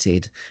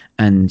distracted.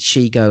 And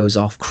she goes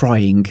off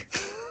crying.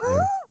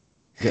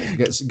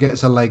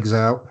 Gets her legs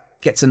out.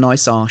 Gets a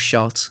nice arse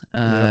shot.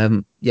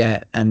 And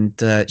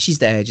she's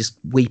there just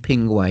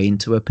weeping away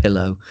into a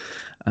pillow.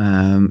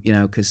 You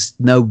know, because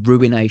no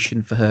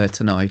ruination for her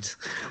tonight.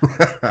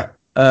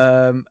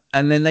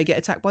 And then they get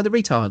attacked by the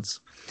retards.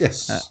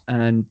 Yes.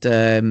 And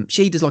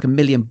she does like a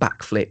million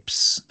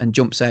backflips and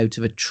jumps out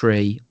of a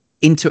tree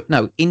into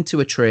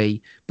a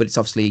tree, but it's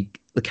obviously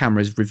the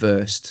camera's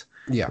reversed.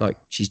 Yeah. Like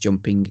she's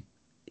jumping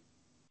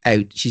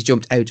out. She's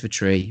jumped out of a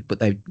tree, but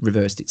they've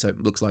reversed it, so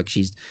it looks like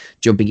she's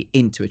jumping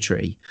into a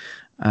tree,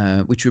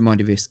 which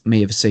reminded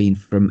me of a scene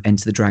from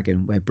Enter the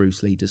Dragon where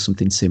Bruce Lee does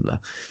something similar.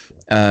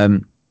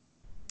 And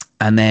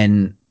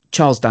then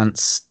Charles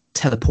Dance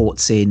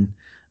teleports in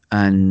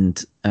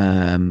and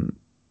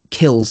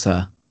kills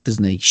her,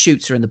 doesn't he?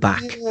 Shoots her in the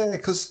back. Yeah,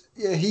 because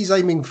he's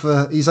aiming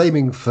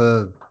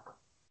for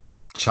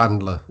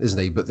Chandler, isn't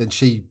he? But then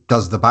she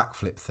does the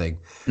backflip thing.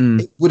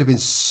 It would have been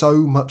so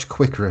much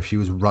quicker if she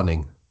was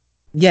running.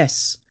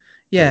 Yes.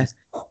 Yeah.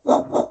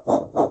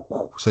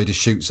 So he just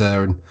shoots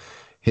her and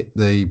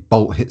the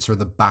bolt hits her in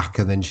the back,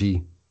 and then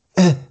she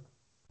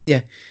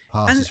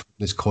passes from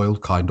this coil,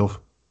 kind of.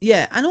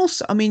 Yeah, and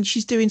also, I mean,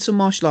 she's doing some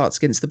martial arts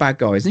against the bad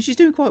guys, and she's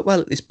doing quite well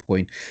at this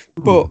point.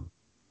 But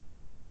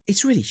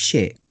it's really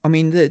shit. I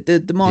mean,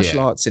 the martial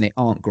arts in it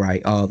aren't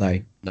great, are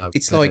they? No,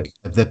 it's like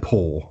they're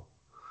poor.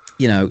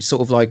 You know,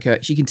 sort of like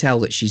she can tell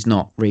that she's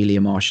not really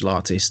a martial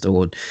artist,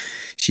 or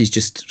she's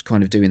just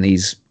kind of doing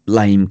these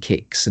lame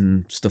kicks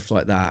and stuff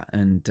like that.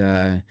 And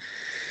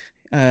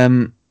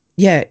in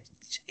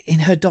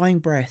her dying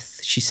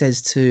breath, she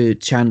says to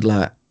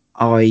Chandler,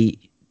 "I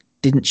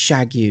didn't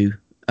shag you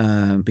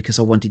because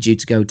I wanted you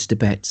to go to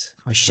Tibet.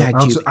 I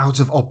shagged you out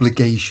of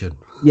obligation."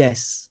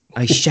 Yes,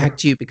 I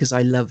shagged you because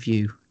I love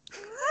you.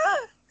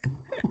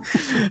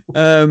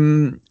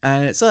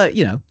 So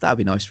you know, that'd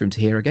be nice for him to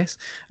hear, I guess.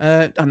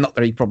 I'm not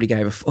that he probably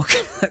gave a fuck.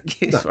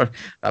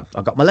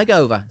 I got my leg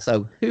over,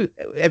 so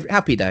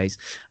happy days.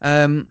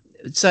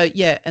 So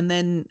yeah, and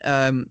then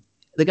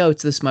they go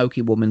to the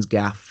smoky woman's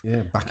gaff.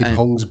 Yeah, back in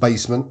Hong's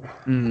basement.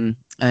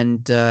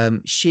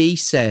 And she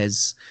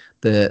says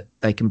that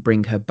they can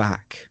bring her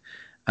back.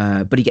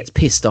 But he gets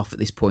pissed off at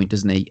this point,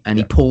 doesn't he? And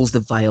he pulls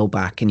the veil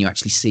back, and you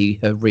actually see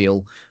her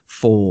real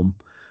form.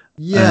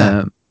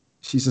 Yeah,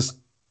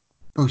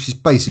 she's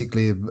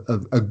basically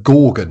a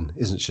Gorgon,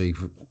 isn't she?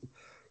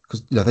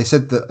 Because they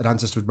said that an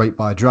ancestor was raped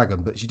by a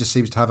dragon, but she just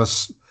seems to have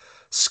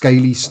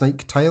scaly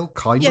snake tail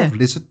kind of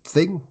lizard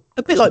thing.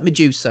 A bit like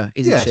Medusa,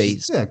 isn't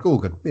she? Yeah,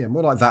 Gorgon. Yeah,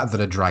 more like that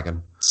than a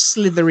dragon.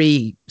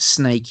 Slithery,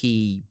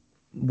 snaky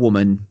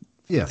woman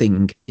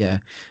thing. Yeah.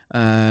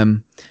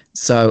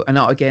 So, and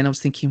again, I was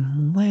thinking,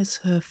 where's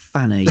her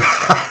fanny?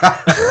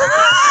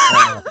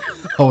 I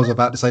was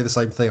about to say the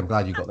same thing. I'm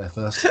glad you got there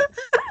first.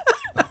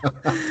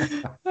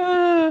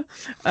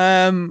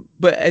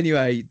 But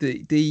anyway,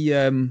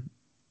 the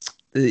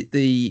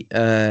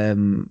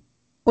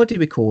what do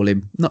we call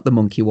him? Not the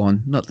monkey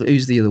one.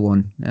 Who's the other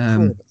one?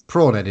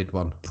 Prawn-headed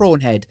one.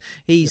 Prawnhead.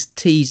 He's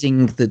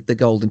teasing the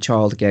golden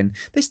child again.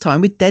 This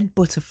time with dead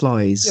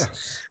butterflies.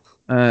 Yes.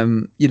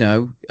 You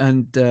know,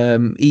 and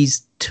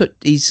he's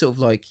sort of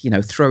like, you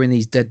know, throwing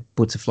these dead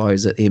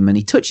butterflies at him, and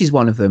he touches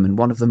one of them, and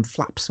one of them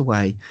flaps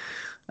away.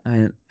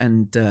 And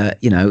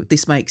you know,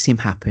 this makes him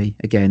happy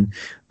again.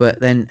 But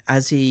then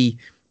as he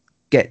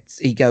gets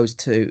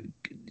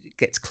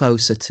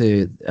closer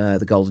to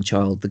the golden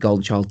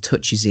child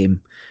touches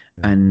him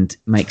and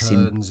makes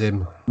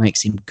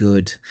him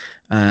good.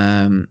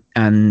 And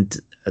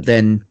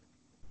then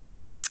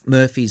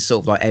Murphy's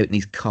sort of like out in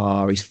his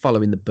car. He's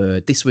following the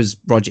bird. This was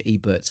Roger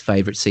Ebert's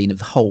favourite scene of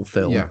the whole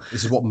film. Yeah,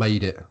 this is what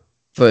made it.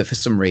 For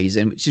some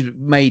reason, which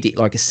made it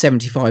like a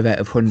 75 out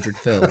of 100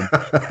 film.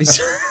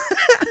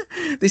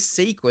 This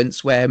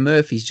sequence where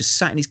Murphy's just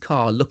sat in his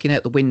car looking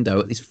out the window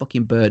at this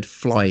fucking bird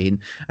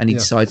flying, and he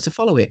decides to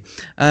follow it.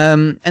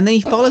 And then he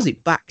follows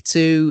it back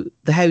to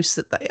the house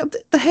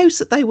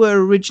that they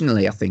were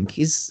originally. I think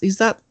is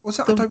that. Was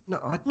that? I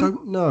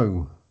don't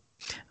know.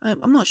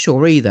 I'm not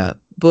sure either.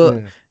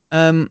 But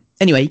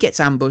anyway, he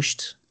gets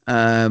ambushed.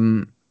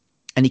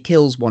 And he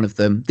kills one of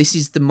them. This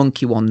is the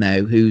monkey one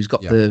now, who's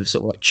got the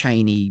sort of like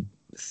chainy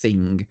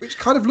thing, which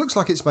kind of looks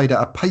like it's made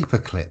out of paper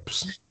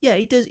clips. Yeah,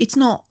 it does. It's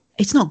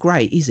not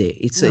great, is it?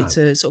 It's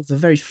a sort of a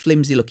very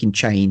flimsy looking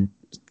chain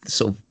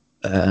sort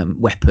of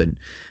weapon.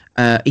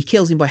 He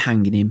kills him by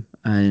hanging him,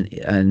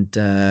 and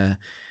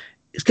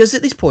because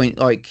at this point,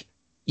 like,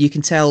 you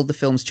can tell the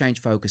film's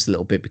changed focus a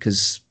little bit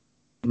because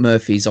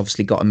Murphy's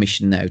obviously got a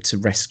mission now to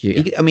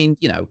rescue. I mean,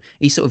 you know,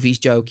 he's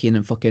joking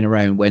and fucking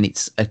around when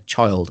it's a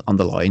child on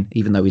the line,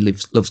 even though he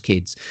loves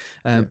kids.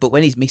 But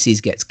when his missus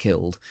gets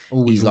killed,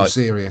 he's like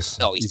serious.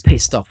 Oh, he's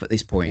pissed off at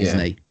this point, isn't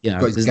he? You know,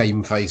 got his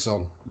game face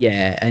on.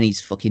 Yeah, and he's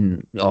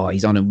fucking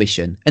he's on a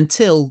mission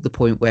until the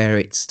point where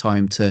it's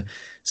time to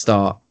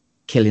start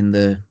killing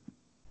the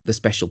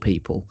special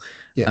people.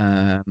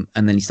 Yeah.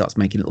 And then he starts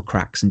making little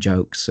cracks and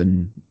jokes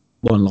and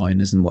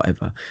one-liners and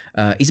whatever.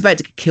 He's about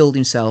to get killed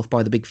himself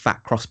by the big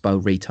fat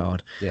crossbow retard.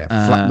 Yeah,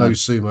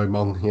 flat-nosed sumo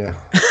mon, yeah.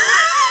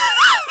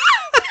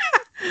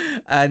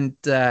 And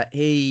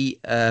he,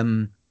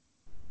 the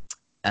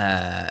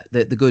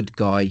good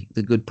guy,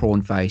 the good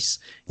prawn face,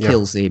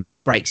 kills him,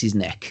 breaks his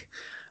neck.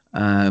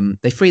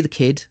 They free the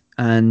kid,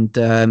 and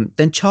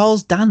then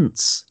Charles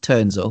Dance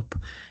turns up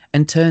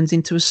and turns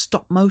into a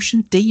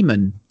stop-motion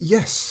demon.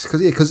 Yes,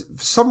 because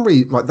for some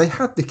reason, like, they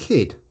had the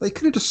kid. They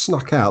could have just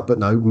snuck out, but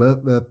no,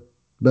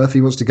 Murphy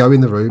wants to go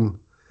in the room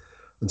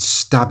and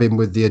stab him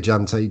with the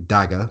Agente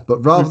dagger,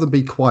 but rather than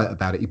be quiet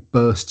about it, he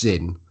bursts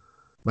in,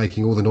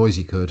 making all the noise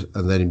he could,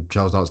 and then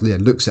Charles Dance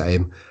looks at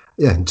him,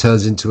 and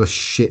turns into a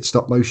shit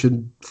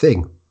stop-motion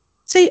thing.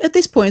 See, at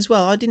this point as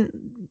well, I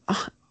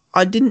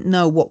didn't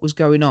know what was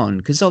going on,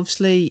 because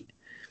obviously...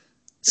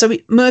 So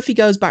Murphy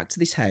goes back to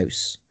this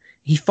house.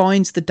 He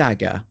finds the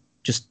dagger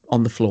just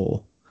on the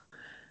floor.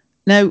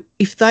 Now,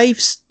 if they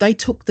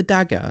took the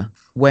dagger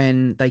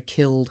when they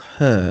killed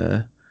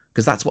her...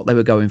 Because that's what they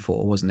were going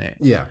for, wasn't it?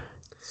 Yeah.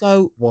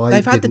 So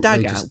they've had the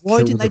dagger.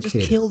 Why didn't they just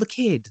kill the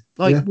kid?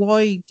 Like,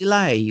 why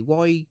delay?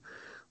 Why?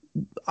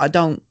 I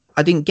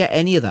didn't get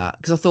any of that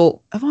because I thought,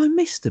 have I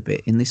missed a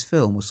bit in this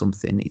film or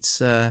something?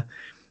 It's I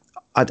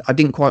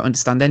didn't quite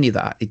understand any of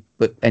that.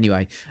 But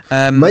anyway,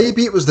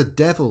 maybe it was the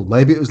devil.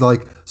 Maybe it was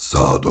like,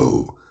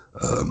 Sardo,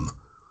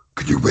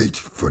 could you wait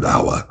for an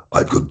hour?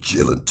 I've got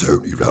Jill and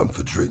Tony round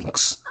for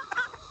drinks.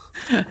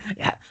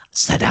 Yeah,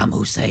 Saddam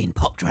Hussein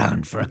popped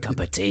round for a cup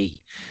of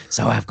tea,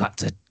 so I've got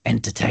to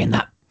entertain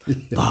that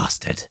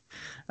bastard.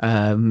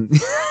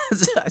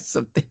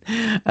 Something.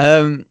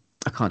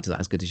 I can't do that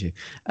as good as you.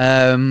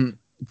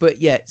 But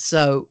yeah,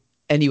 so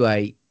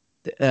anyway,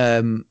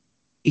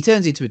 he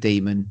turns into a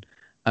demon.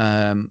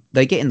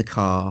 They get in the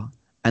car,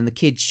 and the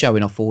kid's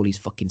showing off all his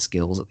fucking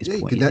skills at this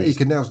point. You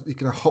can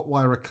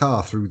hotwire a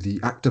car through the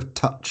act of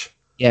touch.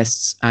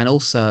 Yes, and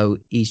also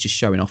he's just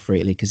showing off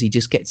really because he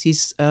just gets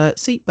his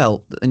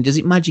seatbelt and does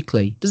it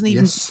magically. Doesn't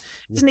even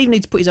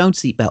need to put his own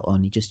seatbelt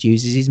on. He just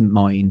uses his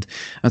mind.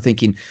 I'm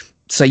thinking,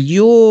 so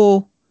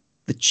you're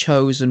the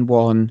chosen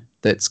one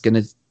that's going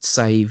to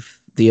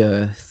save the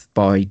earth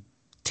by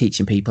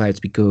teaching people how to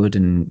be good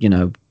and, you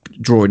know,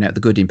 drawing out the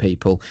good in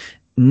people.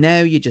 Now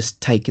you're just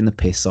taking the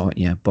piss, aren't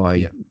you,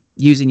 by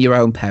using your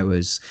own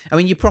powers. I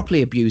mean, you're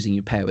properly abusing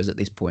your powers at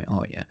this point,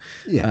 aren't you?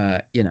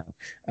 Yeah.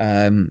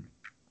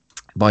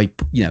 By,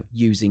 you know,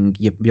 using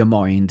your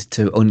mind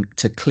to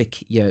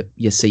click your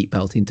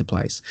seatbelt into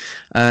place.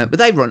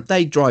 But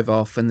they drive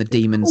off, and the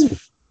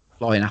demons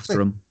flying after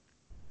them.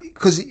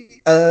 because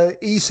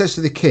he says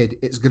to the kid,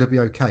 "It's going to be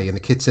okay," and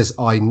the kid says,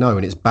 "I know,"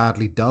 and it's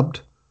badly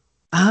dubbed.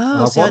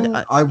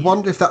 Oh, I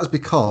wonder if that was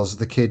because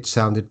the kid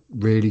sounded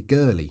really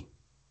girly.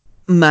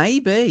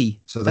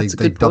 Maybe. So they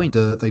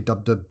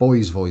dubbed a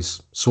boy's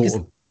voice, sort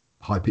of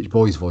high pitched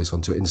boy's voice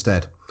onto it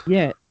instead.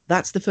 Yeah,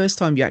 that's the first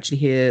time you actually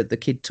hear the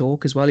kid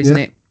talk as well, isn't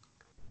it?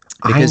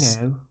 Because,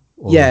 I know.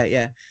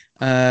 Yeah.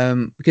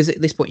 Because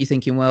at this point you're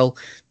thinking, well,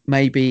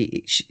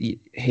 maybe she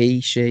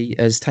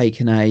has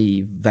taken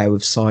a vow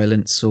of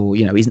silence, or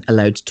isn't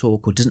allowed to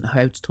talk, or doesn't know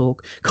how to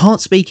talk,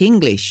 can't speak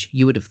English.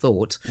 You would have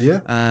thought,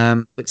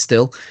 but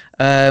still.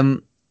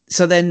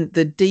 So then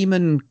the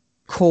demon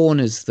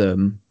corners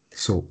them.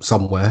 So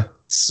somewhere.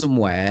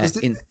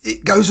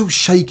 It goes all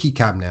shaky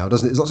cam now,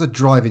 doesn't it? There's lots of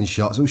driving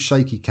shots, all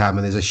shaky cam,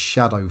 and there's a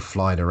shadow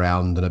flying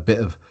around and a bit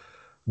of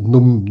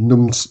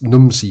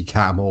numsy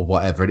cam or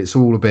whatever, and it's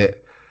all a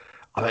bit.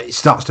 It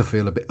starts to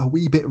feel a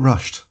wee bit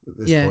rushed at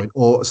this point,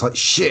 or it's like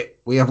shit.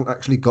 We haven't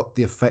actually got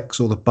the effects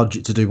or the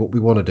budget to do what we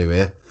want to do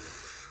here.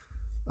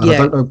 And I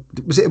don't know,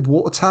 was it a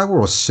water tower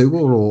or a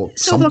sewer or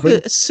something? Sort of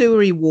like a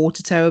sewery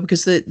water tower,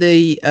 because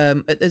the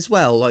as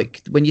well,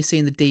 like when you're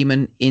seeing the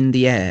demon in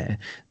the air,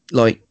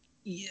 like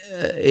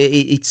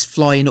it's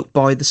flying up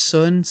by the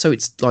sun, so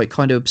it's like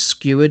kind of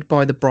obscured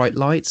by the bright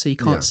light, so you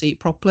can't see it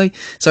properly.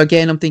 So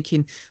again, I'm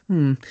thinking,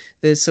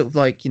 there's sort of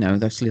like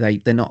actually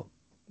they're not.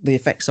 The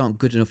effects aren't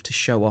good enough to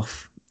show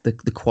off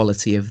the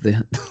quality of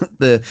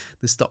the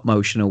stop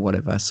motion or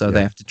whatever, so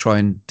they have to try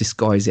and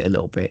disguise it a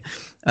little bit.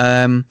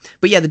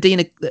 But yeah,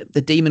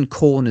 the demon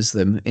corners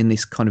them in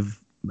this kind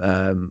of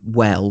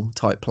well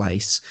type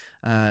place.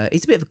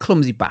 He's a bit of a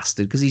clumsy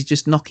bastard because he's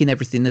just knocking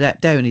everything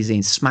down. He's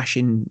in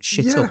smashing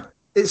shit up.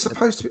 It's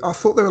supposed to be. I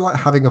thought they were like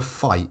having a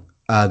fight,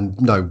 and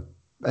no,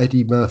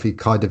 Eddie Murphy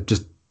kind of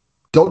just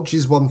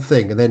dodges one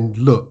thing and then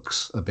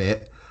looks a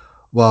bit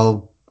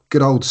while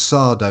good old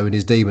Sardo in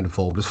his demon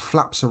form just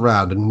flaps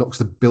around and knocks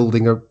the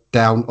building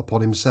down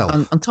upon himself.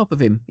 On top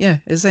of him,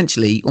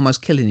 essentially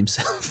almost killing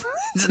himself.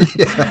 What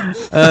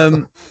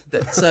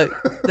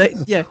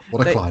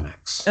a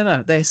climax.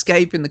 No, they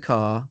escape in the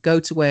car, go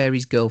to where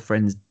his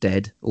girlfriend's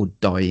dead or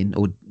dying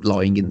or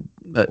lying in.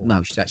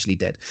 No, she's actually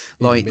dead.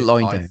 Lying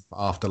down.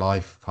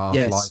 Afterlife, half-life.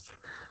 Yes.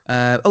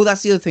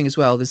 That's the other thing as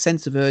well. The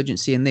sense of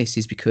urgency in this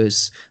is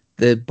because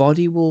the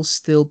body will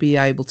still be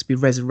able to be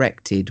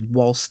resurrected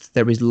whilst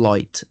there is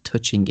light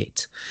touching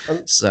it.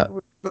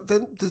 But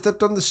then they've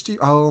done the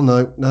Oh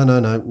no!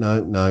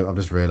 I've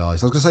just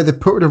realised. I was going to say they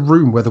put her in a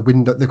room where the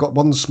window. They've got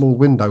one small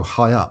window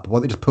high up. Why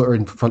don't they just put her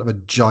in front of a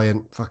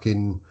giant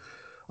fucking,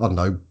 I don't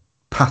know,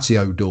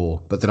 patio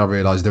door? But then I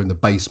realised they're in the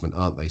basement,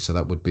 aren't they? So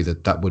that would be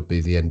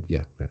the end.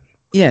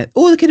 Yeah.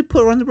 Or they could have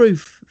put her on the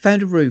roof.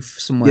 Found a roof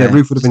somewhere. Yeah,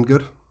 roof would have been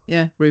good.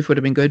 Yeah, roof would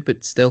have been good,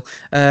 but still.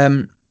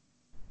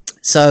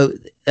 So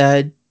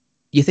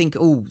you think,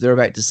 they're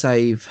about to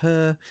save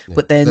her,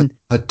 but then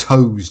her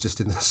toes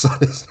just in the sun,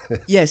 isn't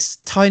it? Yes,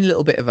 tiny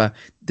little bit of her.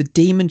 The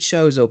demon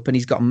shows up and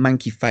he's got a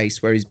manky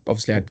face where he's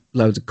obviously had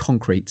loads of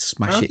concrete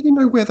smash. How did you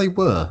know where they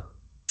were?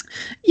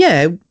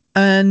 Yeah,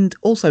 and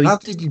also how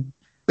did you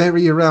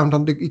bury around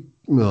under? I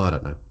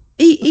don't know.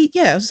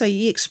 I was say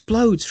he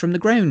explodes from the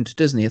ground,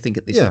 doesn't he? I think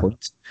at this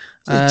point,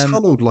 so he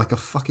tunneled like a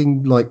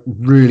fucking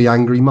really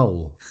angry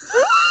mole,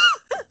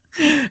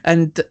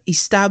 and he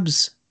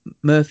stabs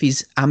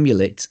Murphy's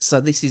amulet. So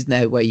this is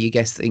now where you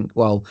think,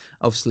 well,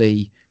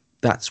 obviously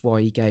that's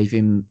why he gave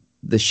him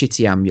the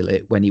shitty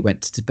amulet when he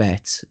went to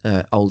Tibet,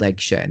 old Egg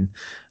Shen,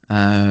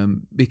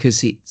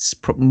 because it's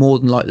more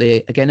than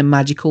likely again a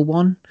magical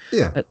one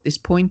at this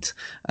point.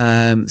 So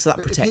that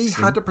protects him. He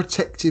had a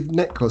protective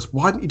necklace.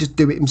 Why didn't he just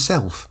do it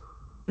himself?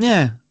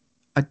 Yeah,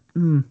 I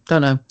don't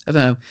know.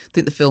 I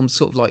think the film's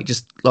sort of like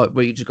just like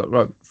where you just got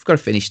we've got to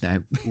finish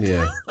now.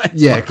 Yeah,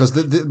 because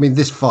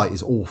this fight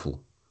is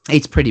awful.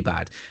 It's pretty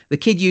bad. The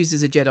kid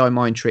uses a Jedi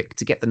mind trick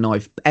to get the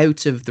knife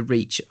out of the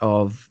reach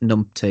of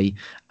Numpty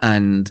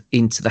and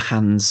into the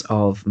hands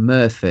of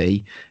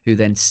Murphy, who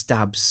then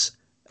stabs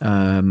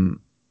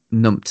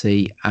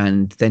Numpty,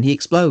 and then he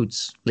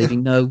explodes,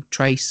 leaving no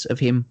trace of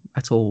him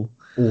at all.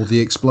 Or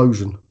the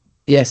explosion.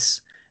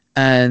 Yes.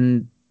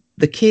 And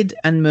the kid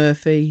and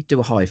Murphy do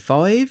a high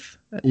five.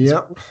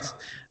 Yep.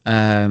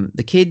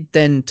 The kid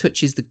then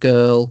touches the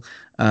girl.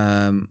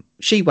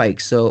 She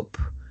wakes up.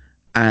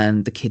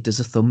 And the kid does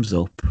a thumbs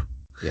up.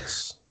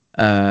 Yes.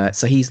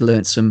 So he's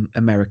learnt some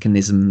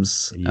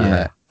Americanisms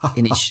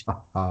in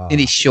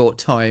his short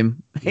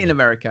time in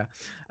America.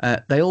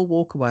 They all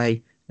walk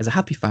away as a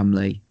happy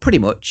family, pretty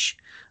much.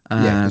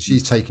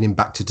 She's taking him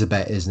back to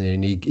Tibet, isn't he?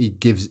 And he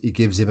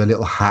gives him a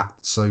little hat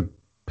so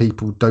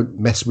people don't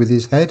mess with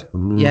his head.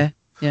 Yeah.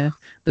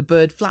 The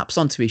bird flaps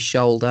onto his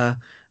shoulder.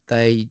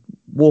 They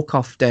walk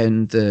off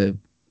down the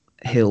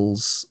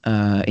hills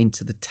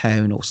into the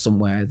town or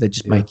somewhere. They're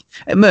just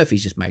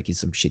Murphy's just making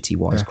some shitty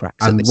wisecracks.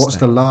 And what's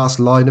the last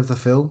line of the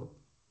film?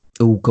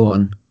 Oh, go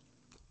on.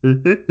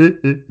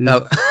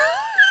 No.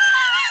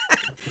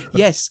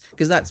 Yes,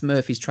 because that's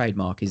Murphy's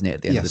trademark, isn't it,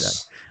 at the end of the day?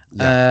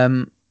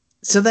 Yeah.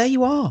 So there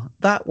you are.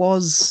 That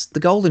was The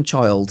Golden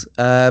Child.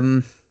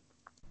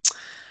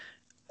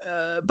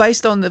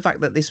 based on the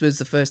fact that this was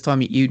the first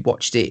time you'd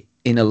watched it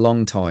in a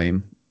long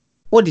time,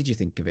 what did you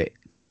think of it?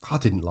 I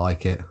didn't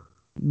like it.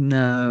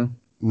 No.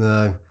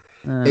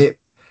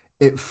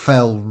 It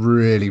fell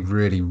really,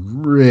 really,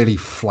 really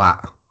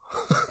flat,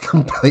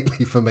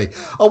 completely for me.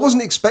 I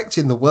wasn't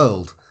expecting the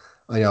world.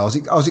 I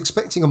was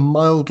expecting a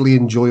mildly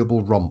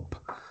enjoyable romp,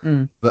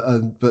 but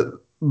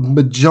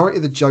majority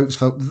of the jokes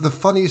felt. The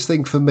funniest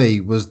thing for me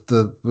was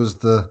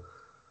the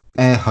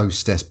air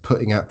hostess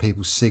putting out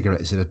people's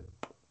cigarettes in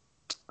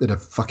a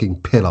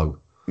fucking pillow.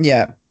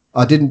 Yeah,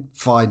 I didn't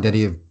find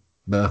any of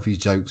Murphy's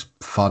jokes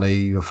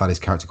funny. I found his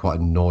character quite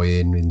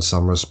annoying in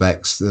some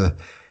respects. The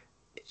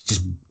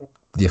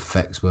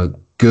effects weren't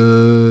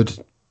good.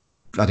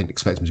 I didn't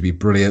expect them to be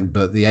brilliant,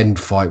 but the end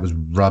fight was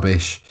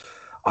rubbish.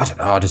 I don't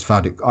know. I just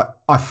found it.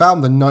 I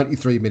found the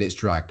 93 minutes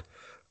dragged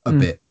a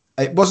bit.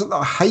 It wasn't that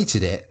I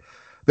hated it,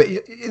 but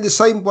in the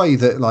same way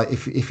that, like,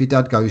 if your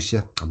dad goes to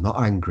you, I'm not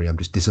angry, I'm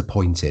just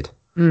disappointed.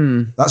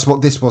 That's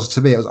what this was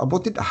to me. I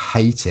didn't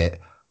hate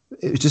it.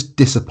 It was just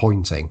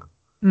disappointing.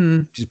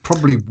 Which is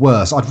probably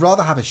worse. I'd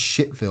rather have a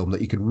shit film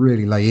that you can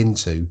really lay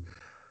into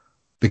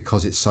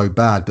because it's so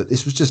bad. But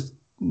this was just.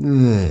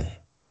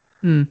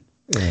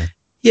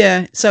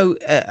 Yeah. So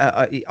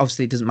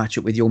obviously, it doesn't match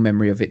up with your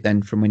memory of it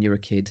then from when you were a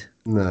kid.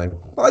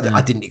 No,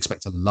 I didn't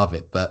expect to love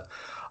it, but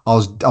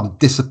I'm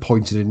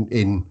disappointed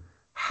in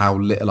how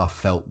little I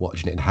felt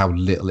watching it and how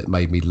little it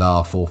made me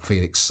laugh or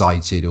feel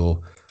excited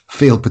or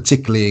feel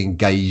particularly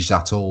engaged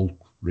at all.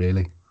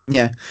 Really.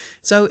 Yeah.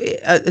 So,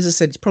 as I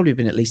said, it's probably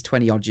been at least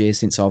 20 odd years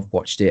since I've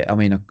watched it. I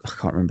mean, I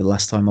can't remember the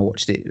last time I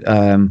watched it.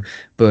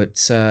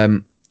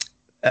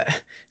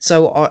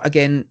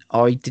 Again,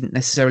 I didn't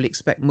necessarily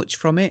expect much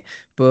from it,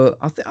 but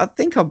I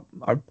think I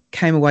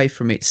came away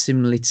from it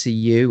similarly to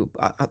you.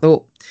 I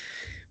thought,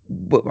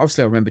 well,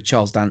 obviously I remember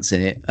Charles Dance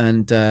in it,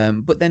 and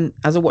but then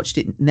as I watched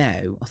it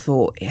now, I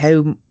thought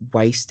how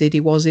wasted he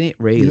was in it.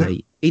 Really,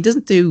 yeah. He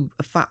doesn't do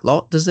a fat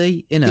lot, does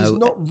he? You know, he's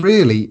not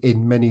really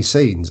in many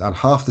scenes, and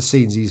half the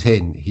scenes he's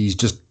in, he's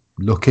just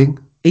looking.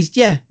 He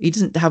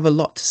doesn't have a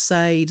lot to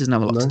say. He doesn't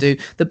have a lot to do.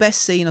 The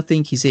best scene I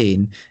think he's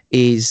in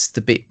is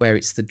the bit where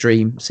it's the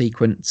dream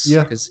sequence.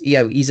 Yeah, because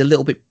he's a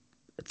little bit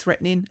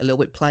threatening, a little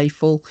bit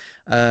playful.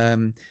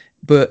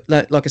 But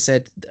like I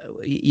said,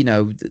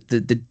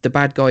 the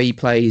bad guy he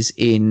plays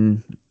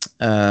in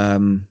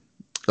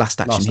Last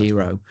Action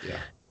Hero,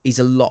 he's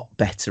a lot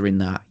better in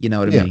that. You know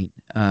what I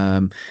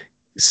mean?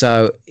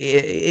 So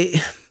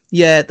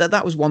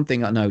that was one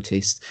thing I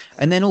noticed,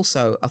 and then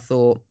also I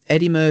thought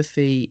Eddie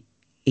Murphy.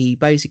 He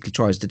basically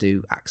tries to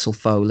do Axel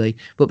Foley,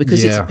 but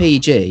because it's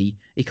PG,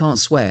 he can't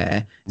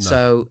swear,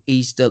 so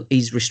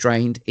he's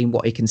restrained in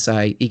what he can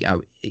say.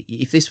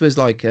 If this was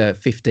like a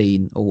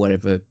 15 or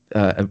whatever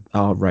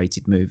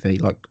R-rated movie,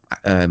 like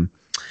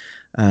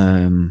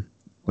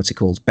what's it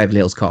called, Beverly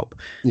Hills Cop,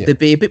 there'd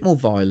be a bit more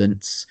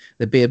violence,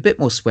 there'd be a bit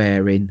more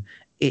swearing.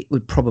 It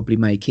would probably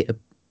make it a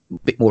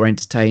bit more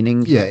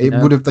entertaining. Yeah, it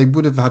would have. They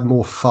would have had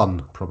more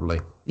fun, probably.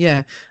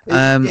 Yeah,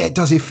 it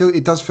does.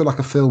 It does feel like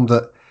a film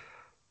that.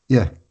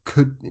 Yeah,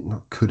 could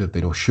have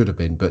been or should have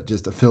been, but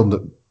just a film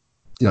that,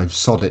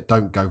 sod it,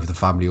 don't go for the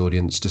family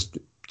audience. Just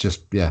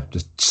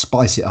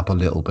spice it up a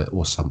little bit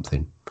or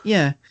something.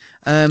 Yeah,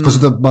 because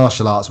the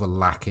martial arts were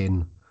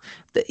lacking.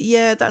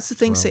 That's the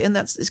thing. And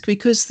it's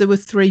because there were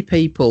three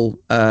people,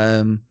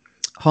 Hong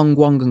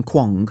Wong and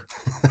Kwong,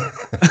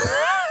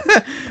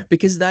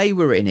 because they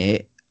were in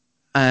it,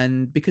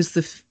 and because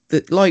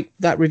the like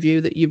that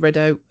review that you read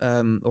out,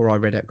 or I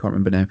read out, can't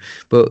remember now,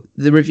 but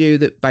the review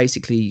that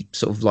basically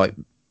sort of like.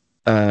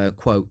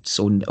 Quotes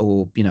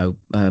or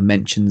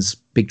mentions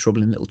Big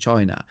Trouble in Little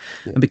China,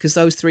 and because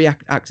those three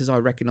actors I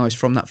recognise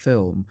from that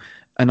film,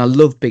 and I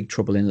love Big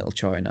Trouble in Little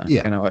China.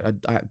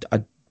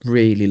 I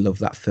really love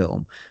that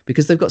film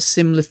because they've got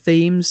similar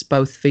themes,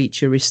 both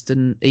feature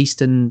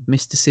Eastern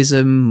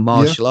mysticism,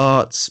 martial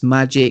arts,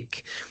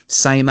 magic,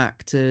 same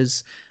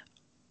actors.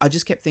 I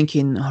just kept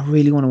thinking, I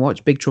really want to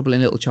watch Big Trouble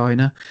in Little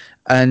China,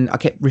 and I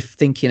kept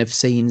thinking of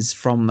scenes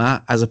from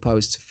that as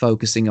opposed to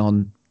focusing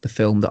on the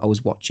film that I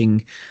was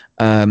watching.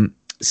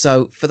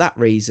 So for that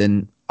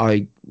reason,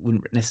 I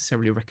wouldn't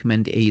necessarily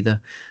recommend it either.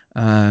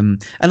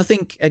 And I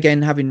think,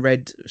 again, having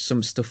read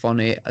some stuff on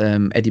it,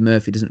 Eddie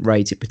Murphy doesn't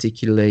rate it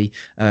particularly.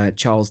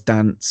 Charles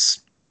Dance.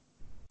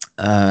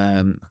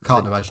 I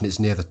can't imagine it's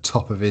near the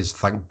top of his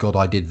 "thank God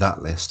I did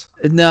that" list.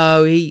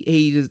 No,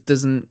 he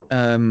doesn't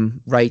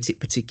rate it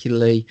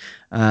particularly.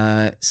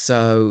 And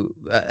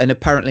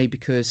apparently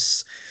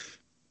because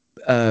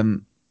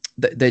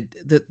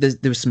there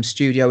was some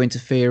studio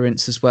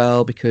interference as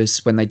well,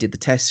 because when they did the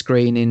test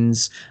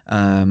screenings,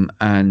 and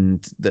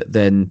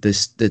then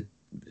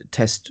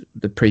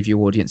the preview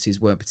audiences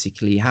weren't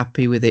particularly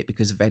happy with it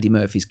because of Eddie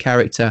Murphy's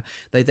character.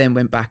 They then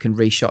went back and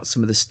reshot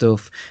some of the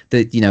stuff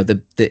that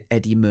the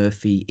Eddie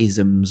Murphy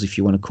isms, if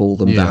you want to call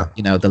them that.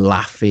 The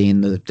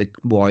laughing, the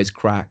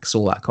wisecracks,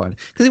 all that kind of.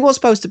 Because it was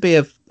supposed to be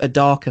a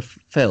darker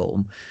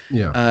film,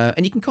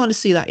 and you can kind of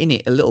see that in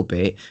it a little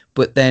bit,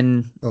 but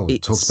then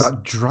it talks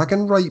about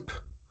dragon rape,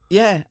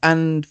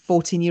 and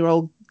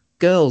 14-year-old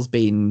girls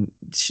being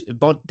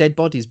dead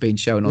bodies being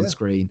shown on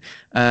screen.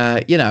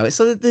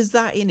 So there's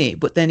that in it,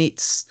 but then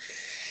it's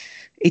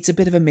a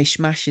bit of a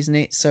mishmash, isn't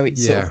it? So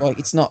it's sort of like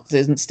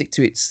doesn't stick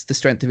to the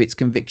strength of its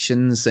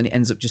convictions, and it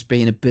ends up just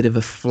being a bit of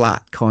a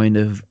flat kind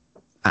of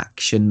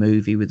action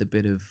movie with a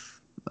bit of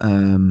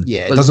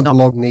it doesn't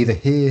belong neither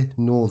here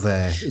nor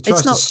there. It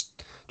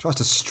tries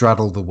to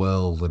straddle the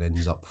world and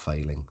ends up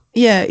failing.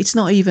 Yeah, it's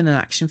not even an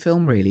action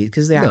film really,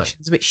 because the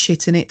action's a bit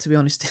shit in it, to be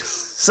honest.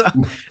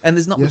 And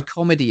there's not much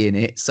comedy in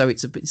it, so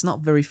it's not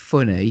very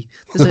funny.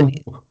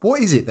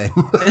 What is it then?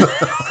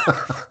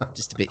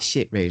 Just a bit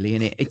shit, really,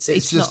 and it's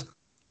just not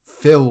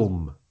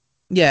film.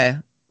 Yeah,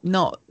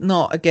 not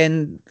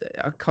again.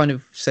 I kind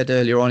of said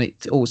earlier on,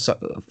 it also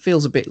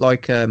feels a bit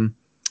like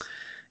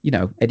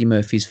Eddie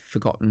Murphy's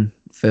forgotten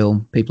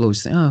film. People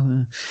always think,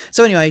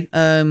 So anyway,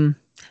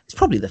 it's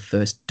probably the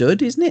first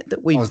dud, isn't it?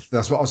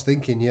 That's what I was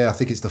thinking. Yeah, I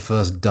think it's the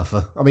first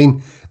duffer. I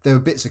mean, there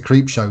were bits of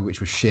Creepshow which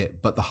was shit,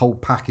 but the whole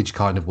package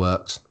kind of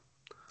works.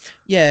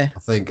 Yeah, I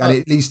think, and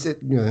at least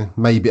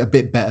maybe a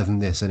bit better than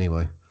this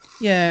anyway.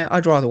 Yeah,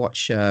 I'd rather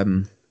watch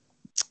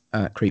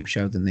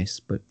Creepshow than this,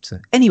 but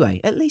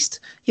anyway, at least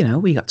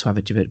we got to have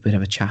a bit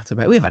of a chat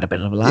about. We've had a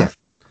bit of a laugh.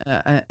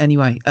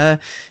 Anyway,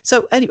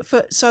 so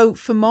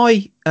for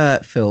my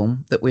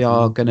film that we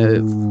are going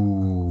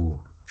to.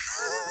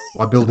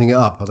 By building it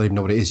up, I don't even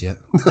know what it is yet.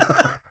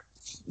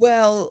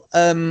 Well,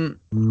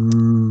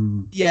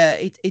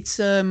 yeah, it's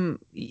So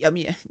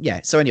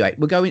anyway,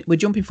 we're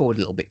jumping forward a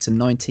little bit to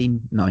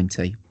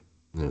 1990.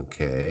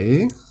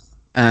 Okay.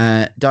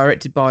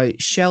 Directed by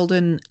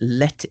Sheldon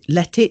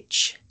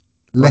Lettich.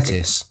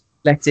 Lettuce.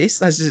 That's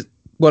just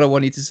what I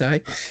wanted to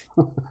say.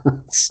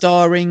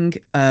 Starring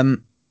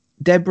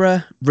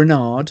Deborah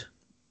Renard,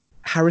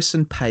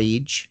 Harrison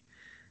Page.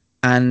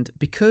 And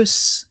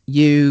because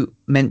you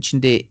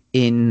mentioned it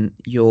in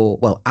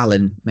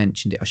Alan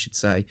mentioned it, I should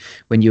say,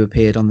 when you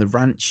appeared on the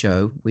Rant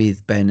Show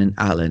with Ben and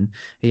Alan,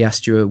 he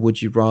asked you a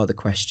would you rather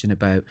question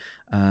about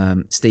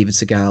Steven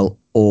Seagal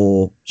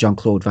or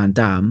Jean-Claude Van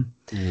Damme.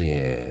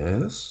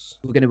 Yes.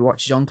 We're going to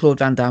watch Jean-Claude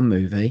Van Damme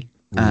movie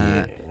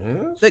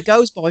that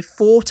goes by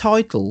 4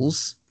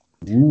 titles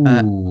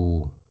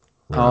of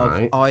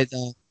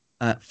either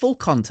Full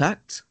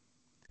Contact,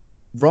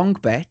 Wrong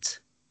Bet,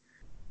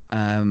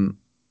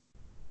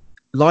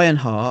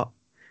 Lionheart,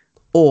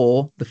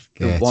 or the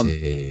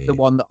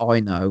one that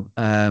I know,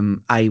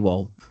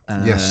 AWOL.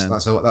 Yes,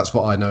 that's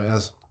what I know it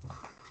as.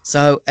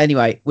 So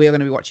anyway, we are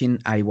going to be watching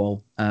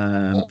AWOL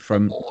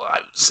from. I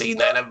haven't seen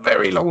that in a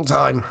very long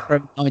time.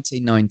 From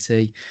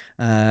 1990,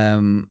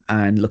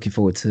 and looking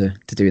forward to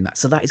doing that.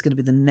 So that is going to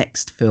be the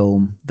next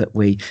film that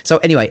we. So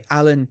anyway,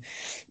 Alan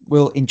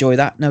will enjoy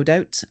that, no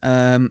doubt,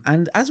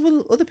 and as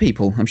will other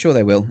people. I'm sure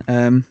they will.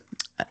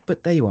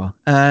 But there you are.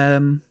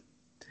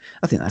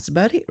 I think that's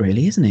about it,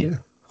 really, isn't it? Yeah.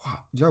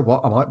 Wow. You know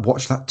what? I might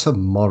watch that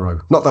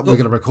tomorrow. Not that we're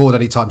going to record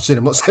anytime soon.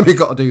 I'm not saying we've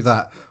got to do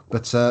that.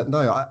 But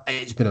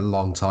it's been a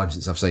long time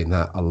since I've seen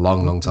that. A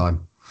long, long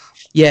time.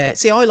 Yeah.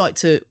 See, I like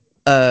to...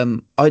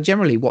 I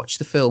generally watch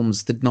the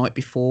films the night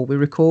before we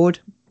record.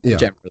 Yeah.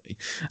 Generally.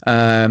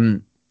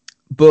 But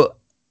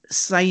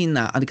saying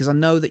that, because I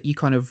know that you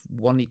kind of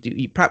wanted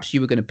to... Perhaps you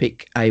were going to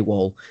pick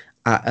AWOL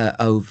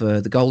over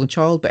The Golden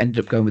Child, but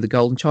ended up going with The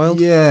Golden Child.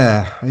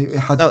 Yeah, it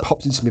had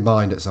popped into my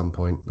mind at some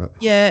point. But.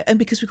 Yeah, and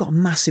because we've got a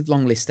massive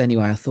long list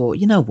anyway, I thought,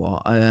 you know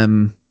what,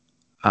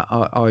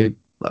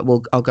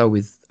 I'll go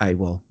with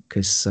AWOL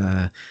because,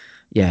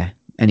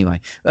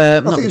 Anyway, I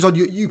think it was on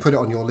you put it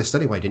on your list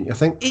anyway, didn't you? I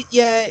think.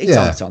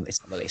 It's on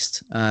the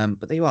list.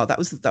 But there you are. That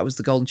was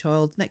the Golden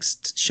Child.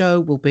 Next show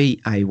will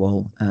be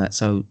AWOL.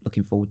 So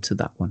looking forward to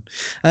that one.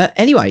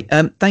 Anyway,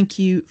 thank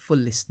you for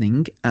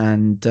listening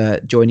and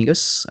joining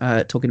us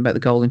talking about the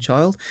Golden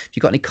Child. If you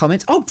got any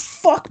comments,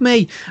 fuck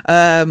me.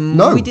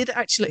 No, we did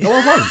actually. No,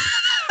 I won't.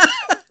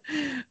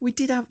 We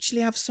did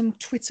actually have some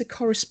Twitter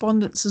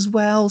correspondence as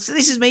well. So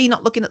this is me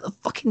not looking at the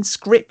fucking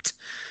script.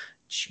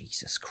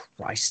 Jesus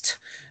Christ.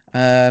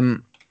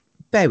 Bear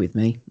with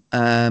me.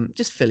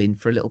 Just fill in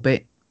for a little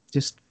bit.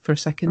 Just for a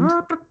second. Do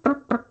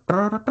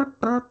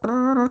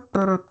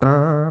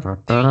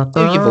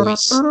your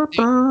voice.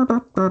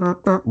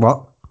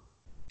 What?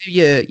 Do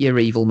your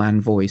evil man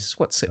voice.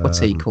 What's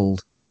he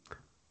called?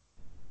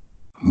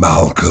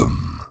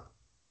 Malcolm.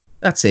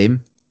 That's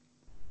him.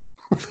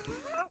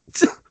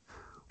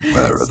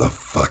 Where are the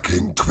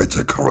fucking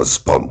Twitter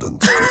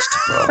correspondents,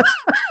 Christopher?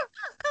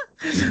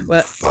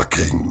 Well,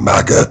 fucking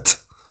maggot.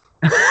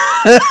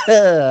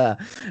 Well,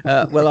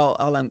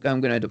 I'm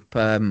going to end up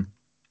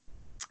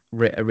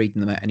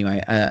reading them out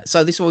anyway.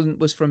 So this one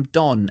was from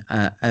Don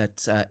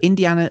at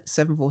Indiana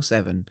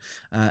 747.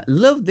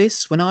 Loved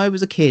this when I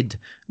was a kid.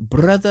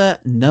 Brother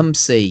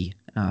Numsy.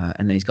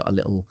 And then he's got a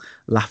little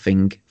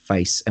laughing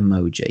face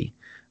emoji,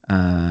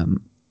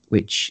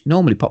 which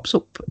normally pops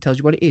up, tells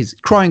you what it is.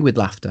 Crying with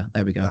laughter.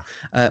 There we go.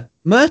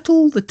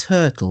 Myrtle the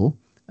Turtle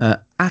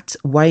at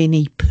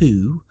Wayne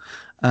Pooh.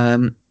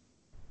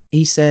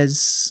 He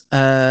says,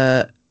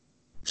 any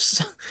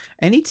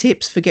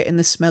tips for getting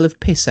the smell of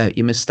piss out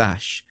your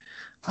moustache?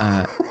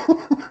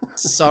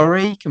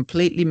 Sorry,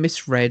 completely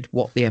misread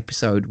what the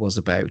episode was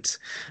about.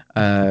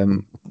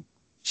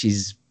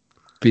 She's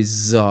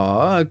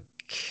bizarre.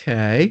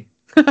 Okay.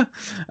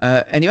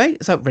 Anyway,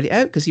 so read it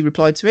out because he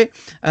replied to it.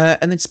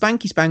 And then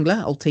Spanky Spangler,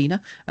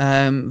 Altina,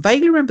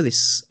 vaguely remember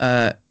this.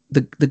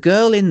 The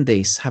girl in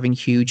this having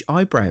huge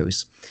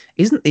eyebrows.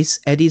 Isn't this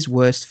Eddie's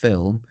worst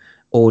film,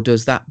 or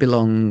does that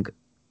belong?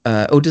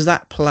 Or does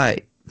that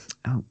play?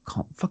 Oh,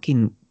 can't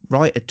fucking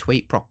write a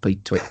tweet properly.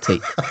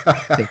 Tweet.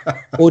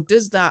 Or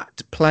does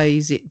that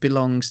plays it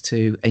belongs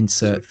to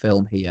insert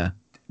film here?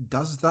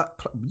 Does that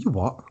you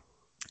what?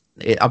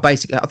 I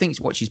think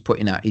what she's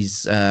putting at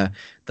is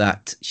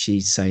that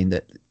she's saying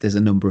that there's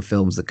a number of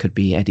films that could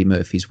be Eddie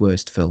Murphy's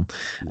worst film.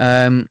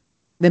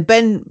 Then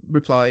Ben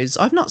replies,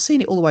 I've not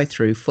seen it all the way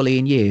through fully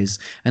in years,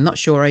 and not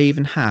sure I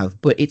even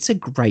have, but it's a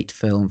great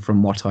film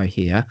from what I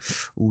hear.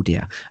 Oh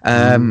dear.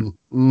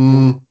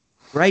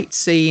 Great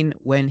scene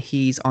when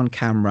he's on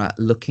camera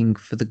looking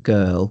for the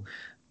girl.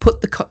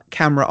 Put the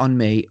camera on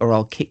me or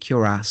I'll kick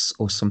your ass,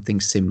 or something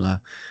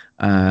similar.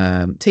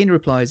 Tina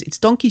replies, it's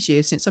donkey's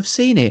years since I've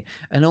seen it,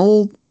 and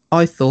all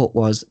I thought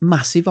was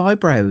massive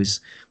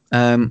eyebrows.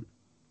 It'd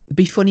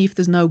be funny if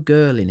there's no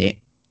girl in it.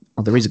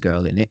 Well, there is a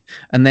girl in it.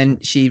 And then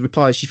she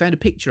replies, she found a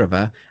picture of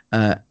her.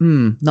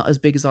 Not as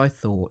big as I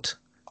thought.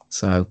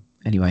 So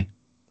anyway,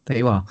 there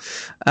you are.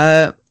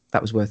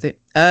 That was worth it.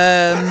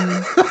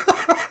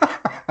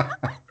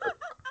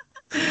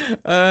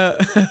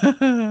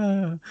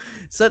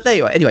 So there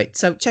you are. Anyway,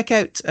 so check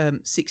out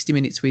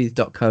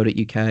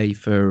 60minuteswith.co.uk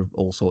for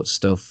all sorts of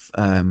stuff,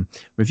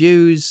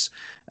 reviews,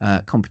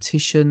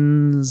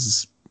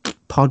 competitions,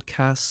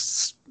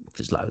 podcasts.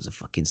 There's loads of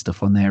fucking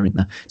stuff on there, isn't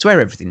there? It's where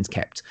everything's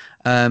kept,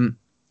 and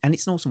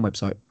it's an awesome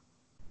website.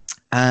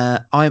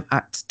 I'm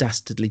at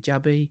Dastardly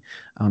Jabby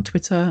on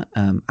Twitter.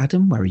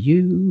 Adam, where are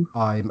you?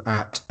 I'm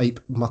at Ape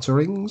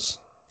Mutterings.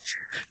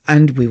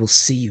 And we will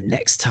see you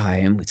next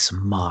time with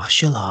some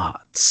martial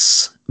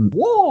arts.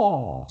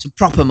 Whoa! Some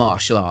proper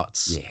martial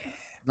arts. Yeah.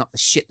 Not the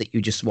shit that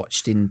you just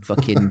watched in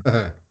fucking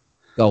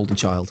Golden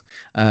Child.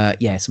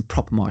 Yeah, some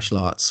proper martial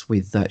arts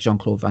with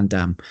Jean-Claude Van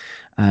Damme.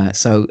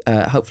 So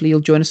hopefully you'll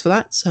join us for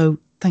that. So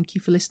thank you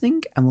for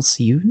listening, and we'll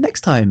see you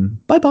next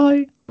time.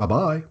 Bye-bye.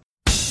 Bye-bye.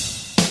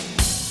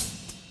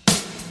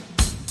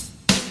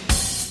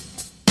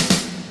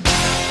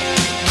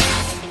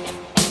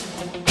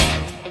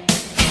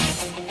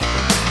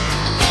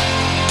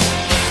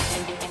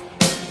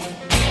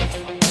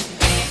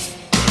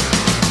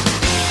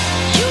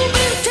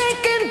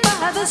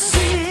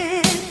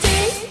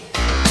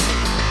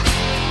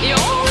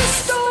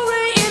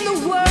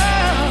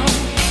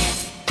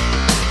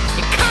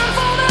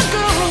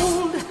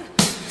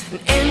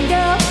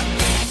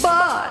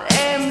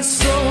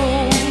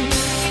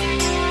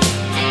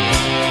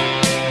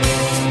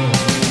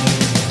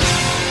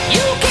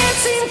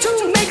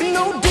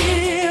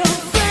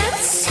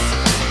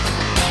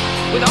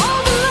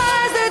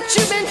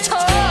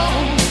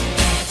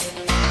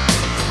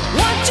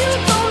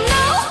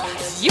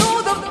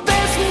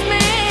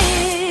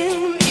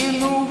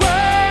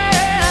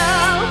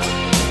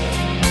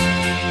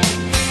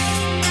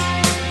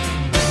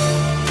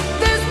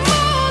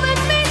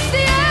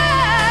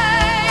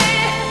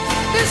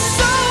 There's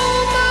so